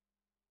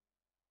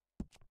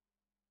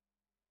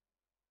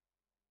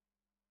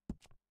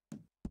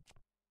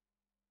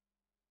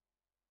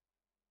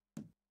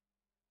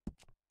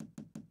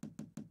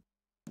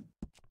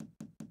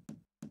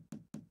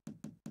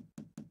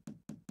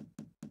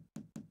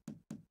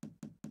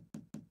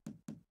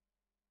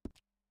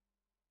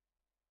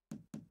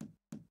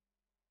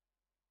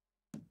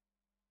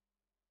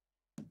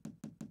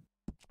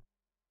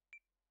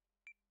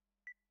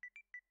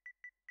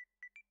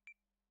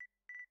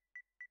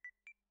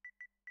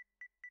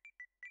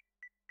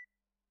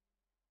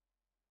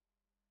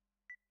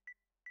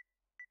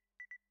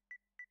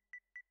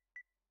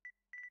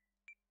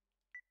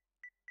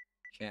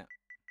 Champ.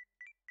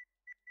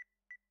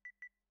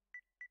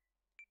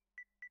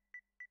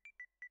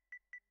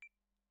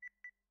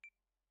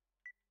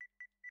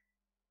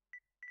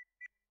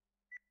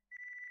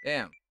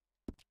 Damn.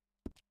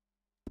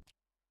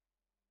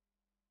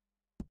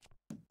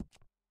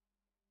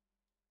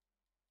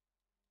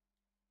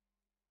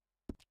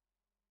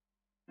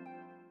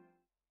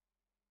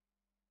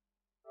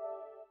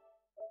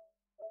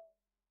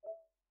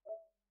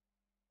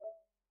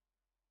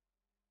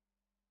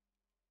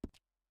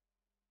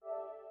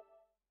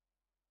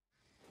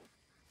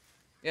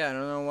 Yeah, I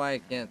don't know why I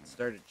can't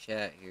start a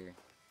chat here.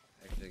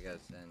 Actually, I gotta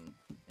send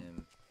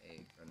him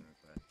a friend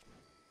request.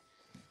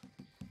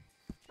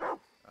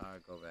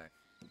 Go back.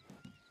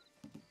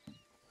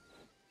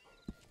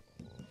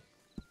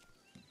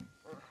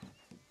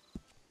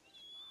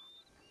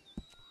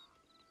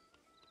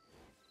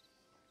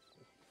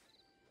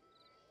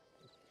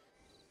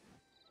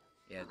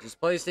 Yeah,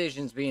 just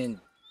PlayStation's being,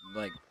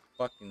 like,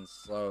 fucking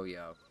slow,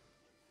 yo.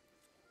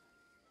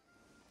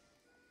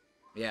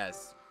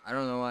 Yes, I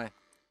don't know why.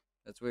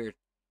 That's weird.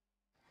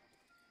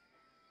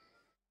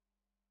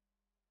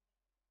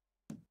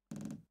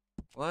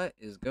 What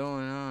is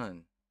going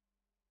on?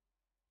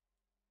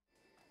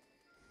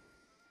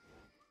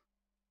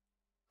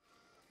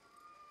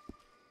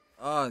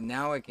 Oh,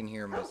 now I can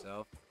hear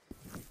myself.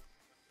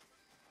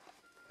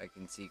 I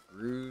can see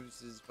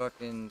Grooves'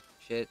 fucking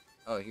shit.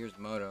 Oh, here's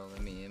Moto.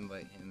 Let me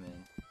invite him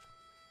in.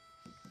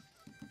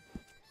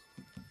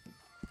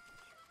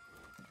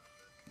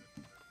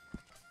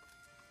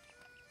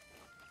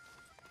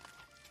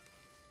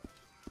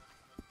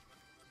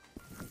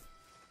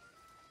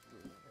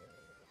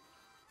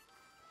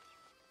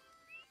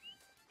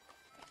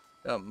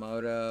 What's up,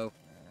 Moto?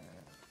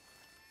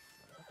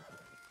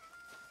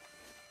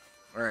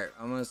 Alright,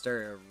 I'm gonna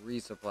start a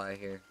resupply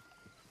here.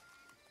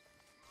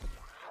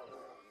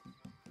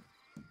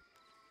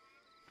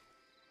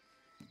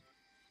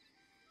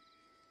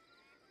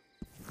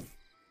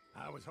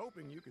 I was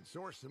hoping you could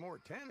source some more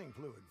tanning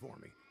fluid for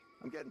me.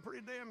 I'm getting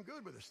pretty damn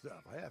good with this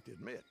stuff, I have to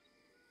admit.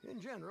 In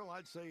general,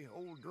 I'd say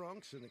old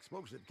drunks and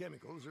explosive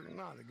chemicals are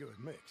not a good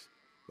mix.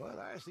 But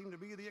I seem to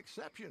be the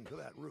exception to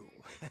that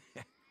rule.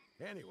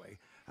 Anyway,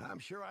 I'm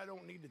sure I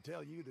don't need to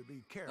tell you to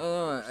be careful.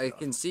 Oh, I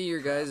can see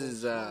your guys'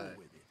 slow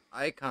with it.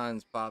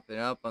 icons popping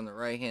up on the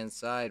right-hand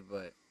side,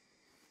 but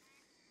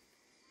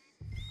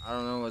I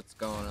don't know what's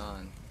going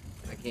on.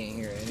 I can't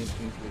hear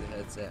anything through the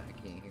headset. I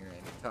can't hear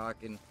any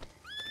talking.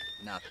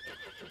 Nothing.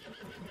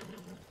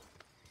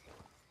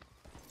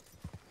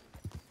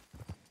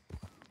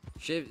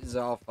 Shit is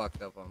all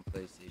fucked up on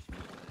PlayStation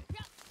tonight.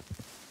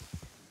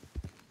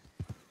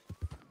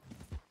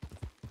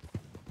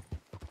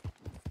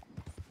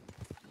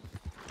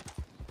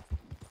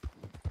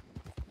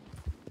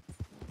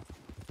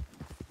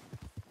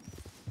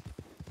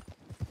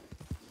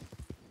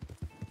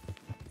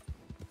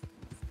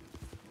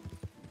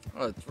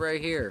 Oh, it's right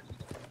here.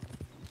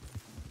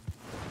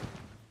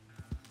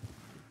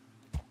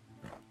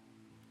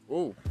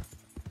 Oh.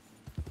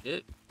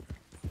 Shit.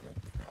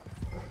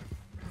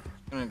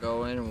 Gonna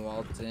go in and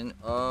waltz in.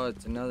 Oh,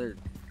 it's another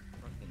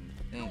fucking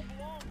thing.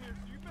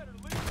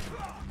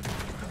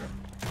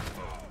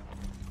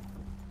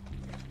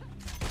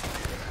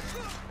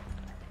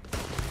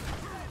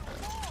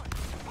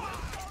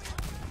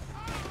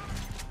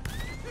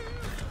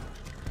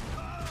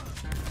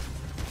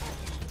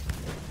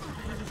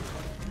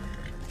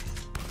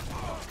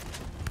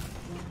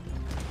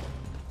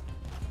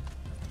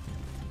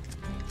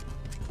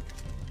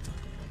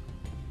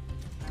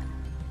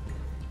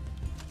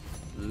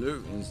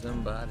 Looting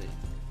somebody.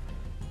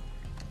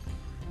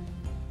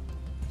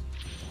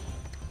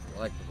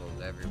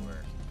 Collectibles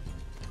everywhere.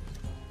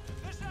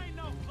 This ain't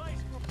no place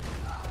for.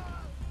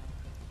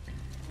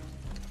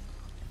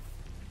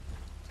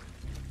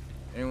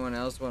 Anyone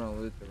else want to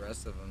loot the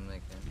rest of them, they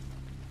can.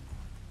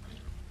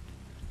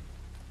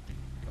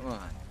 Come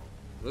on.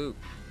 Loot.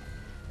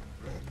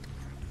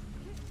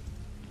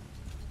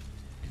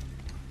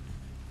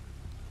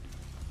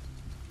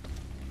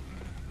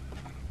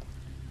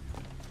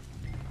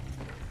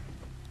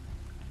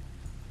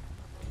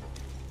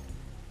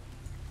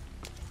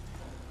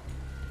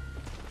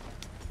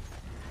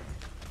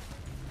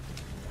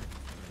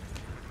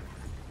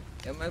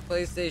 Yeah, my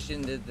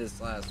PlayStation did this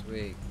last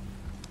week.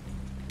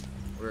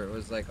 Where it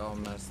was like all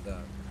messed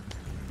up.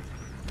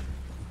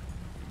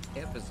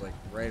 Camp is like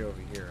right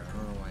over here. I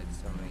don't know why it's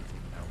telling me to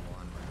take that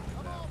one right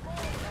like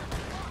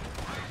that.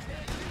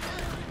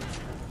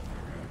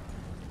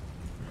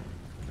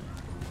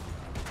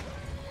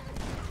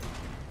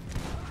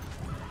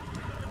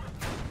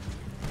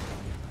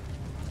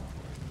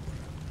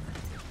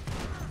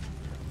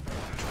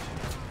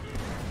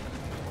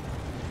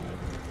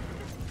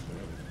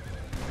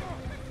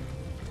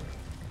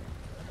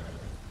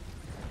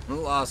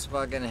 Lost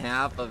fucking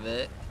half of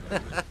it.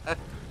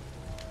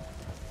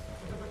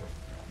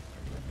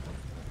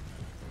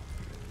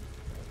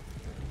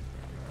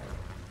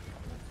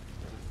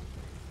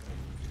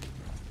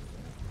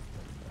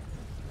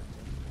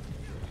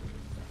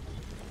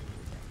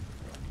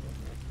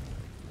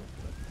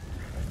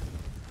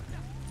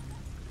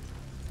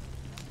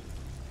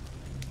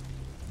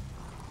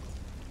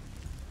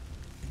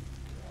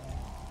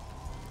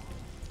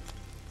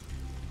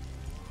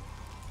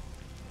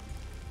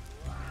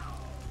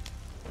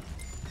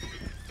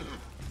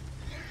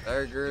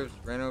 Sorry, Grooves,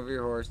 ran over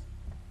your horse.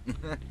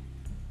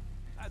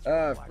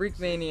 Freak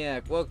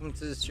Maniac, welcome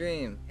to the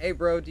stream. Hey,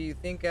 bro, do you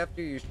think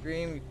after your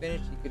stream you finish,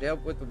 you could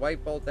help with the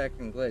white bolt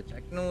acting glitch? I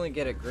can only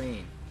get a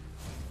green.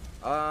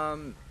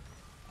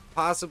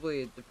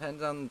 Possibly. It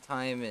depends on the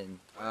time and,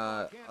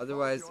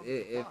 otherwise,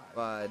 if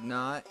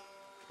not,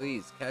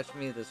 please catch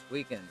me this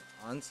weekend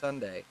on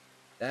Sunday.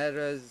 That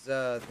is,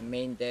 the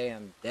main day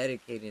I'm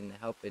dedicating to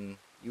helping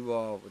you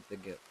all with the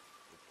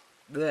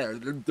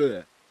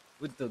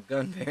with the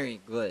gun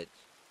variant glitch.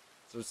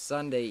 So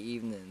Sunday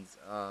evenings,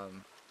 yeah,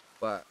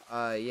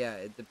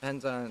 it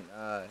depends on,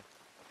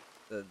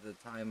 the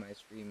time my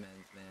stream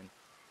ends, man.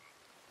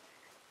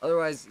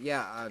 Otherwise,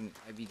 yeah,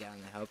 I'd be down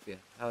to help you.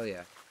 Hell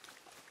yeah.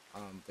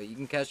 But you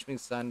can catch me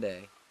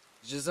Sunday.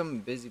 It's just I'm a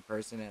busy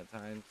person at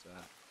times,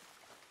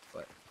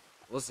 but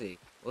we'll see.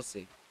 We'll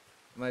see.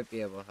 I might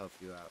be able to help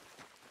you out.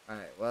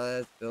 Alright, well,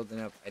 that's building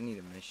up. I need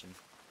a mission.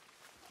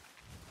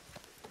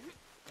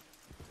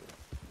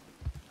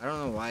 I don't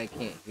know why I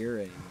can't hear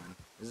anyone.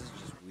 This is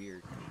just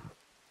weird.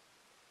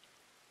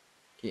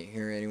 Can't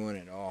hear anyone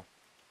at all.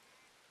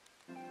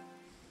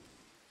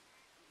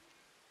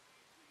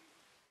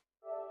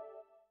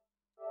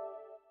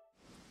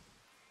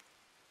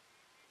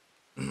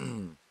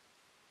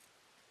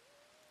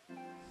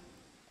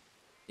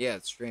 Yeah,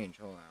 it's strange.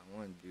 Hold on. I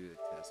want to do the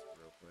test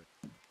real quick.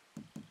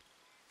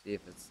 See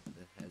if it's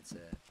the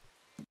headset.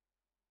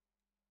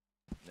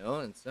 No,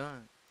 it's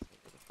not.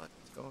 What the fuck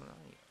is going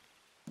on here?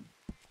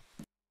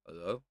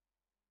 Hello?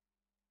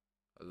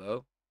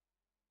 Hello?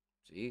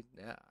 See?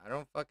 Yeah, I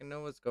don't fucking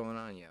know what's going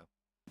on, yo.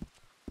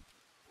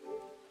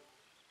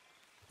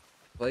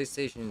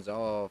 PlayStation's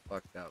all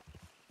fucked up.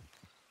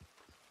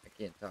 I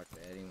can't talk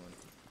to anyone.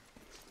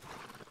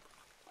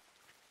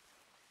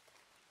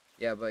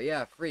 Yeah, but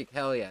yeah, freak,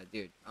 hell yeah,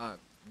 dude.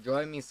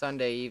 Join me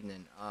Sunday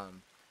evening.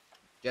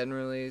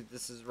 Generally,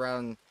 this is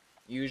around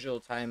usual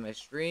time I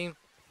stream.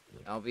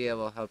 I'll be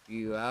able to help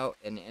you out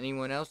and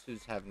anyone else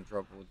who's having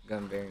trouble with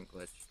gun variant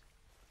glitch.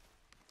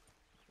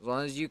 As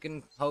long as you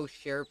can host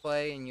share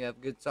play and you have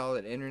good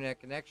solid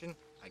internet connection,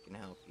 I can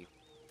help you.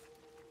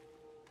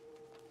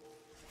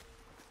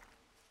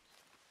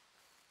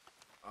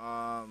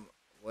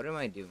 What am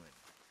I doing?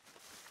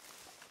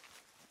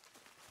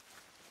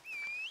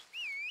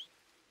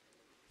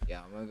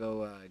 Yeah, I'm gonna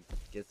go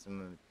get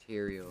some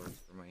materials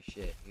for my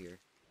shit here.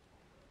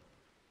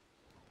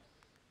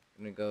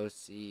 I'm gonna go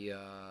see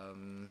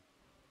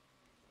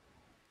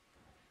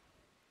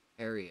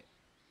Harriet.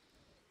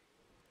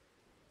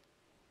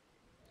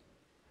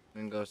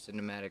 I'm gonna go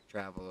cinematic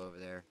travel over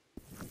there.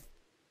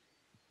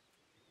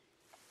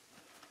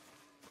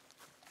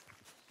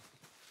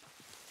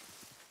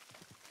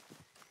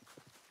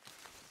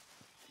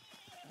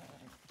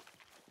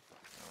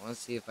 I want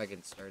to see if I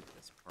can start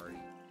this party.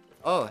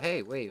 Oh,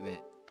 hey, wait a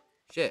minute.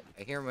 Shit,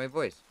 I hear my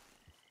voice.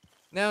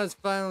 Now it's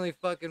finally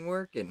fucking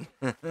working.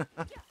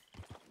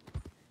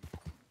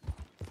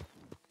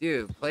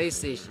 Dude,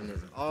 PlayStation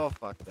is all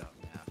fucked up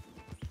now.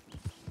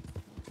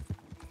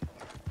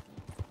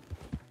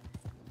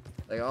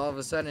 Like, all of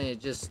a sudden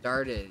it just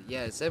started.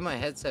 Yeah, it said my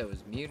headset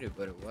was muted,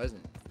 but it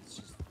wasn't. It's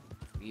just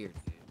weird,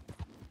 dude.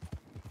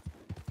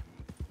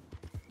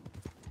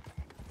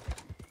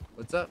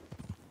 What's up?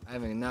 I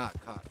haven't not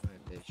caught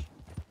my fish.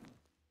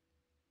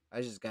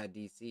 I just got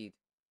DC'd.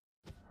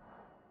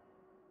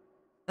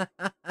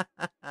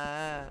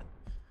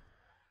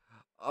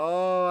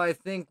 Oh, I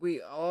think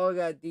we all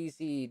got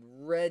DC'd.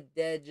 Red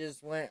Dead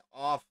just went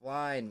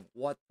offline.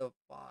 What the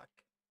fuck?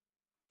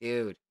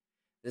 Dude,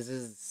 This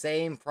is the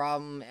same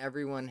problem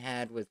everyone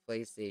had with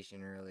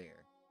PlayStation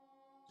earlier.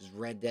 Just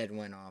Red Dead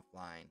went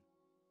offline.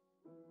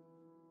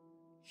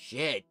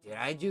 Shit, did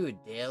I do a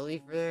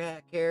daily for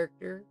that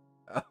character?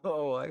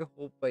 Oh, I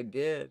hope I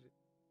did.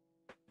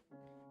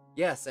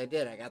 Yes, I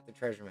did. I got the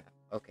treasure map.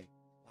 Okay.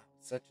 Wow,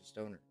 such a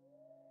stoner.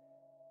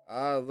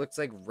 Looks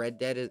like Red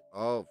Dead is...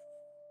 Oh,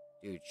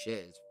 dude,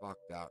 shit is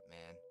fucked up,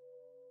 man.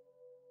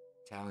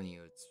 I'm telling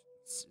you,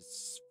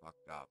 it's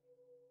fucked up.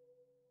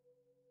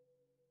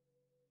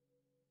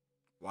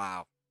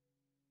 Wow.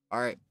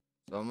 Alright,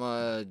 so I'm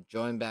gonna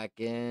join back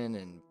in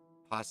and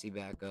posse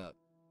back up.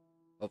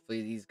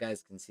 Hopefully these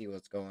guys can see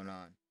what's going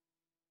on.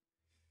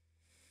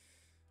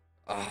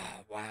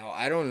 Wow,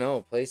 I don't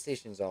know.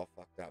 PlayStation's all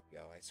fucked up, yo,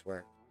 I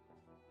swear.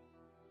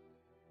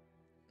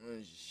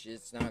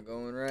 Shit's not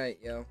going right,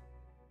 yo.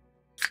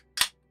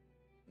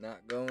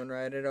 Not going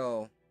right at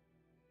all.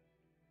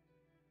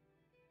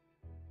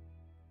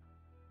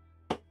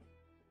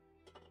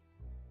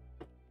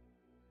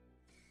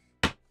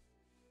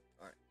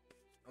 Alright,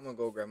 I'm gonna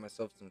go grab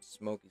myself some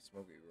smoky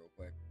real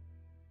quick.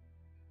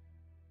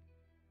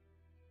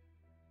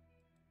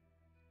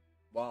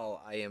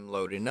 While I am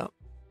loading up.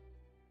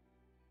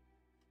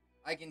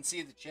 I can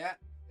see the chat.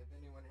 If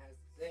anyone has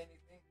to say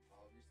anything,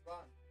 I'll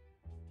respond.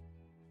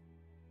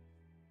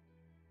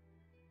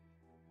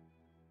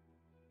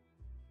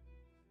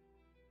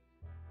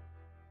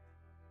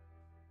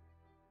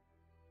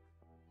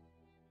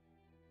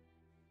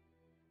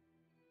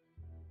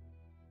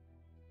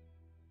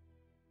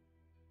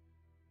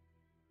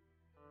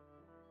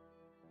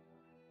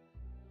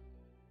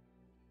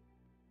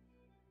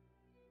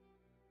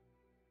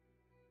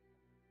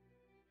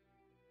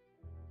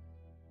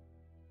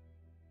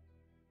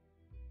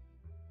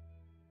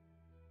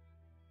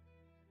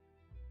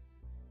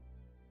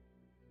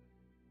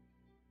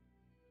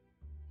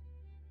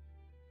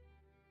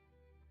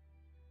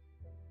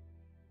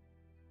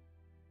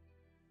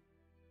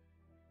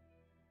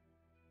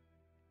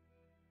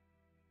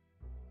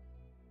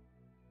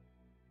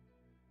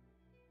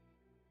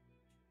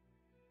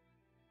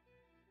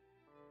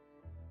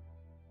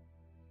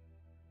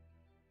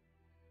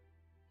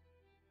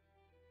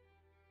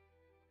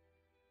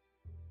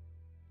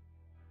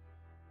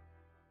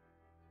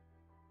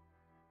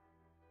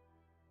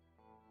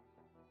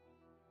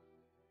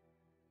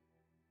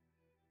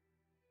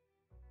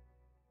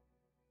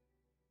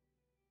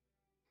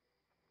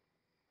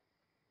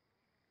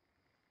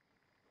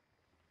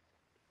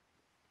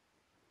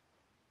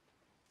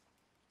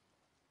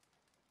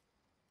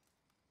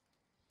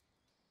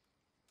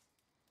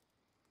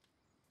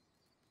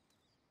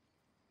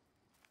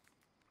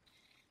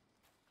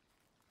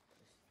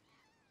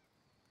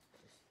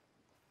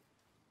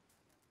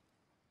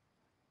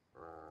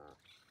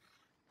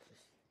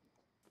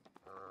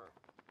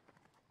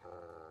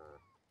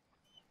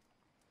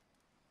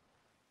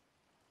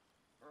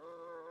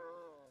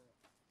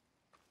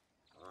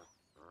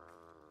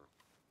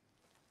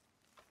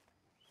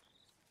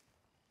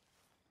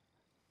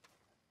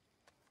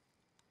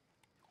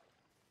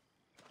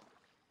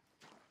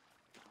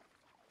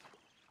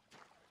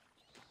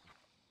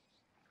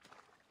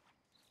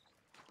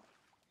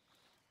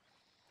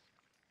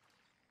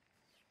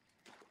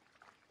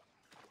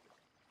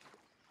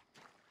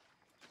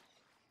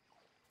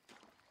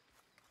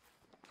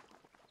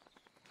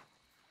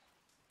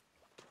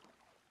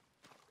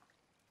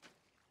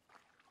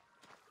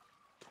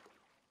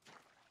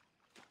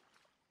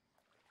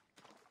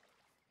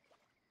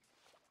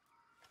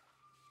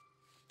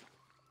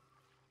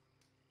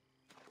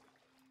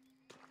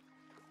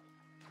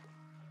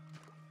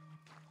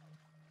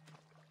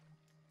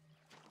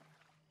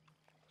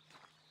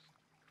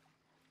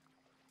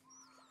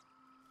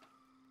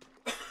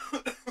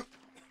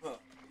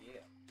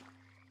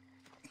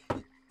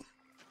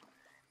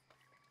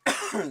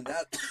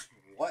 That's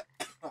what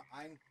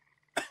I'm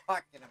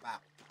talking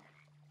about.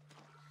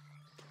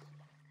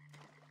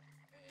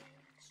 And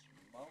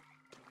smoke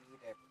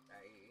weed every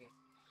day.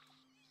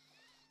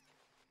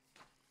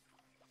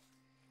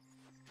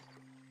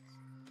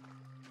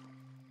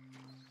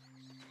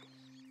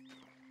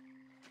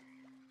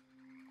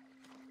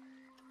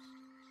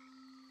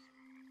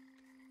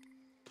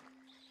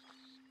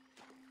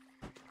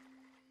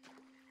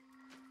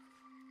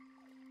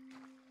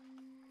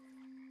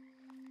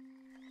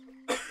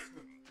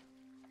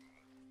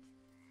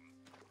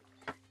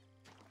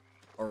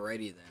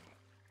 Alrighty then.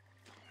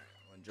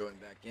 I'm gonna join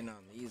back in on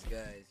these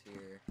guys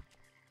here.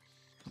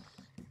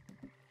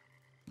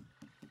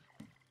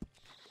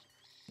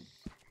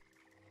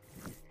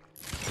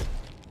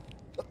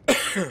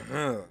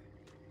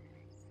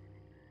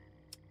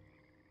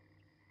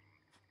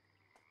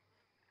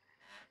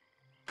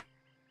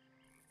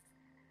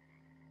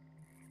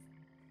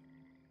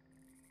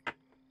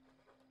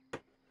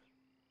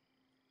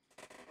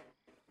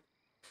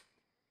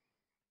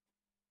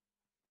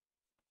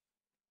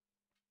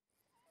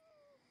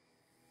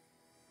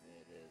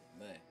 It is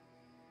May.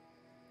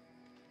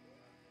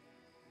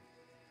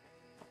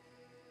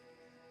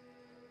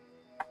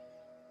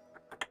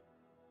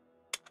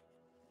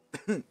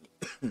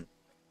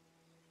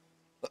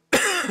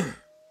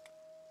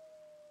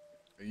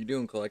 You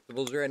doing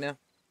collectibles right now?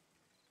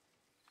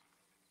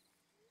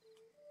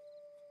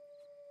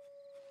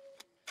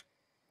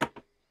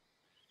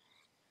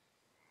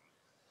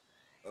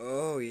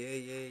 Oh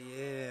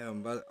yeah.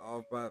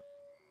 I'll about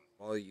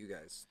follow you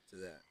guys to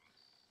that.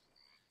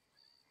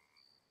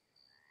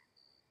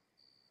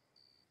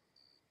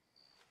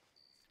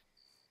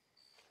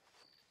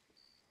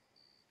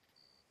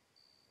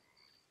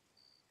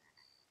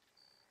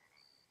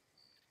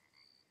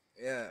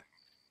 Yeah.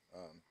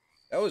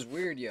 That was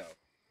weird, yo.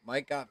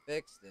 Mike got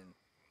fixed and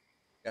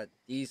got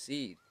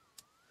DC'd.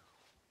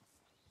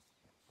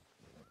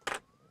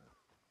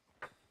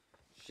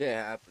 Shit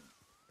happened.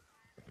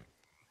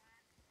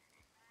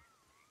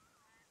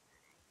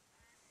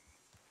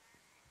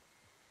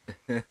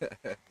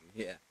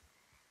 Yeah.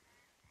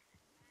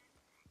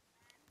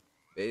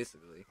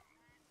 Basically.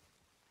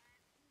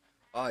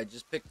 Oh, I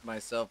just picked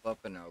myself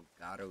up an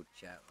Elgato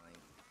chat link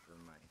for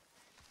my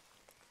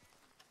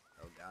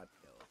Elgato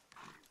kill.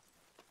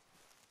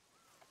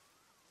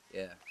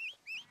 Yeah.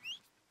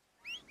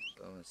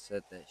 So I'm gonna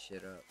set that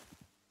shit up.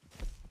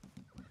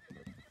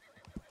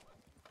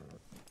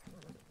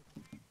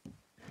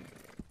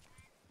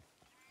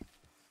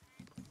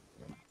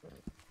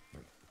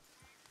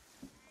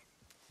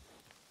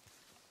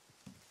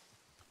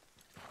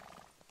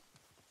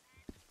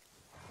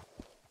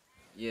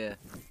 Yeah.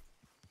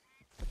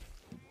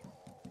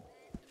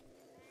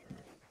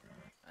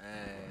 I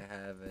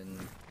haven't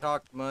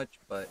talked much,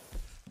 but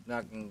I'm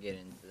not gonna get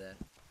into that.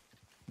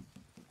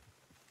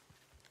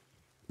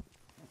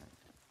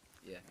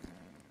 Yeah.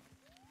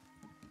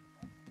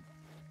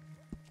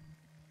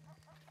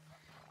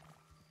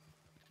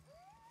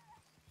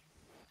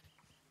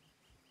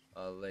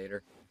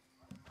 Later.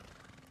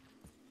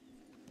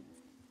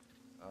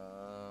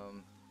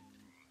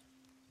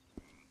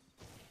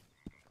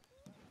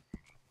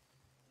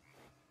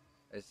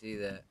 I see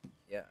that.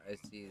 Yeah, I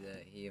see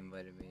that he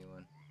invited me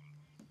one.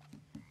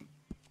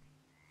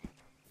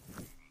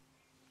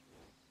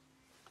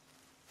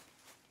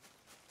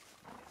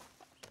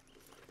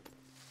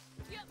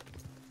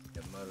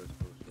 That motor's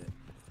bullshit.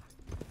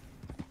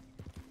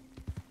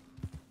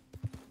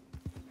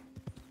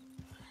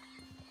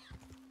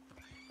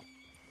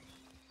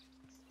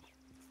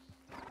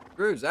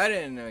 Grooves, I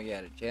didn't know you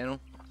had a channel.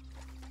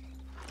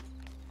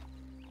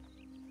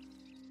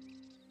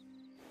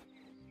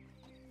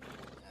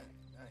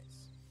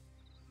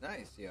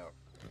 Nice, yo.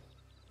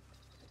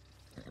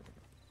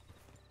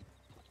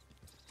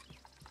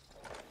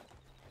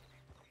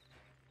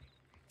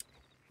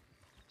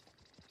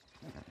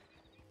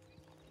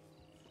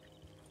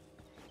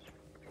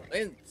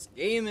 Lance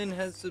Gaming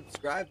has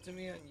subscribed to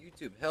me on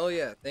YouTube. Hell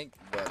yeah, thank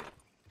you, buddy.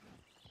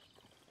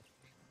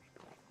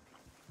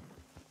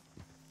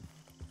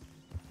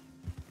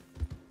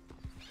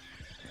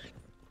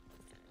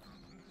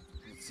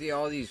 You see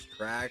all these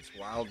tracks,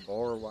 wild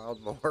boar,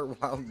 wild boar,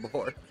 wild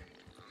boar.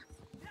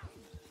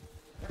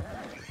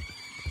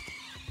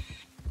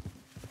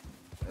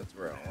 That's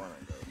where I want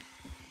to go.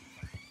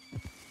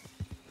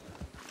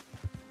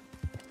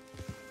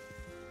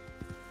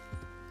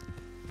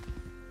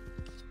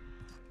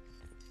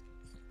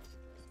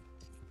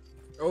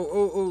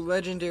 Oh,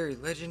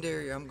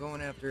 legendary, I'm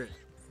going after it.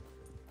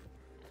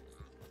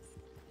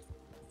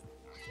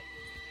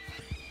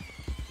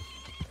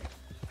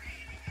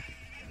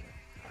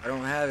 I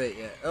don't have it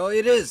yet. Oh,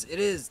 it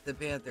is the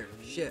panther.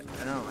 Shit,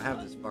 I don't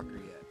have this fucker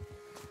yet.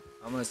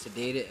 I'm gonna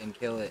sedate it and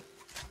kill it.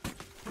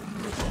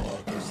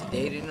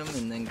 Sedating him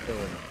and then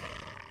killing him.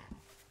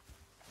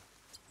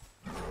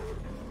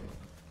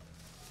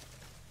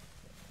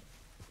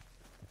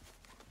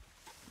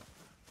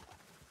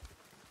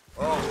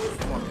 Oh,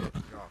 fuck.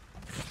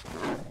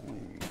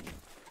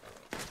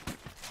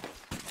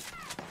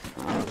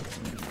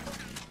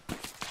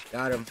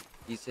 Got him.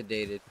 He's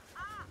sedated.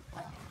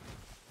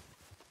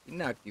 He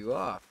knocked you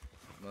off,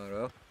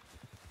 Moto.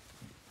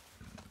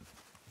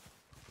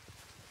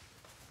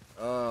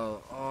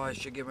 Oh, I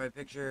should get my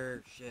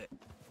picture. Shit.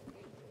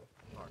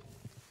 Fuck.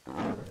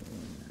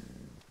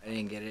 I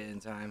didn't get it in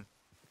time.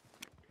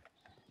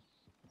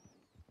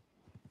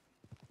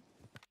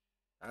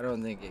 I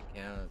don't think it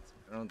counts.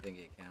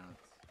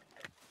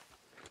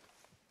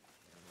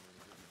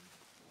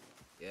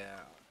 Yeah.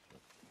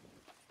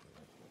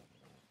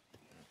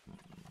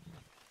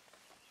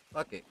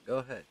 Fuck it. Go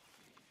ahead.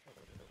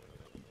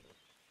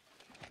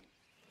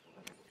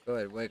 Go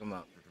ahead. Wake him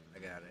up. I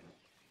got it.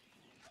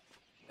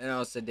 And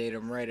I'll sedate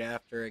him right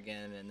after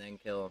again and then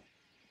kill him.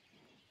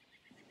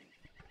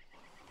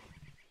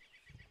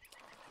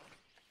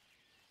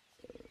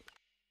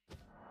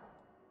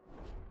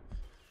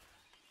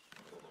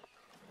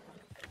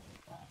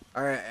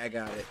 Alright, I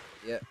got it.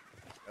 Yep.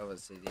 That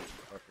was sedate,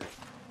 fucker.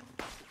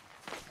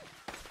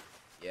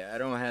 Yeah, I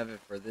don't have it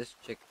for this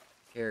chick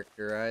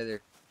character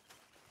either.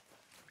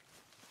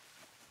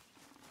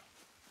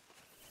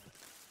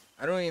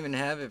 I don't even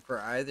have it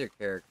for either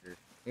character.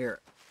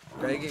 Here,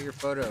 try to get your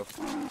photo.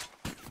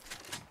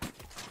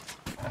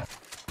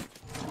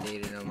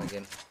 Dated him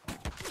again.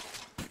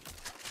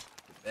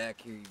 Get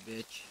back here, you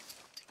bitch.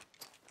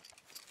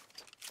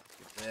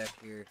 Get back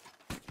here.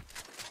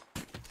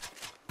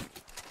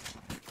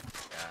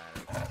 Got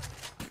him.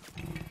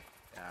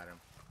 Got him.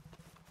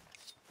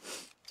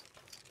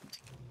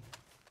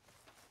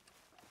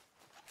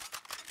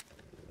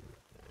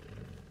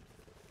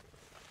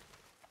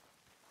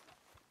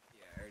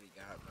 Yeah, I already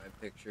got my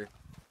picture.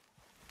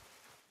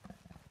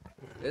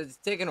 It's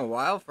taking a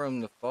while for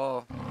him to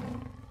fall.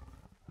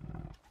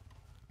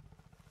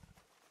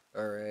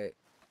 Alright.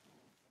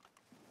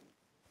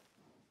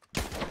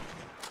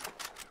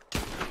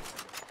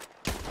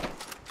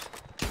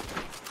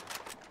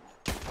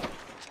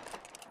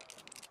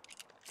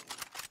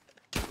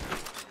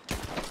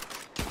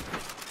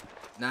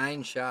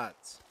 Nine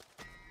shots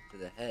to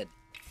the head.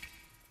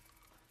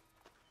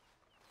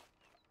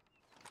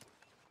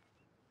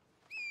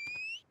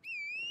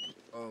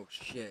 Oh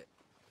shit.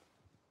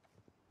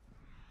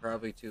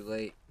 Probably too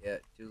late. Yeah,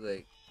 too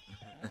late.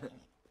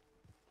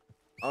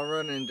 I'll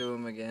run into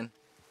him again.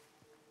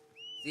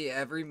 See,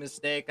 every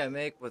mistake I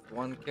make with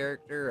one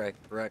character, I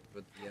correct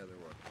with the other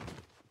one.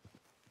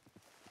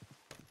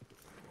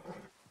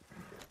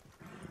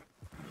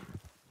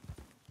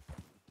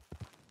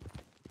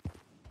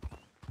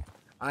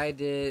 I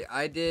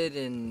did,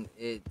 and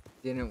it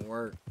didn't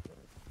work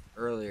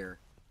earlier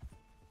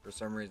for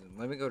some reason.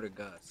 Let me go to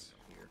Gus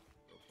here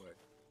real quick.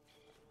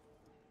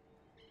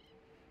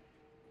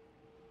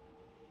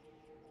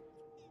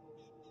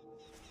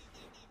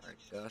 Alright,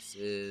 Gus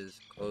is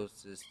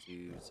closest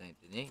to Saint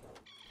Denis.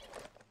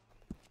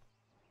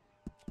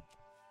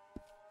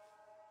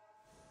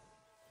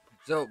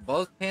 So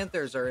both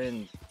Panthers are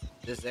in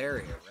this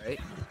area, right?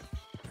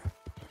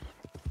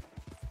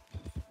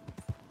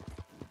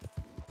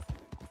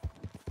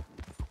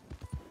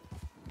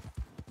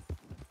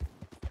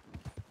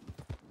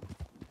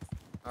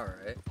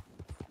 Alright.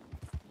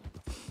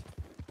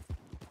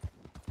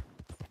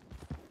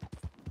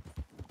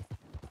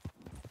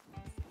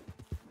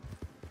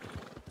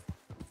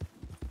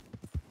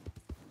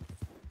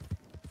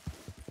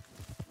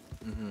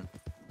 Mm-hmm.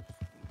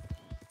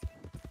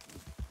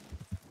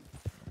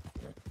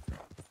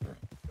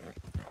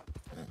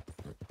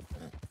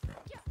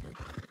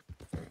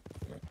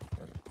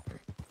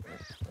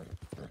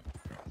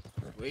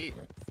 Sweet.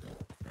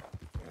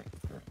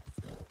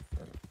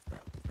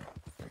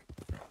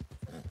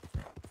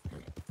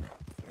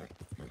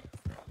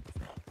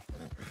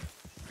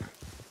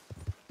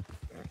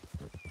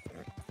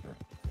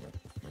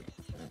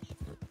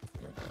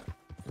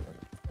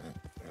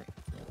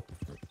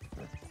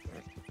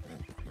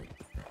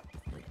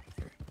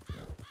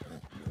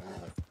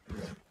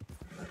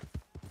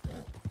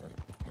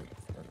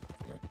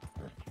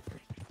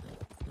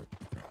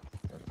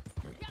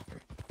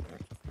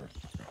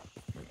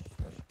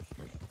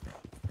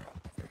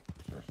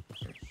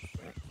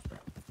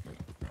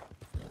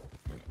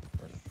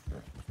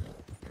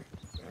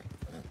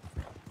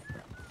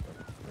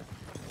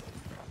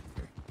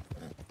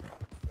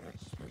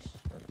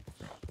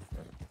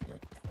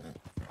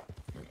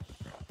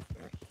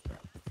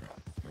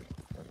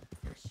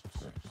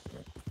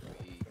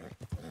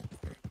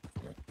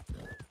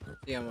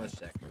 See how much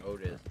that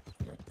code is.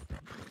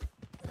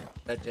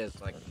 That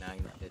just like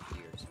 950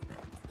 or something.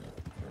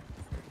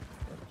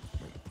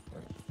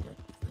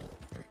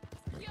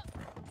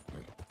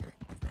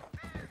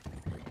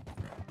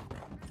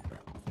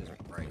 Just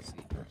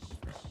pricey.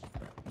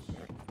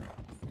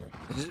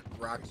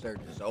 Rockstar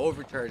just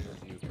overcharges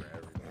you for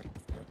everything.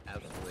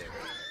 Absolutely.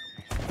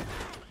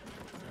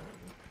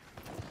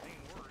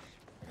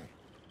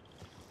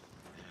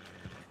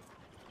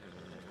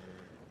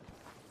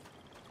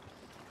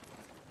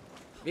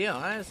 To be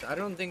honest, I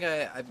don't think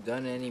I've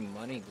done any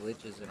money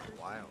glitches in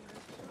a while.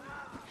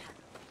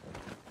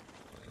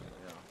 You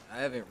know, I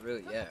haven't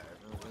really, I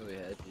haven't really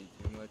had to do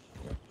too much.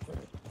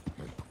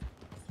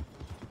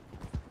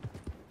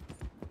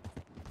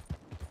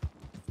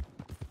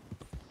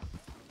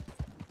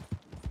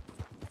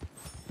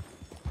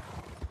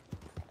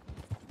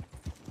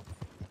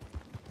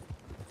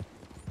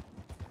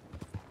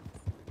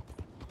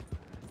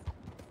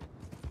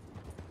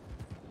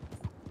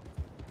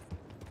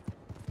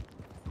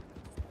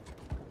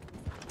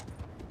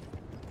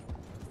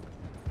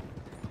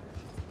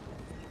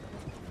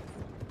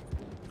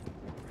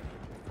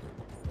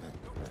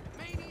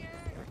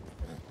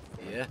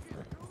 Yeah.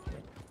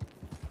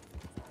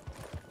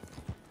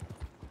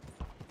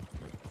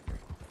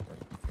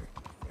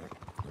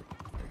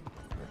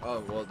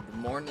 Oh, well, the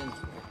morning,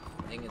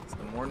 I think it's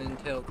the morning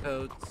tail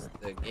coats,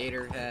 the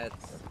gator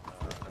hats,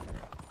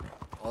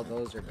 all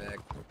those are back.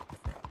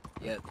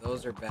 Yeah,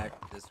 those are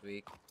back this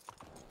week.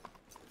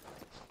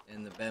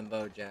 And the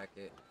Bembo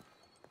jacket.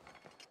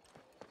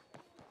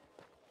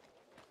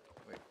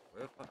 Wait,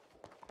 where the fuck?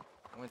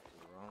 I went to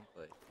the wrong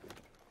place.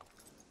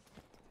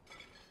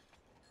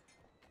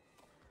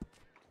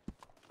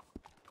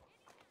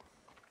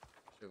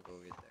 Should go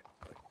get that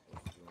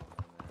collectible on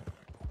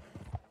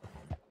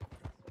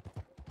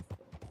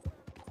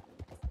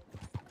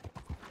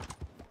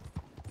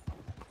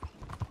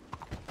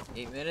that.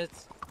 8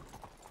 minutes?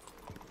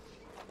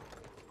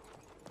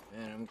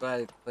 Man, I'm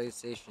glad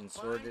PlayStation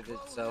sorted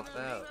itself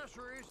out.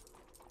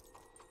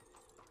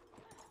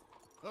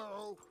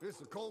 Uh-oh,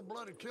 it's a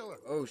cold-blooded killer.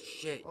 Oh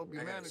shit, Hope you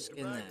I gotta managed to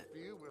skin bag that. a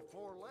few with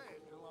 4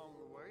 legs along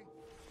the way.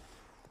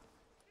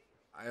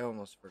 I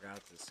almost forgot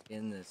to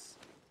skin this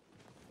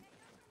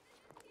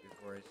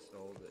before I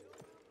sold it.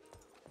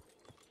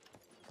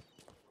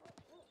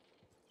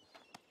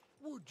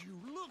 Would you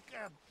look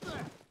at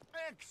that?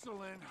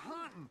 Excellent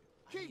hunting.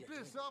 Keep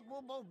this up,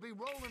 we'll both be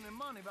rolling in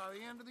money by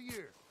the end of the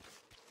year.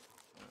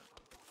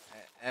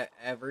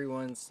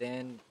 Everyone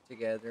stand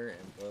together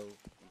and blow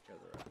each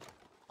other up.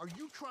 Are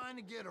you trying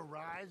to get a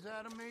rise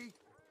out of me?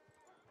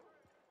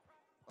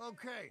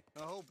 Okay,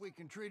 I hope we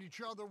can treat each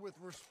other with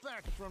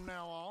respect from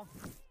now on.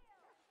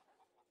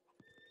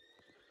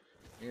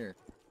 Here.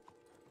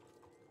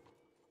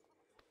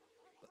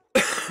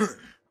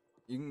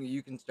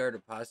 you can start a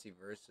posse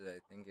versus. I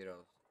think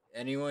it'll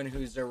anyone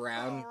who's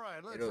around. All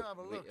right, let's it'll, have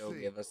a look. it'll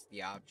give us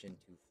the option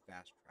to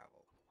fast travel.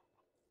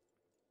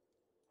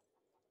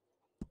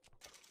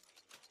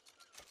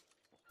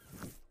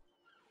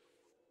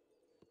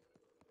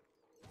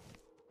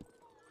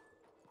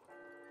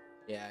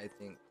 Yeah, I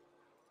think.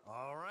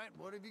 All right,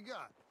 what have you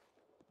got?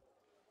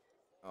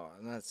 Oh,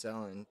 I'm not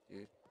selling,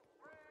 dude.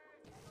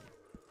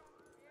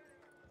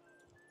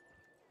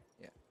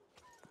 Yeah.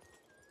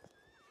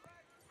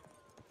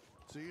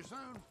 See you soon.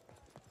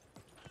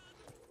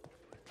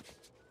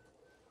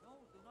 No,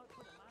 do not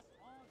put a mask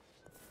on.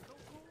 So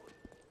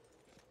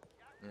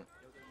good.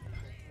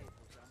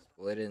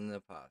 Split in the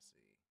posse.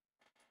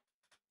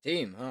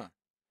 Team, huh?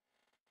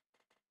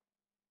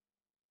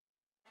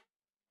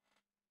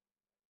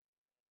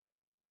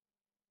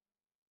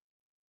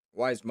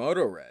 Why is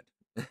Moto red?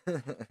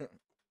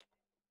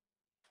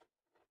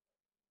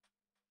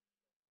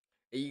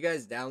 Hey, you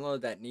guys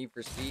download that Need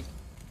for Speed?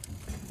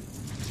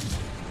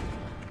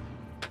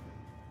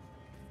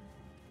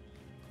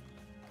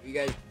 You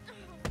guys...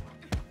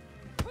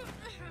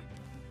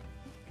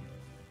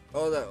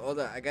 Hold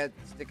up. I got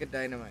a stick of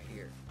dynamite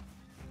here.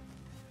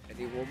 I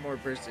need one more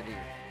person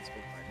here. Let's go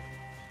find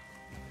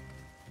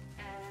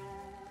him.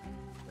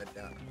 Let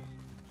down.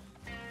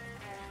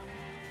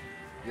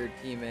 Your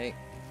teammate.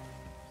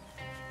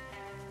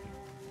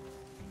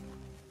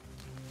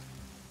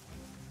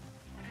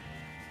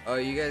 Oh,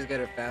 you guys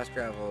got a fast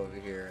travel over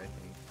here, I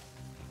think.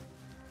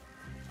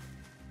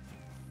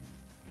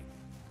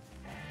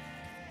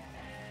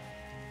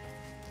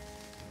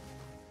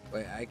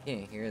 Wait, I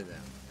can't hear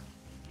them.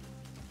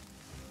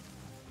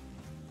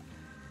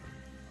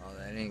 Oh,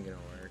 that ain't gonna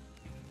work.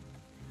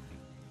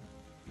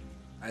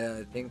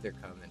 I think they're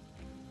coming.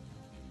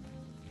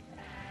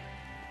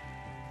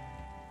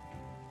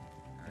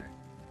 Alright.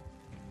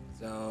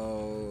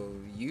 So,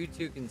 you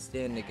two can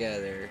stand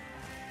together.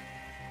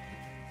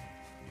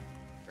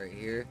 Right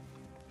here.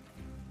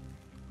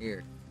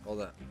 Here,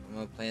 hold up. I'm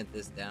gonna plant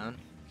this down.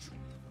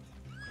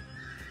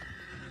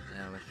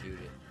 And I'm gonna shoot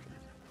it.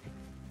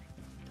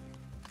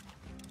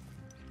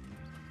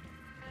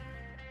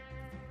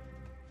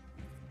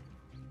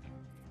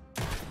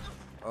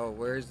 Oh,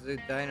 where's the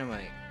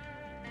dynamite?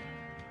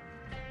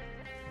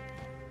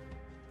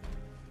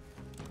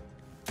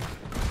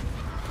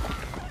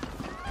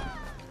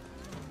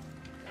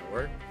 That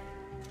work?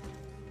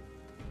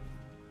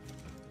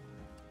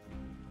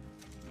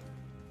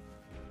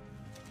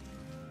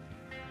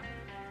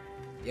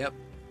 Yep,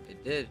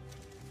 it did.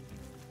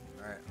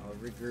 Alright, I'll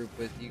regroup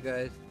with you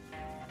guys.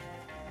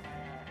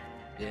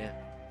 Yeah.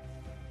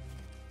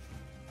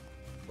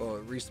 Well,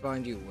 it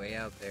respawned you way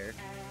out there.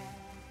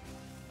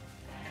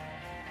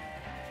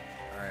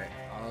 Alright,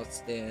 I'll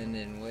stand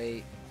and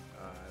wait.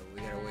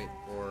 We gotta wait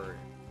for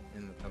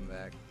him to come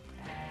back.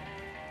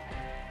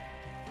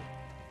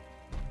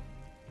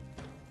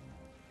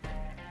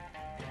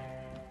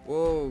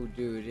 Whoa,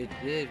 dude, it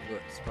did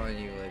spawn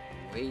you like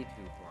way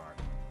too far.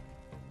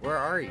 Where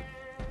are you?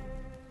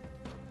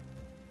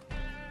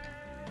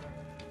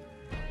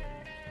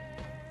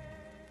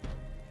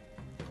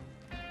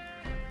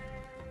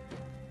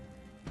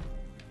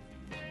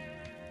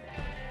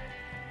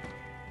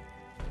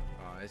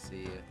 Oh, I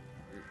see you.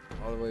 You're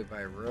all the way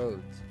by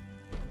roads.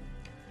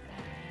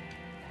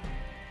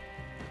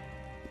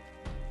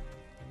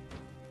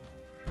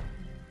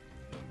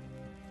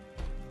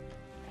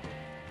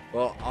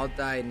 Well, I'll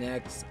die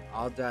next,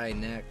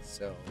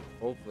 so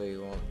hopefully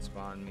it won't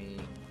spawn me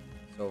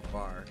so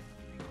far.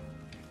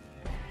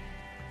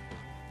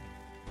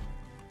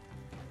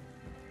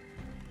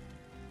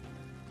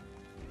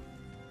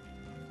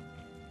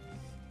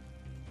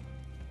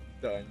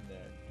 Die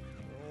next.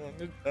 I don't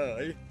wanna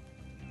die.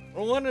 I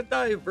don't wanna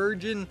die,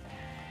 virgin.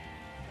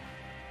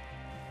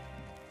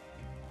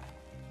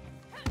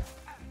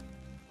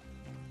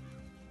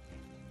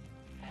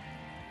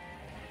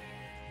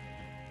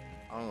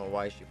 I don't know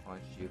why she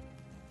punched you.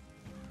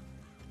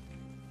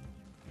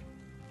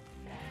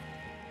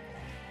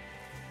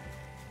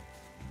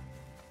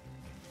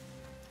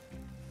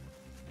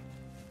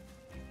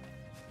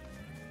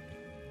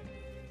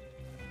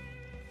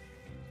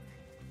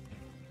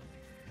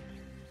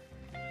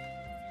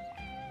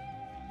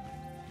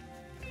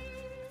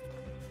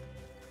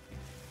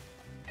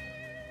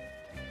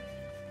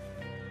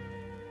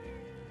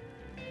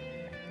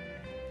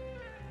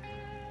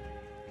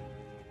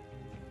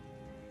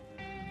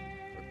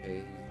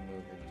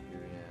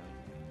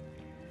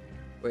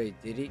 Wait,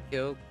 did he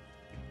kill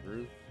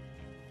Groove?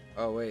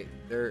 Oh wait,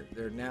 they're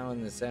now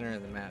in the center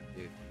of the map,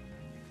 dude.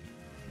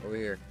 Over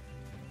here.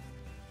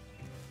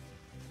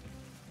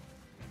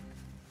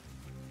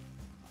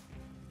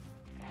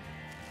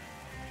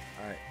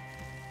 Alright.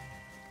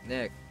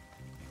 Nick.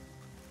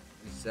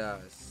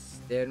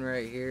 Just stand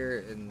right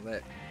here and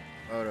let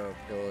Odo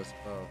kill us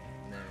both.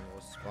 And then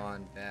we'll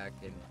spawn back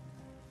and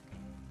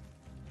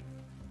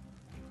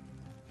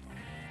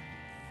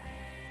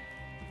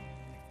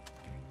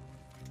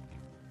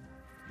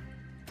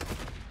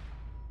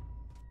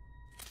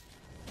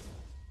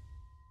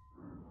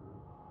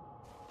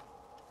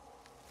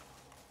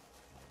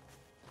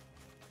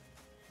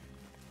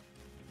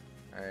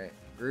Alright,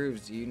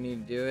 Grooves, do you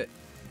need to do it?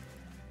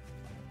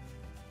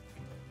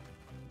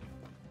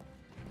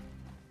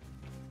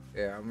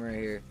 Yeah, I'm right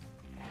here.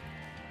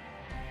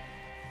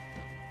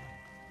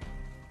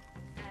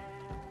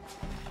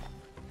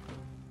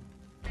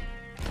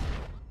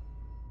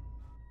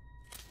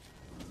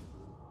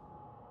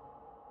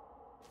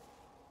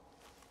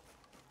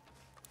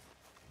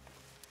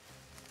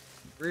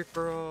 Free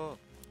for all.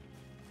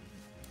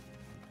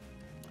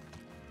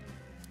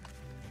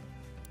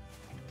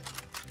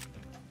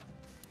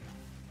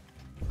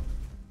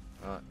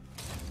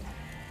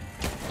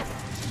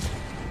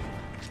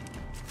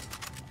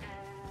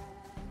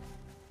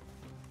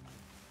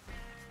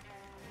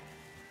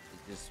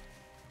 Just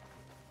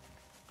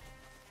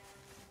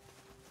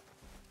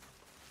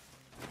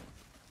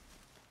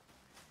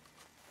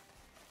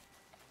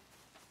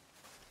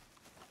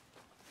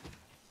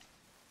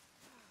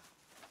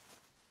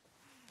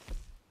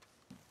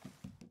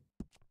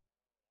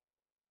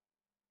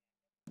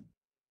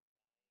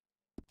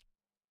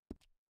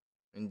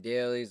and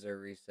dailies are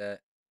reset.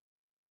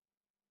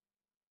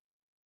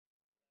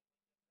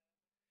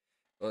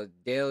 Well,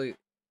 dailies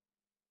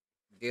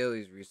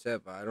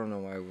reset, but I don't know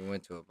why we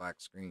went to a black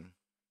screen.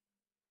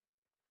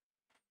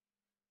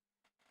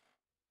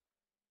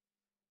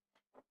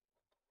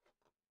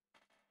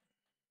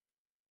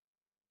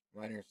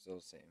 Mine are still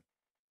the same.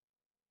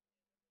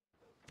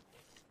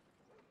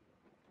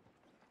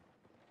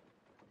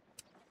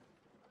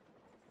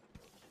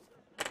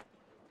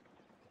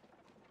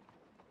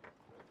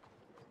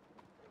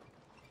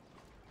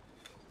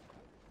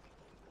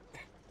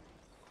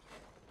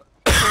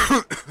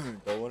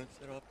 Don't want to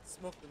set off the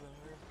smoke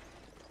alarm.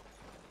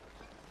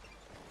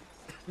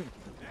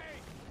 Hey,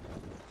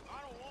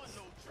 I don't want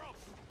no trouble.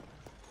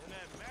 And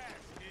that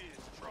mask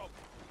is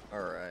trouble.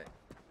 Alright.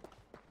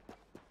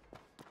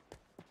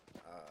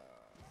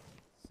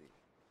 Let's see.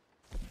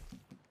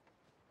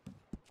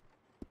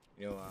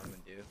 You know what I'm gonna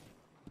do?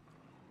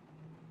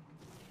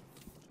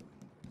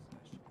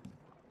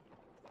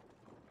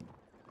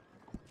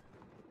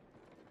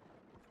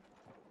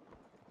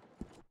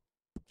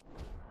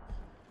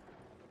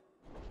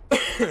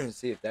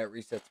 See if that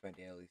resets my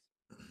dailies.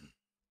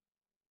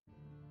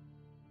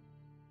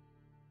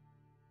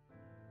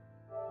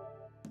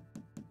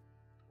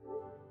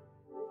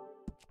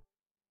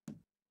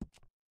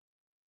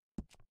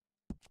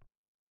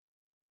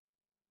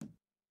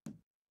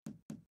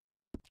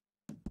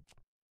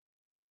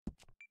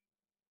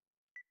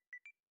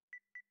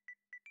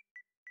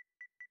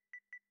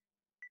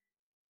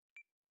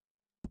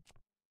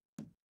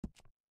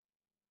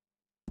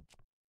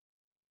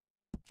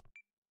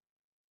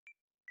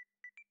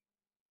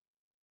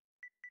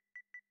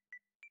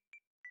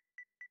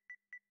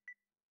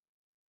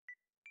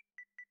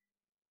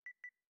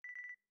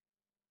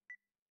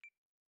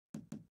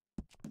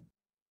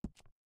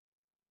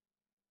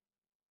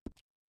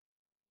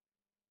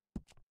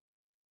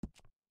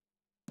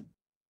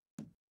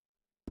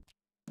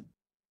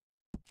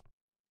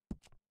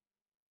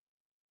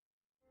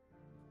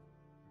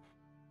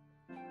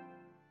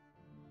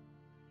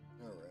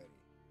 Alrighty.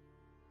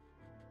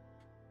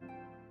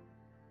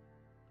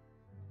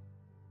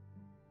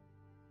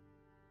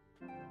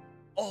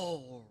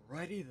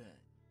 Alrighty then.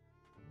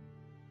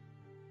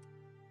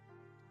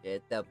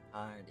 Get the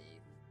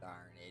party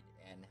started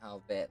and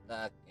hope it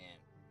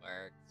fucking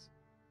works.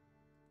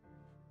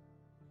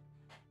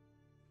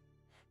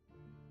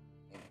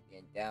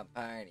 Get the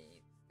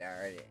party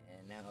started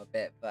and hope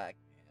it fucking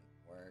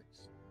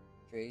works.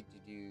 Trade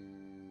to do.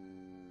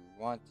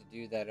 Want to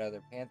do that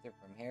other Panther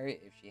from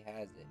Harriet if she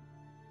has it.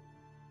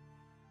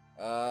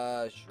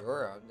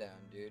 Sure, I'm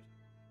down, dude.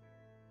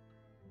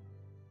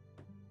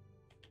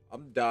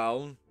 I'm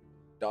down.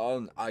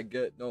 Down, I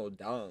get no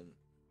down.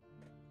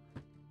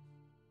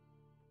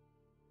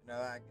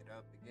 Now I get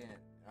up again.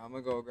 I'm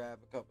gonna go grab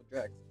a couple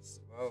tracks of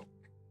smoke.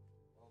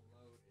 I'll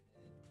load it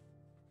in.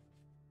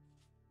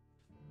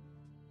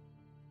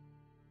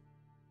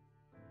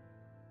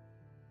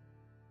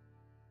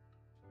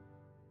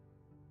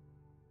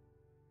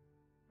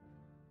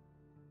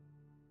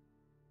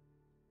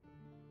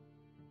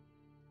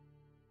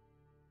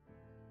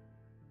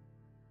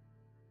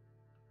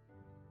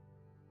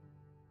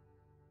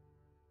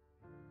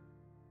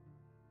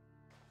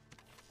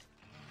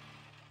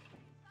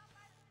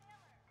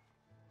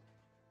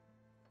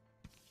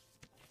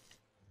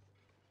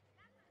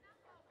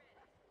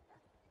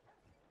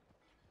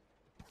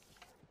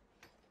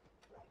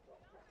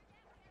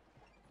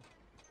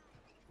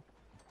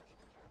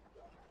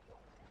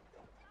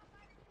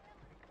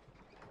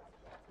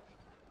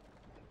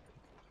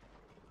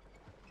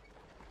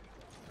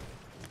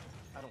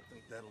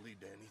 gonna lead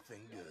to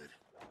anything good.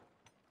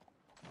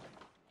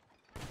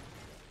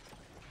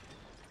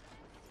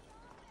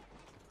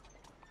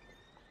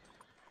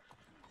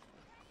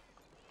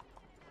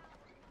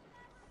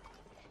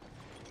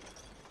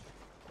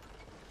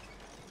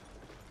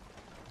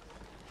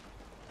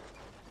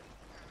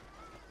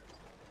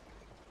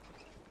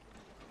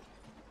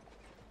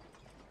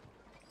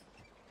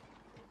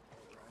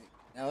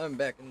 Now I'm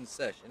back in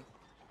session.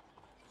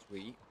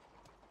 Sweet.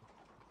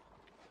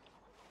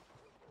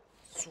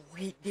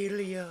 Sweet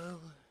dealio.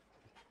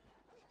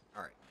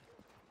 Alright.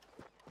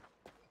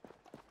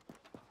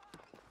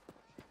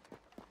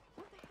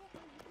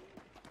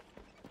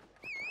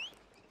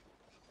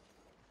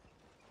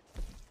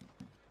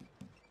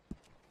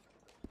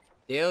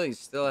 Dailies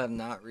still have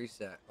not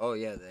reset. Oh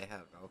yeah, they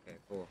have. Okay,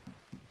 cool.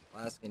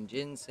 Alaskan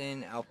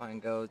ginseng, alpine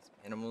goats,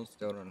 animals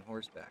stowed on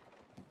horseback.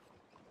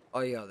 Oh,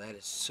 yo, that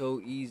is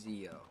so easy,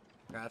 yo.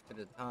 Crafted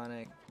a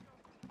tonic,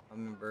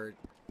 hummingbird.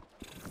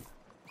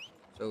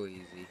 So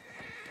easy.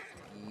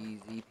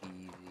 Easy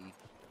peasy.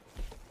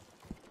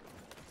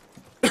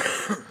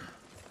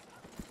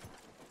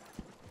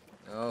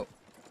 Nope.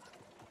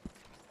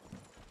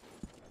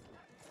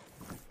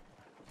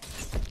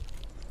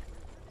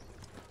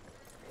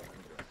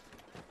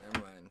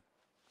 Never mind.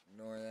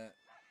 Ignore that.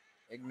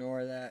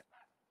 Ignore that.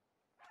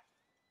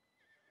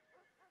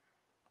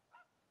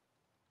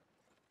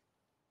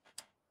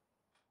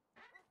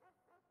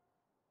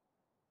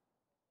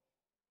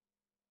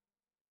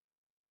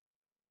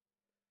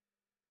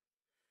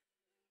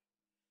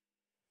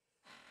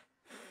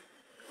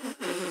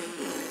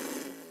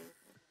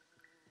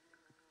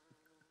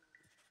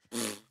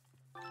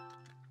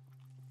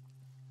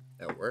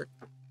 That worked?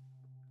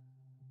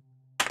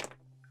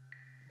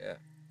 Yeah.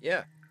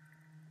 Yeah.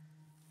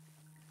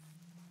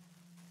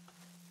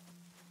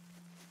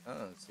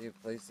 Oh, see if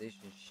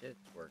PlayStation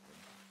shit's working.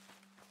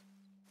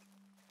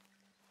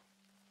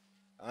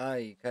 Ah,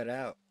 you cut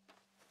out.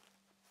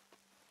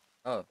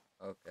 Oh,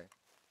 okay.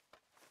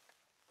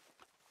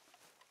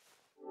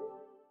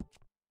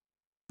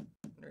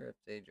 Wonder if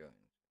they joined.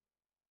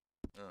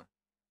 Oh.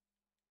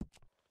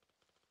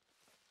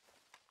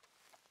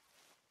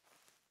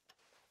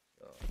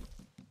 So,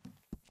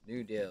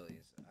 new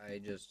dailies. I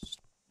just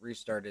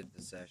restarted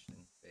the session,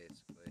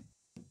 basically.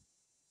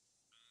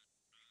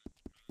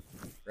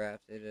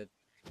 Crafted it.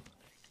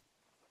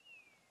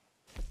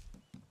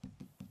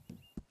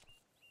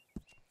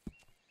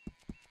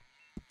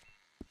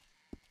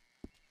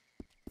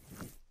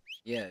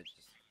 Yeah,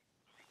 just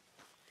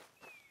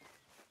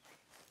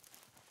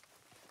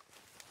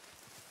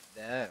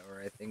that,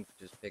 or I think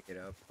just pick it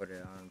up, put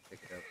it on, pick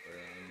it up, put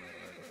it on.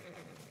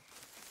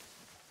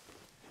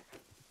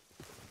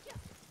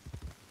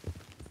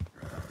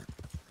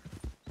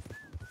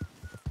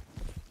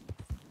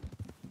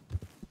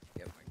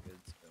 Get my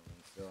goods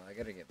going. Still, I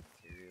gotta get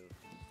materials.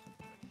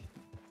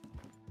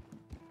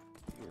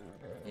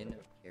 In a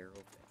Carol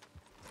bag.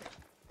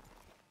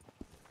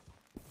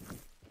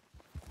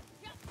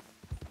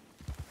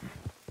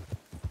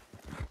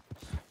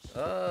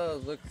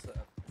 Oh, looks.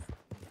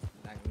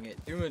 Not gonna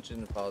get too much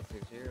into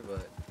politics here,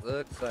 but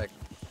looks like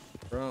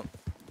Trump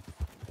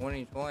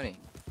 2020.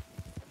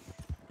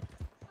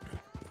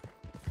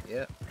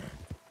 Yep.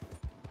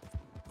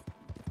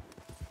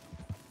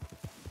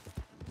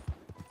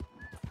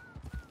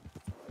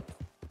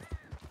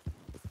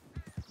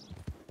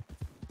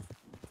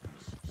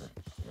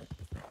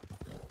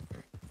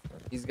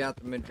 He's got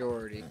the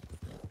majority.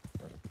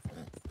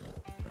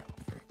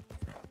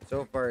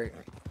 So far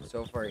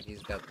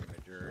he's got the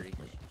majority.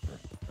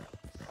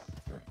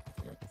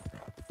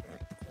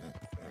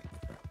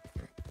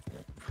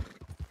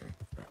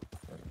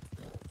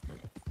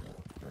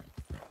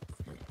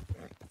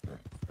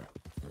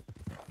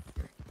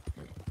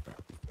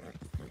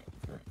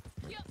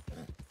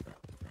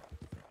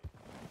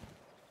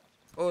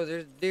 Oh,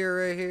 there's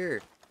deer right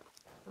here.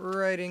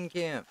 Right in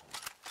camp.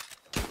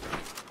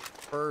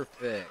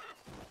 Perfect.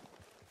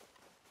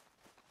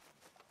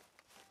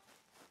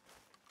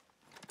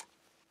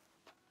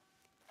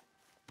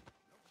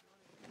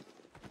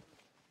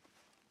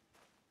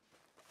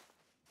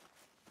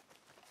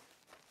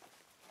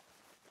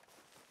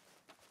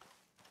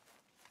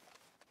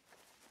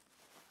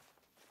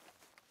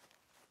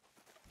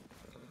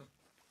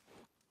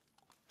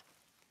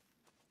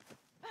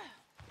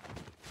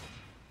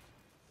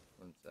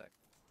 One sec.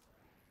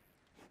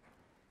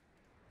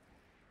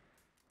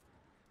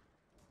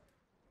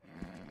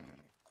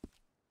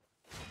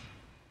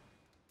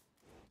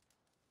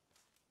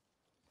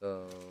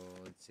 So,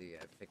 let's see,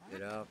 I picked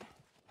it up.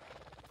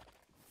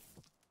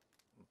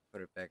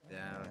 Put it back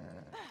down.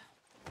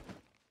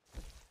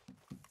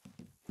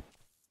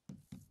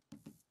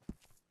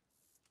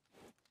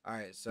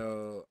 Alright,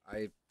 so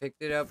I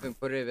picked it up and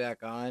put it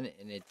back on,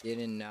 and it did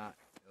not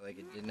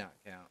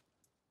count.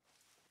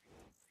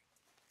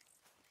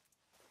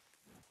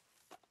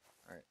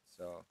 Alright,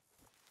 so...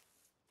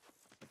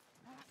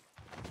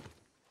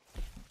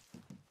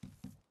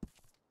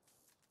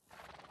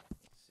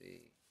 let's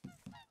see.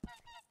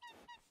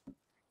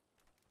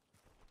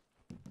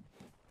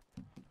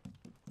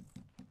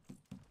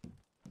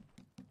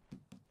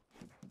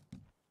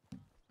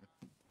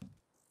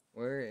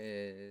 Where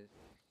is...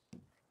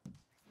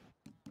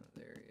 Oh,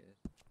 there he is.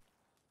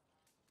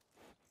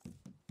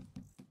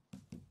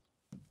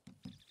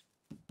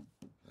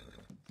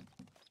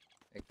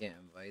 I can't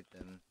invite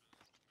them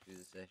to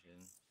the session.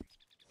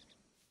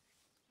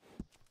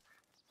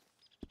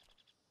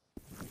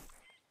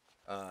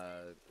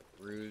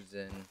 Ruse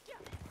and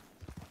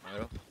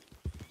Model.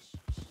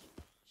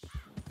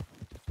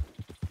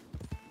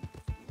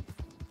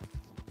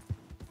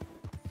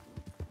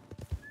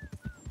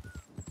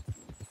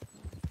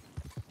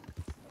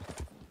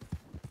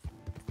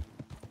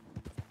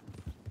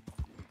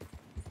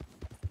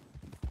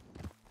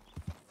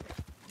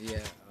 Yeah,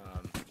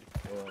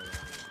 well,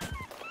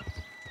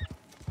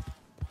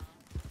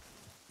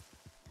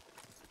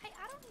 Hey,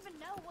 I don't even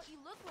know what you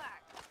look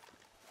like.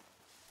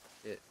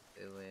 shit,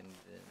 it landed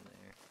in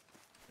there.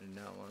 I did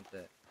not want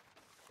that.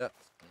 Ducks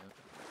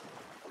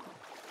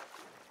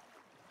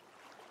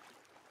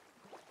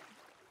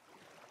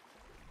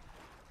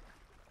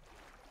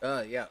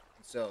count. Yeah,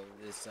 so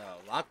this,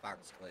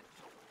 lockbox glitch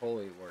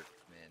totally works,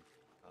 man.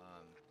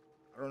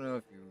 I don't know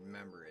if you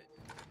remember it,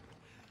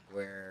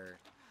 where,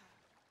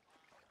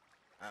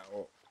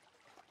 oh,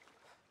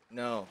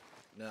 no,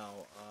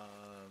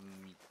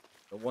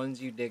 the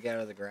ones you dig out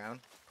of the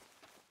ground,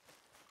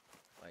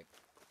 like,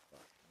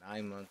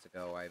 9 months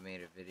ago, I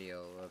made a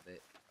video of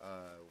it,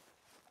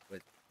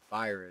 with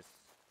virus,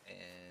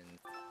 and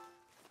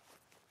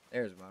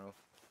there's a model.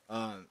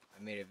 I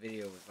made a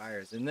video with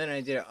virus, and then I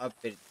did an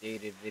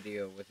updated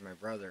video with my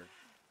brother,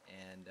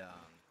 and,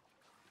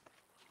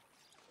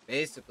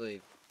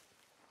 basically,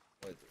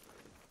 what,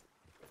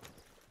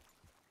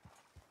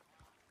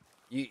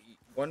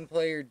 one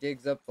player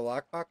digs up the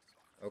lockbox,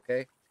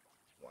 okay,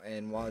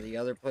 and while the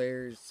other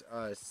player's,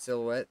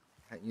 silhouette,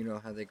 you know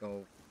how they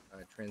go,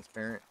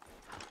 transparent,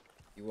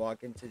 you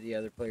walk into the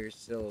other player's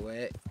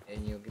silhouette,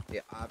 and you'll get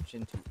the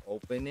option to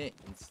open it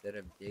instead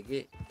of dig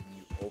it, and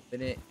you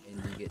open it,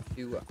 and you get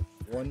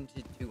 1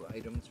 to 2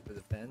 items for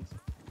the fence,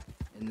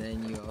 and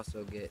then you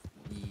also get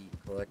the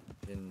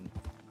collection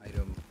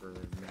item for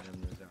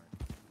Madame Nazar.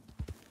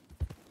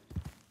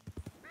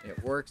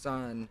 It works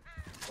on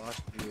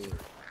Lost Jewelry.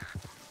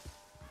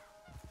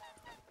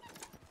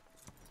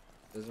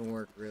 Doesn't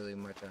work really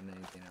much on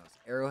anything else.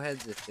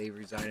 Arrowheads, if they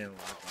reside in a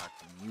lockbox,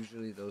 and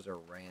usually those are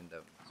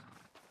randoms.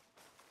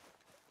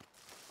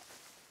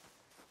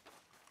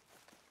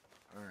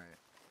 Alright.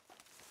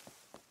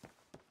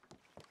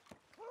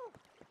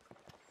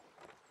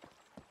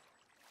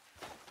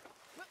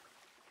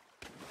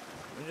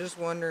 I'm just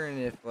wondering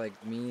if, like,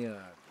 me,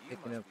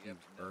 picking up these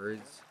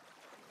birds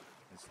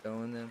and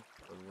stowing them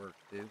would work,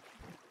 too.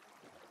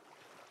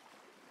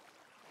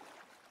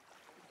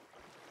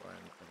 Why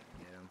I'm trying to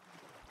get them.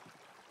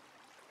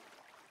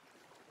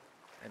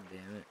 God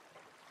damn it.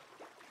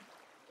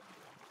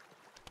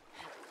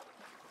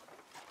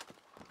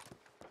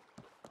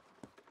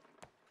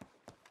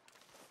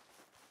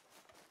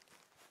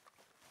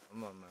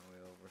 I'm on my way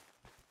over.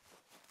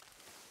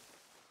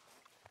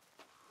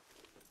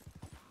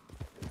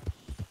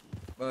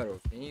 Butto,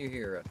 can you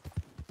hear us?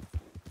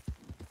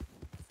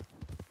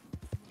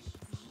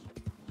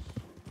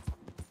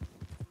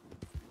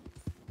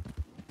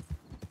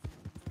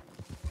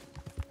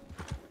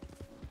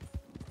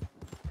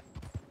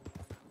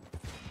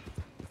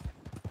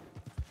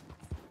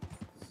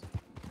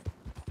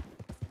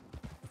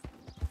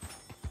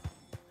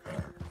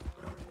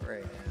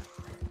 Right now.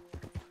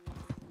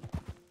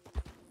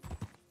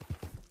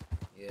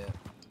 Yeah,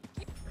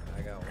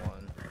 I got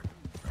one.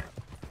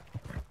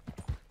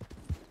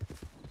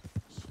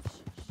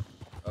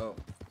 Oh,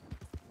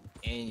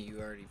 and you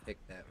already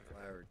picked that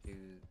flower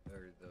too,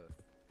 or the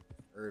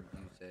herb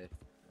you said.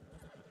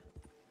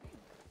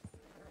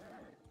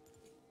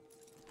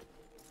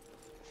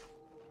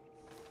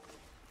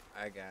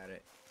 I got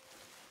it.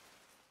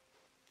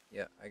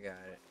 Yeah, I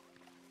got it.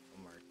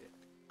 I'll mark it.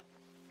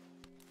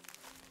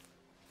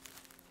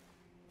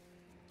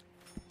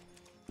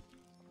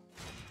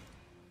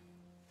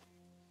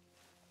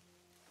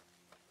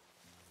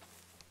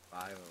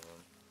 Five of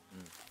them.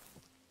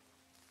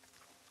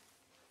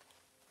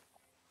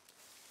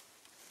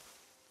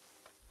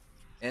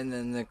 And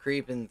then the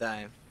creeping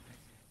time.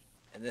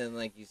 And then,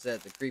 like you said,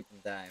 the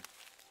creeping time.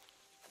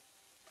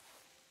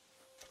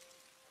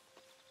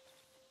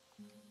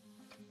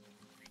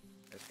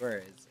 I swear,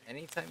 it's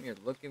anytime you're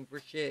looking for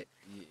shit,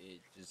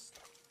 it's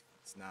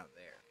not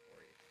there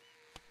for you.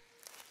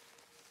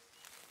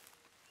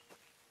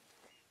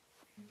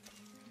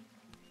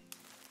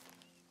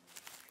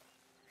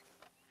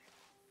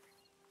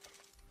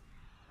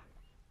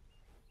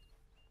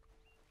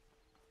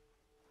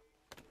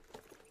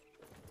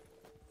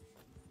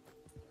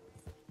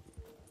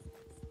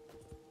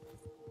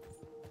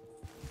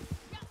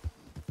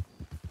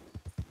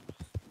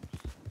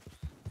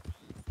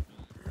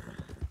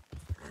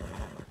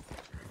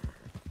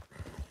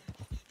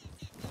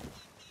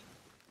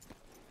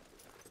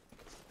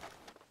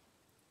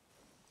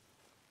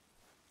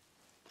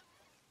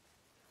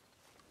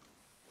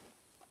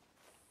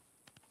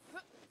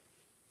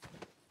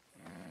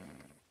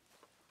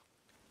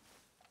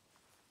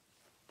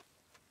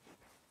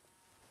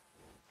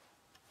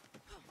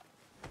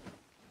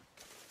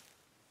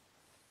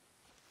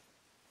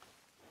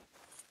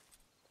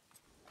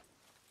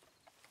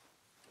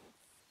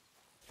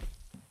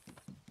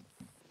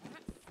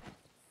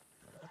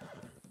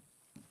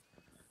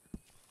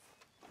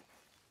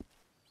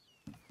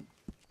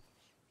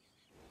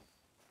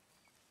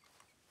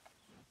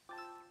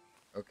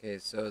 Okay,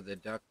 so the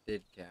duck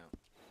did count.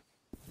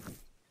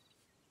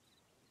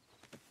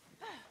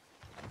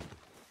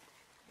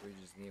 We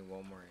just need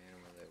one more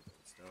animal that we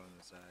can stow on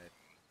the side.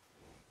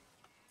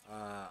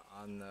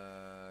 On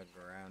the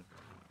ground.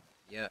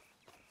 Yep.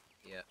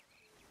 Yep.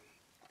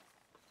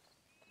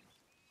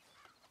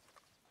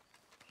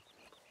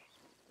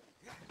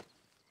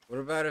 What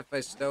about if I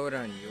stow it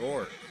on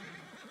yours?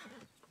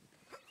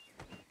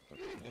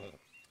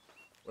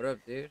 What up,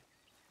 dude?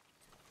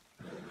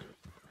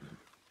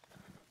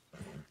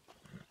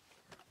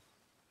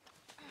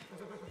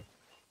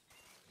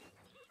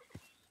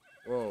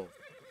 Whoa.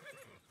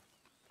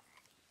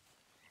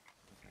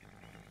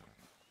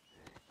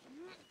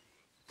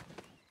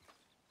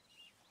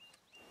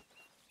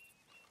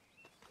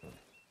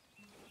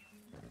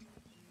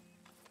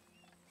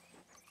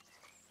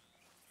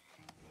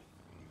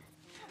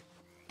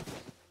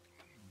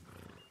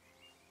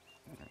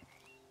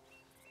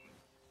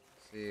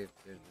 See if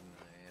there's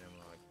another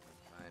animal I can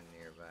find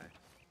nearby.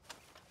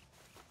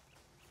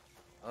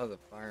 Oh, the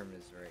farm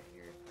is right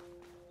here.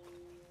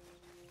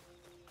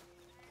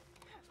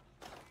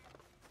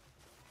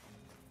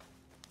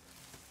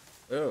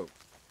 Oh,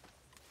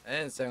 that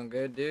didn't sound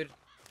good, dude.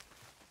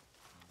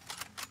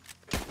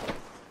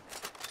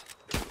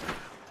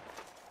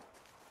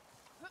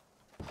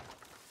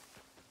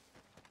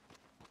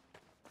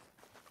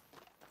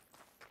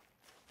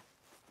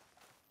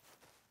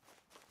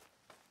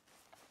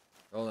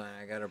 Hold on,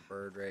 I got a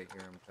bird right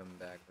here I'm coming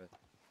back with.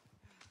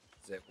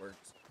 'Cause it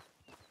works.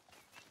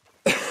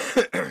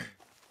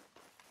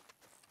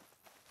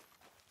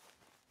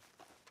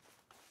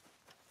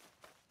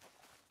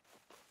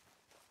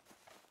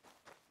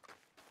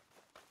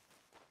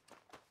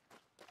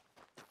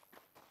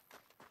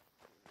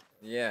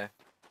 Yeah.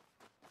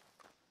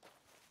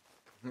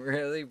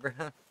 Really,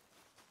 bro?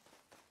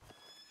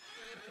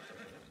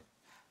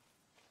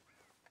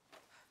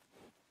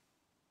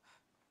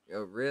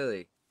 Yo,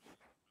 really?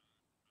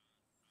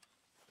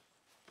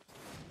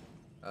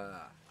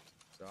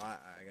 So I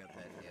got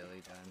that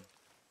daily done.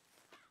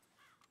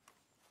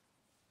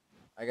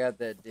 I got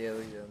that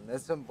daily done.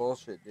 That's some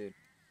bullshit, dude.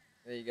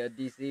 Hey, you got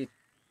DC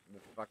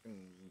with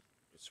fucking,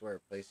 I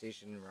swear,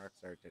 PlayStation and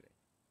Rockstar today.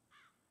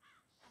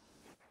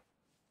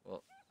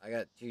 Well, I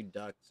got 2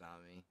 ducks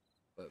on me,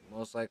 but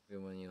most likely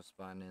when you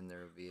spawn in,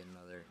 there will be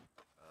another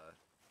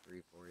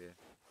 3 for you.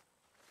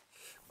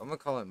 I'm gonna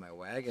call it my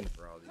wagon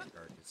for all these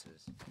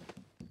carcasses.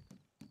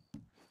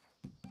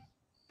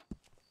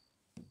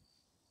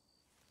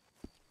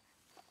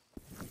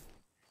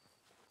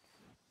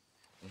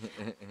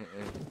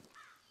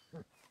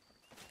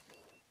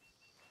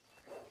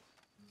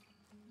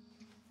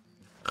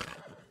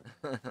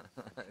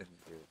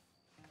 Dude.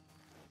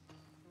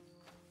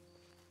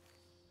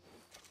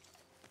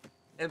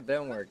 It's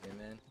been working,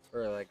 man,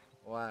 for like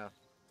a while.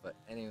 But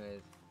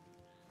anyways,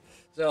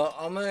 so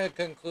I'm gonna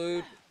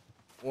conclude.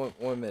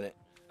 One minute.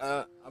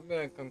 I'm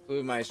gonna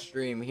conclude my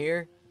stream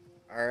here.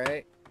 All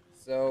right.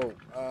 So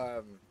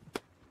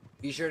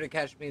be sure to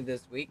catch me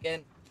this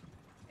weekend.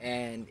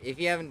 And if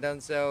you haven't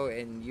done so,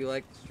 and you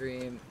like the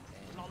stream,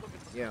 and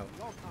you know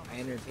I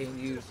entertained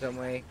you some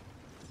way,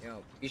 you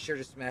know, be sure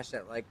to smash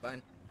that like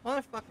button.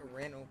 Motherfucker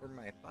ran over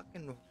my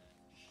fucking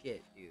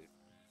shit, dude.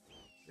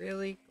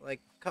 Really?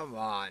 Like, come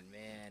on,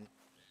 man.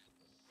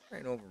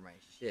 Ran over my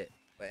shit.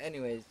 But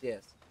anyways,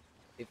 yes.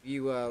 If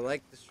you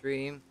like the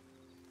stream,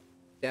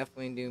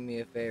 definitely do me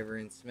a favor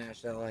and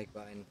smash that like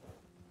button.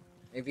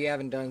 If you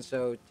haven't done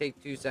so, take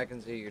 2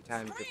 seconds of your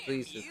time to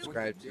please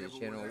subscribe to the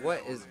channel.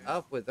 What is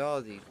up with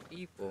all these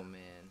people,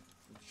 man?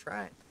 I'm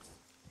trying.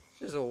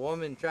 There's a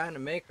woman trying to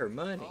make her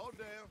money.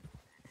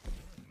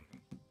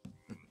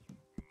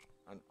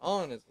 An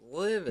honest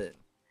living.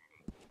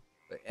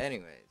 But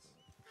anyways,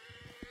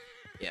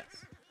 yes.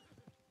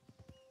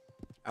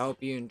 I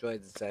hope you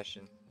enjoyed the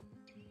session.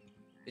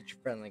 It's your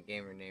friendly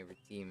gamer neighbor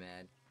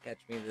TMAD.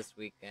 Catch me this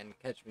weekend.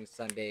 Catch me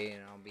Sunday,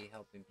 and I'll be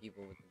helping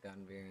people with the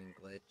gun variant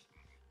glitch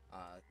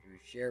through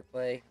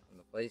SharePlay on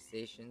the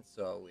PlayStation.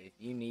 So if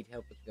you need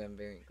help with gun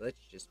variant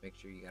glitch, just make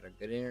sure you got a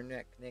good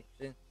internet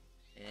connection,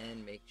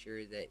 and make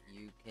sure that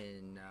you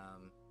can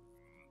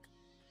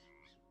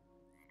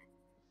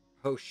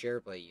host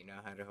SharePlay. You know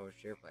how to host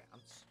SharePlay.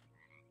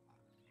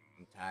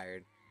 I'm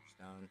tired,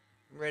 stoned.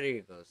 I'm ready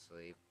to go to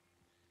sleep.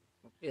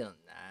 I'm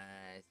feeling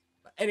nice.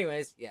 But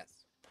anyways,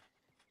 yes.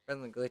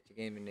 Friendly glitch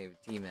gaming name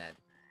TMAD.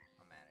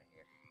 I'm out of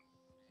here.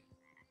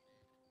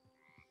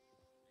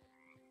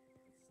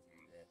 Let's do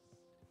this.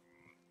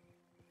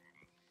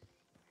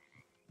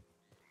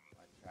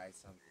 I'll try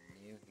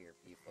something new here,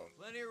 people.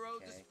 Plenty of road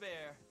to Okay.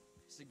 spare.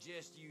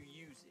 Suggest you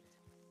use it.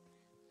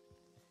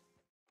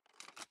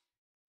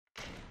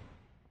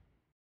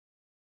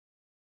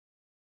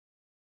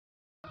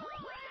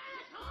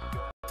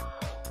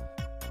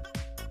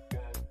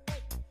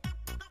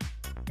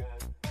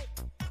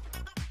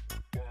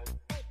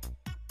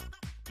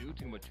 Due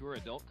to mature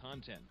adult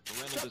content,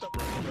 parental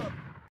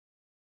discretion.